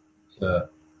to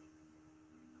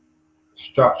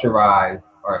structurize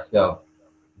ourselves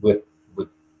with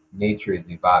nature is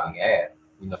evolving as,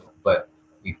 but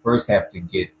we first have to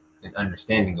get an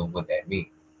understanding of what that means.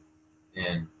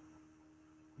 And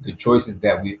the choices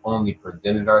that we only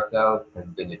presented ourselves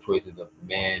have been the choices of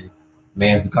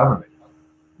man's government,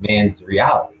 man's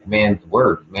reality, man's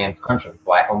words, man's country,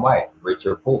 black and white, rich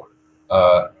or poor,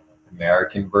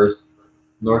 American versus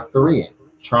North Korean,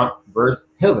 Trump versus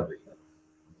Hillary,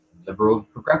 liberals,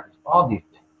 progressives, all these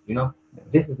things.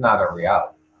 This is not our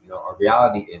reality. Our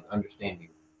reality is understanding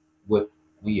what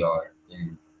we are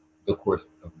in the course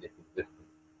of this existence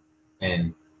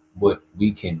and what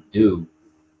we can do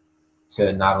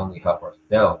to not only help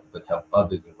ourselves but help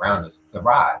others around us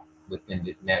thrive within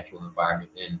this natural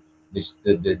environment and the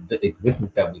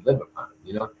existence that we live upon.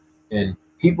 And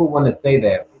people want to say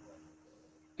that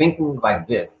thinking like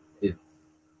this is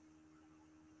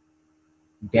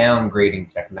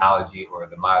downgrading technology or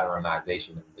the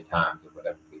modernization of the times or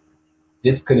whatever.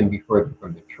 This couldn't be further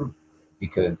from the truth,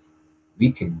 because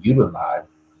we can utilize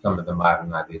some of the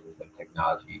modernizations of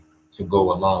technology to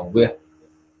go along with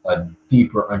a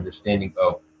deeper understanding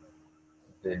of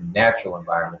the natural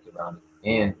environments around us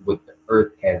and what the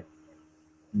earth has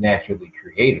naturally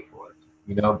created for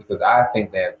us. Because I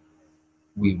think that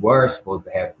we were supposed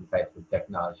to have some types of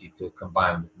technology to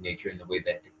combine with nature in a way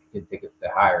that can take us to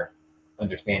higher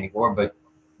understanding, but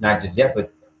not just yet,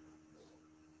 but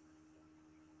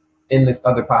endless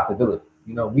other possibilities.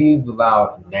 We've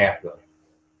allowed NASA,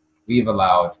 we've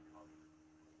allowed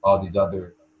all these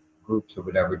other groups or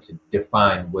whatever to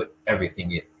define what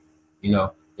everything is,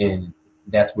 and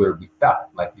that's where we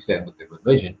stop. Like you said with the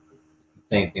religion,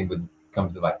 the same thing when it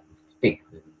comes to like space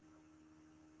and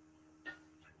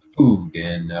food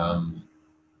and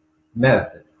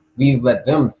medicine. We let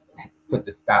them put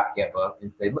the stopgap up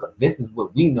and say, look, this is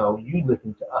what we know. You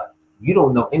listen to us. You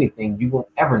don't know anything. You won't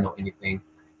ever know anything.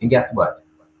 And guess what?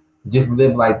 Just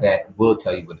live like that. We'll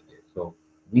tell you what it is. So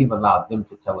we've allowed them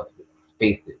to tell us what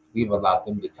space is. We've allowed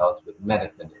them to tell us what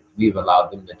medicine is. We've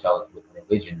allowed them to tell us what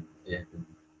religion is, and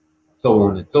so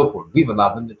on and so forth. We've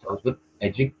allowed them to tell us what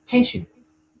education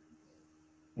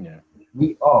is. Yeah.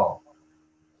 We all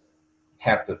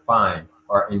have to find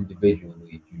our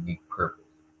individually unique purpose.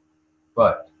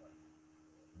 But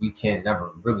we can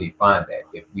never really find that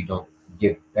if we don't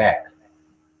give back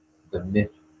the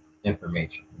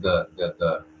misinformation,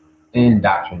 the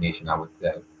indoctrination, I would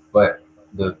say, but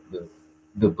the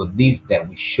belief that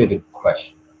we shouldn't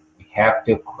question. We have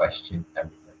to question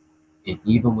everything. And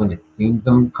even when it seems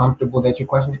uncomfortable that you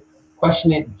question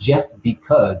it just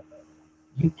because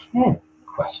you can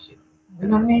question. You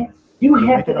know what I mean? You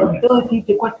have the ability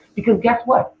to question because guess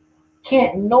what?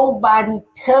 Can't nobody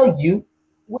tell you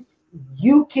what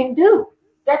you can do.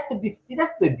 That's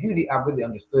the beauty I really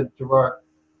understood, Gerard.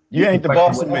 You ain't the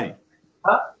boss of me.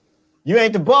 Huh? You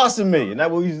ain't the boss of me. And that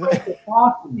what you say? The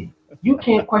boss of me. You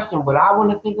can't question what I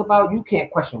want to think about. You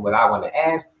can't question what I want to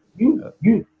ask. You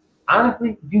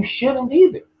honestly, you shouldn't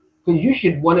either. Because you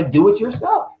should want to do it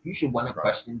yourself. You should want to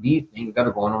question these things that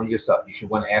are going on yourself. You should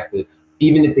want to ask it,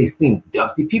 even if they seem dumb.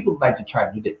 See, people like to try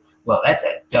to do this. Well, that's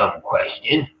a dumb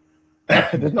question.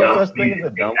 There's no such thing as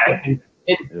a dumb question.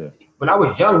 When I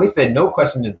was young, they said no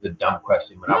question is a dumb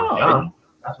question. When I was young,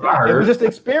 that's what I heard. It was just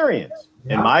experience.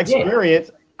 In my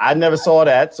experience, I never saw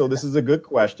that. So this is a good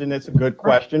question. It's a good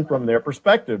question from their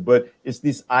perspective. But it's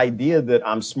this idea that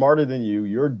I'm smarter than you,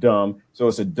 you're dumb. So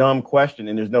it's a dumb question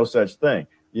and there's no such thing.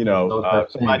 You know,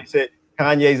 somebody said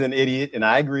Kanye's an idiot, and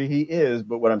I agree he is.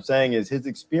 But what I'm saying is his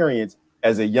experience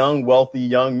as a young, wealthy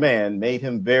young man made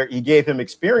him he gave him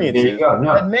experiences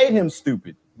that made him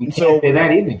stupid. You can't say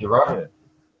that either, Gerard.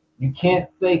 Yeah. You can't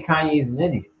say Kanye's an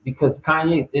idiot because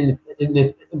Kanye, in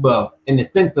the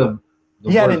sense of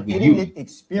he had an idiot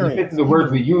experience. In the sense of the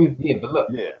words we use, but look,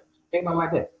 think about it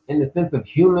like that. In the sense of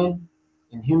human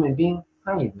being,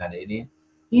 Kanye's not an idiot.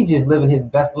 He's just living his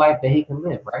best life that he can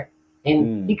live, right?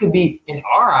 And he could be, in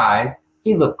our eyes,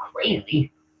 he look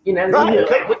crazy. You know,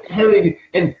 like, what the hell is he?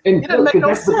 And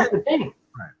that's the thing.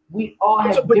 Right. We all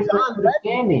have different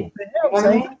understandings.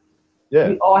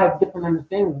 We all have different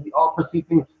understandings. We all perceive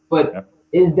things, but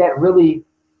is that really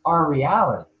our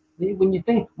reality? When you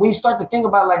start to think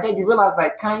about it like that, you realize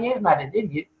like Kanye's not an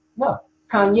idiot. No,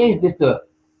 Kanye's just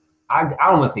I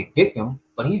don't want to say victim,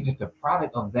 but he's just a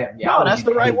product of that reality. No, that's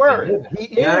the right word. He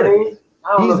is.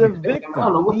 He's a victim. I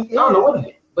don't know what it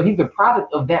is, but he's a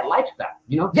product of that lifestyle.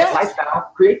 You know, that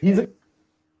lifestyle creates.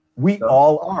 We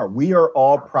all are. We are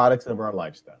all products of our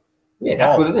lifestyle. Yeah,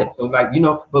 that's what it is. So, like, you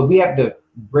know, but we have to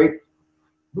break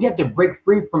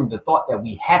free from the thought that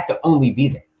we have to only be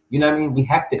there. You know what I mean? We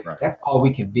have to. Right. That's all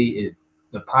we can be is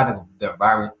the product of the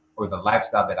environment or the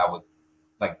lifestyle that I was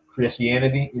like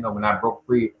Christianity. You know, when I broke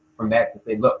free from that to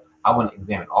say, look, I want to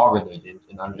examine all religions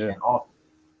and understand all.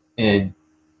 And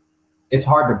it's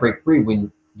hard to break free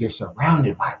when you're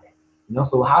surrounded by that. You know,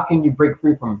 so how can you break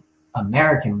free from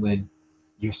American when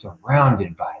you're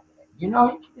surrounded by that? You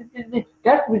know,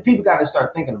 that's what people got to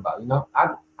start thinking about. You know, I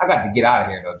got to get out of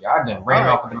here though, Joe. I done ran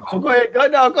off of them. So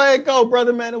go,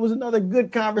 brother, man. It was another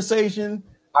good conversation.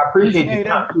 I appreciate your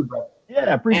time too, brother.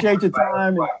 Yeah, appreciate your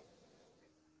time.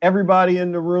 Everybody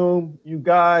in the room, you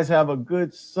guys have a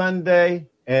good Sunday.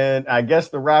 And I guess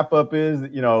the wrap up is,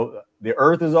 you know, the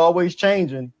earth is always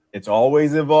changing. It's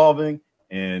always evolving.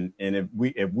 And if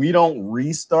we don't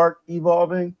restart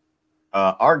evolving,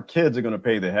 our kids are going to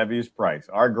pay the heaviest price.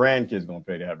 Our grandkids are going to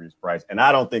pay the heaviest price. And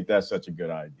I don't think that's such a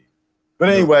good idea. But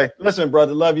anyway, listen,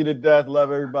 brother, love you to death.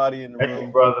 Love everybody in the room. Thank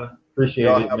you, brother. Appreciate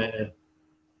it, man.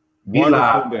 Be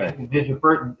Live. This your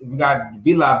first. You got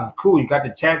Be Live is cool. You got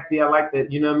the chat. See, I like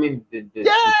that. You know what I mean? The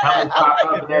comments pop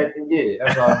up and everything. Yeah,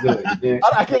 that's all good.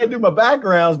 I can't do my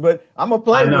backgrounds, but I'm gonna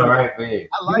play. I know, right? But I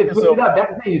like it. Switch it up.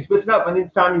 That's the thing. You switch it up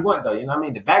anytime you want, though. You know what I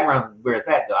mean? The background is where it's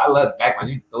at, though. I love the background.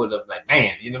 You throw it up like,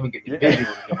 man. You know what I mean? Get the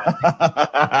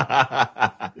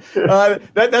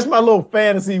visual. That's my little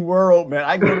fantasy world, man.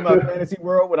 I go to my fantasy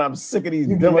world when I'm sick of these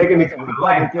Democrats and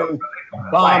Republicans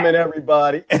bombing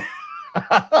everybody.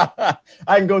 I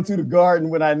can go to the garden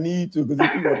when I need to because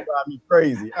people drive me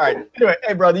crazy. All right. Anyway,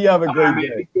 hey, brother, you have a great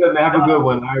day. Good, man. Have a good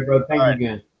one. All right, bro. Thank you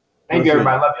again. Thank you,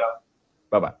 everybody. Love y'all.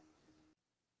 Bye-bye.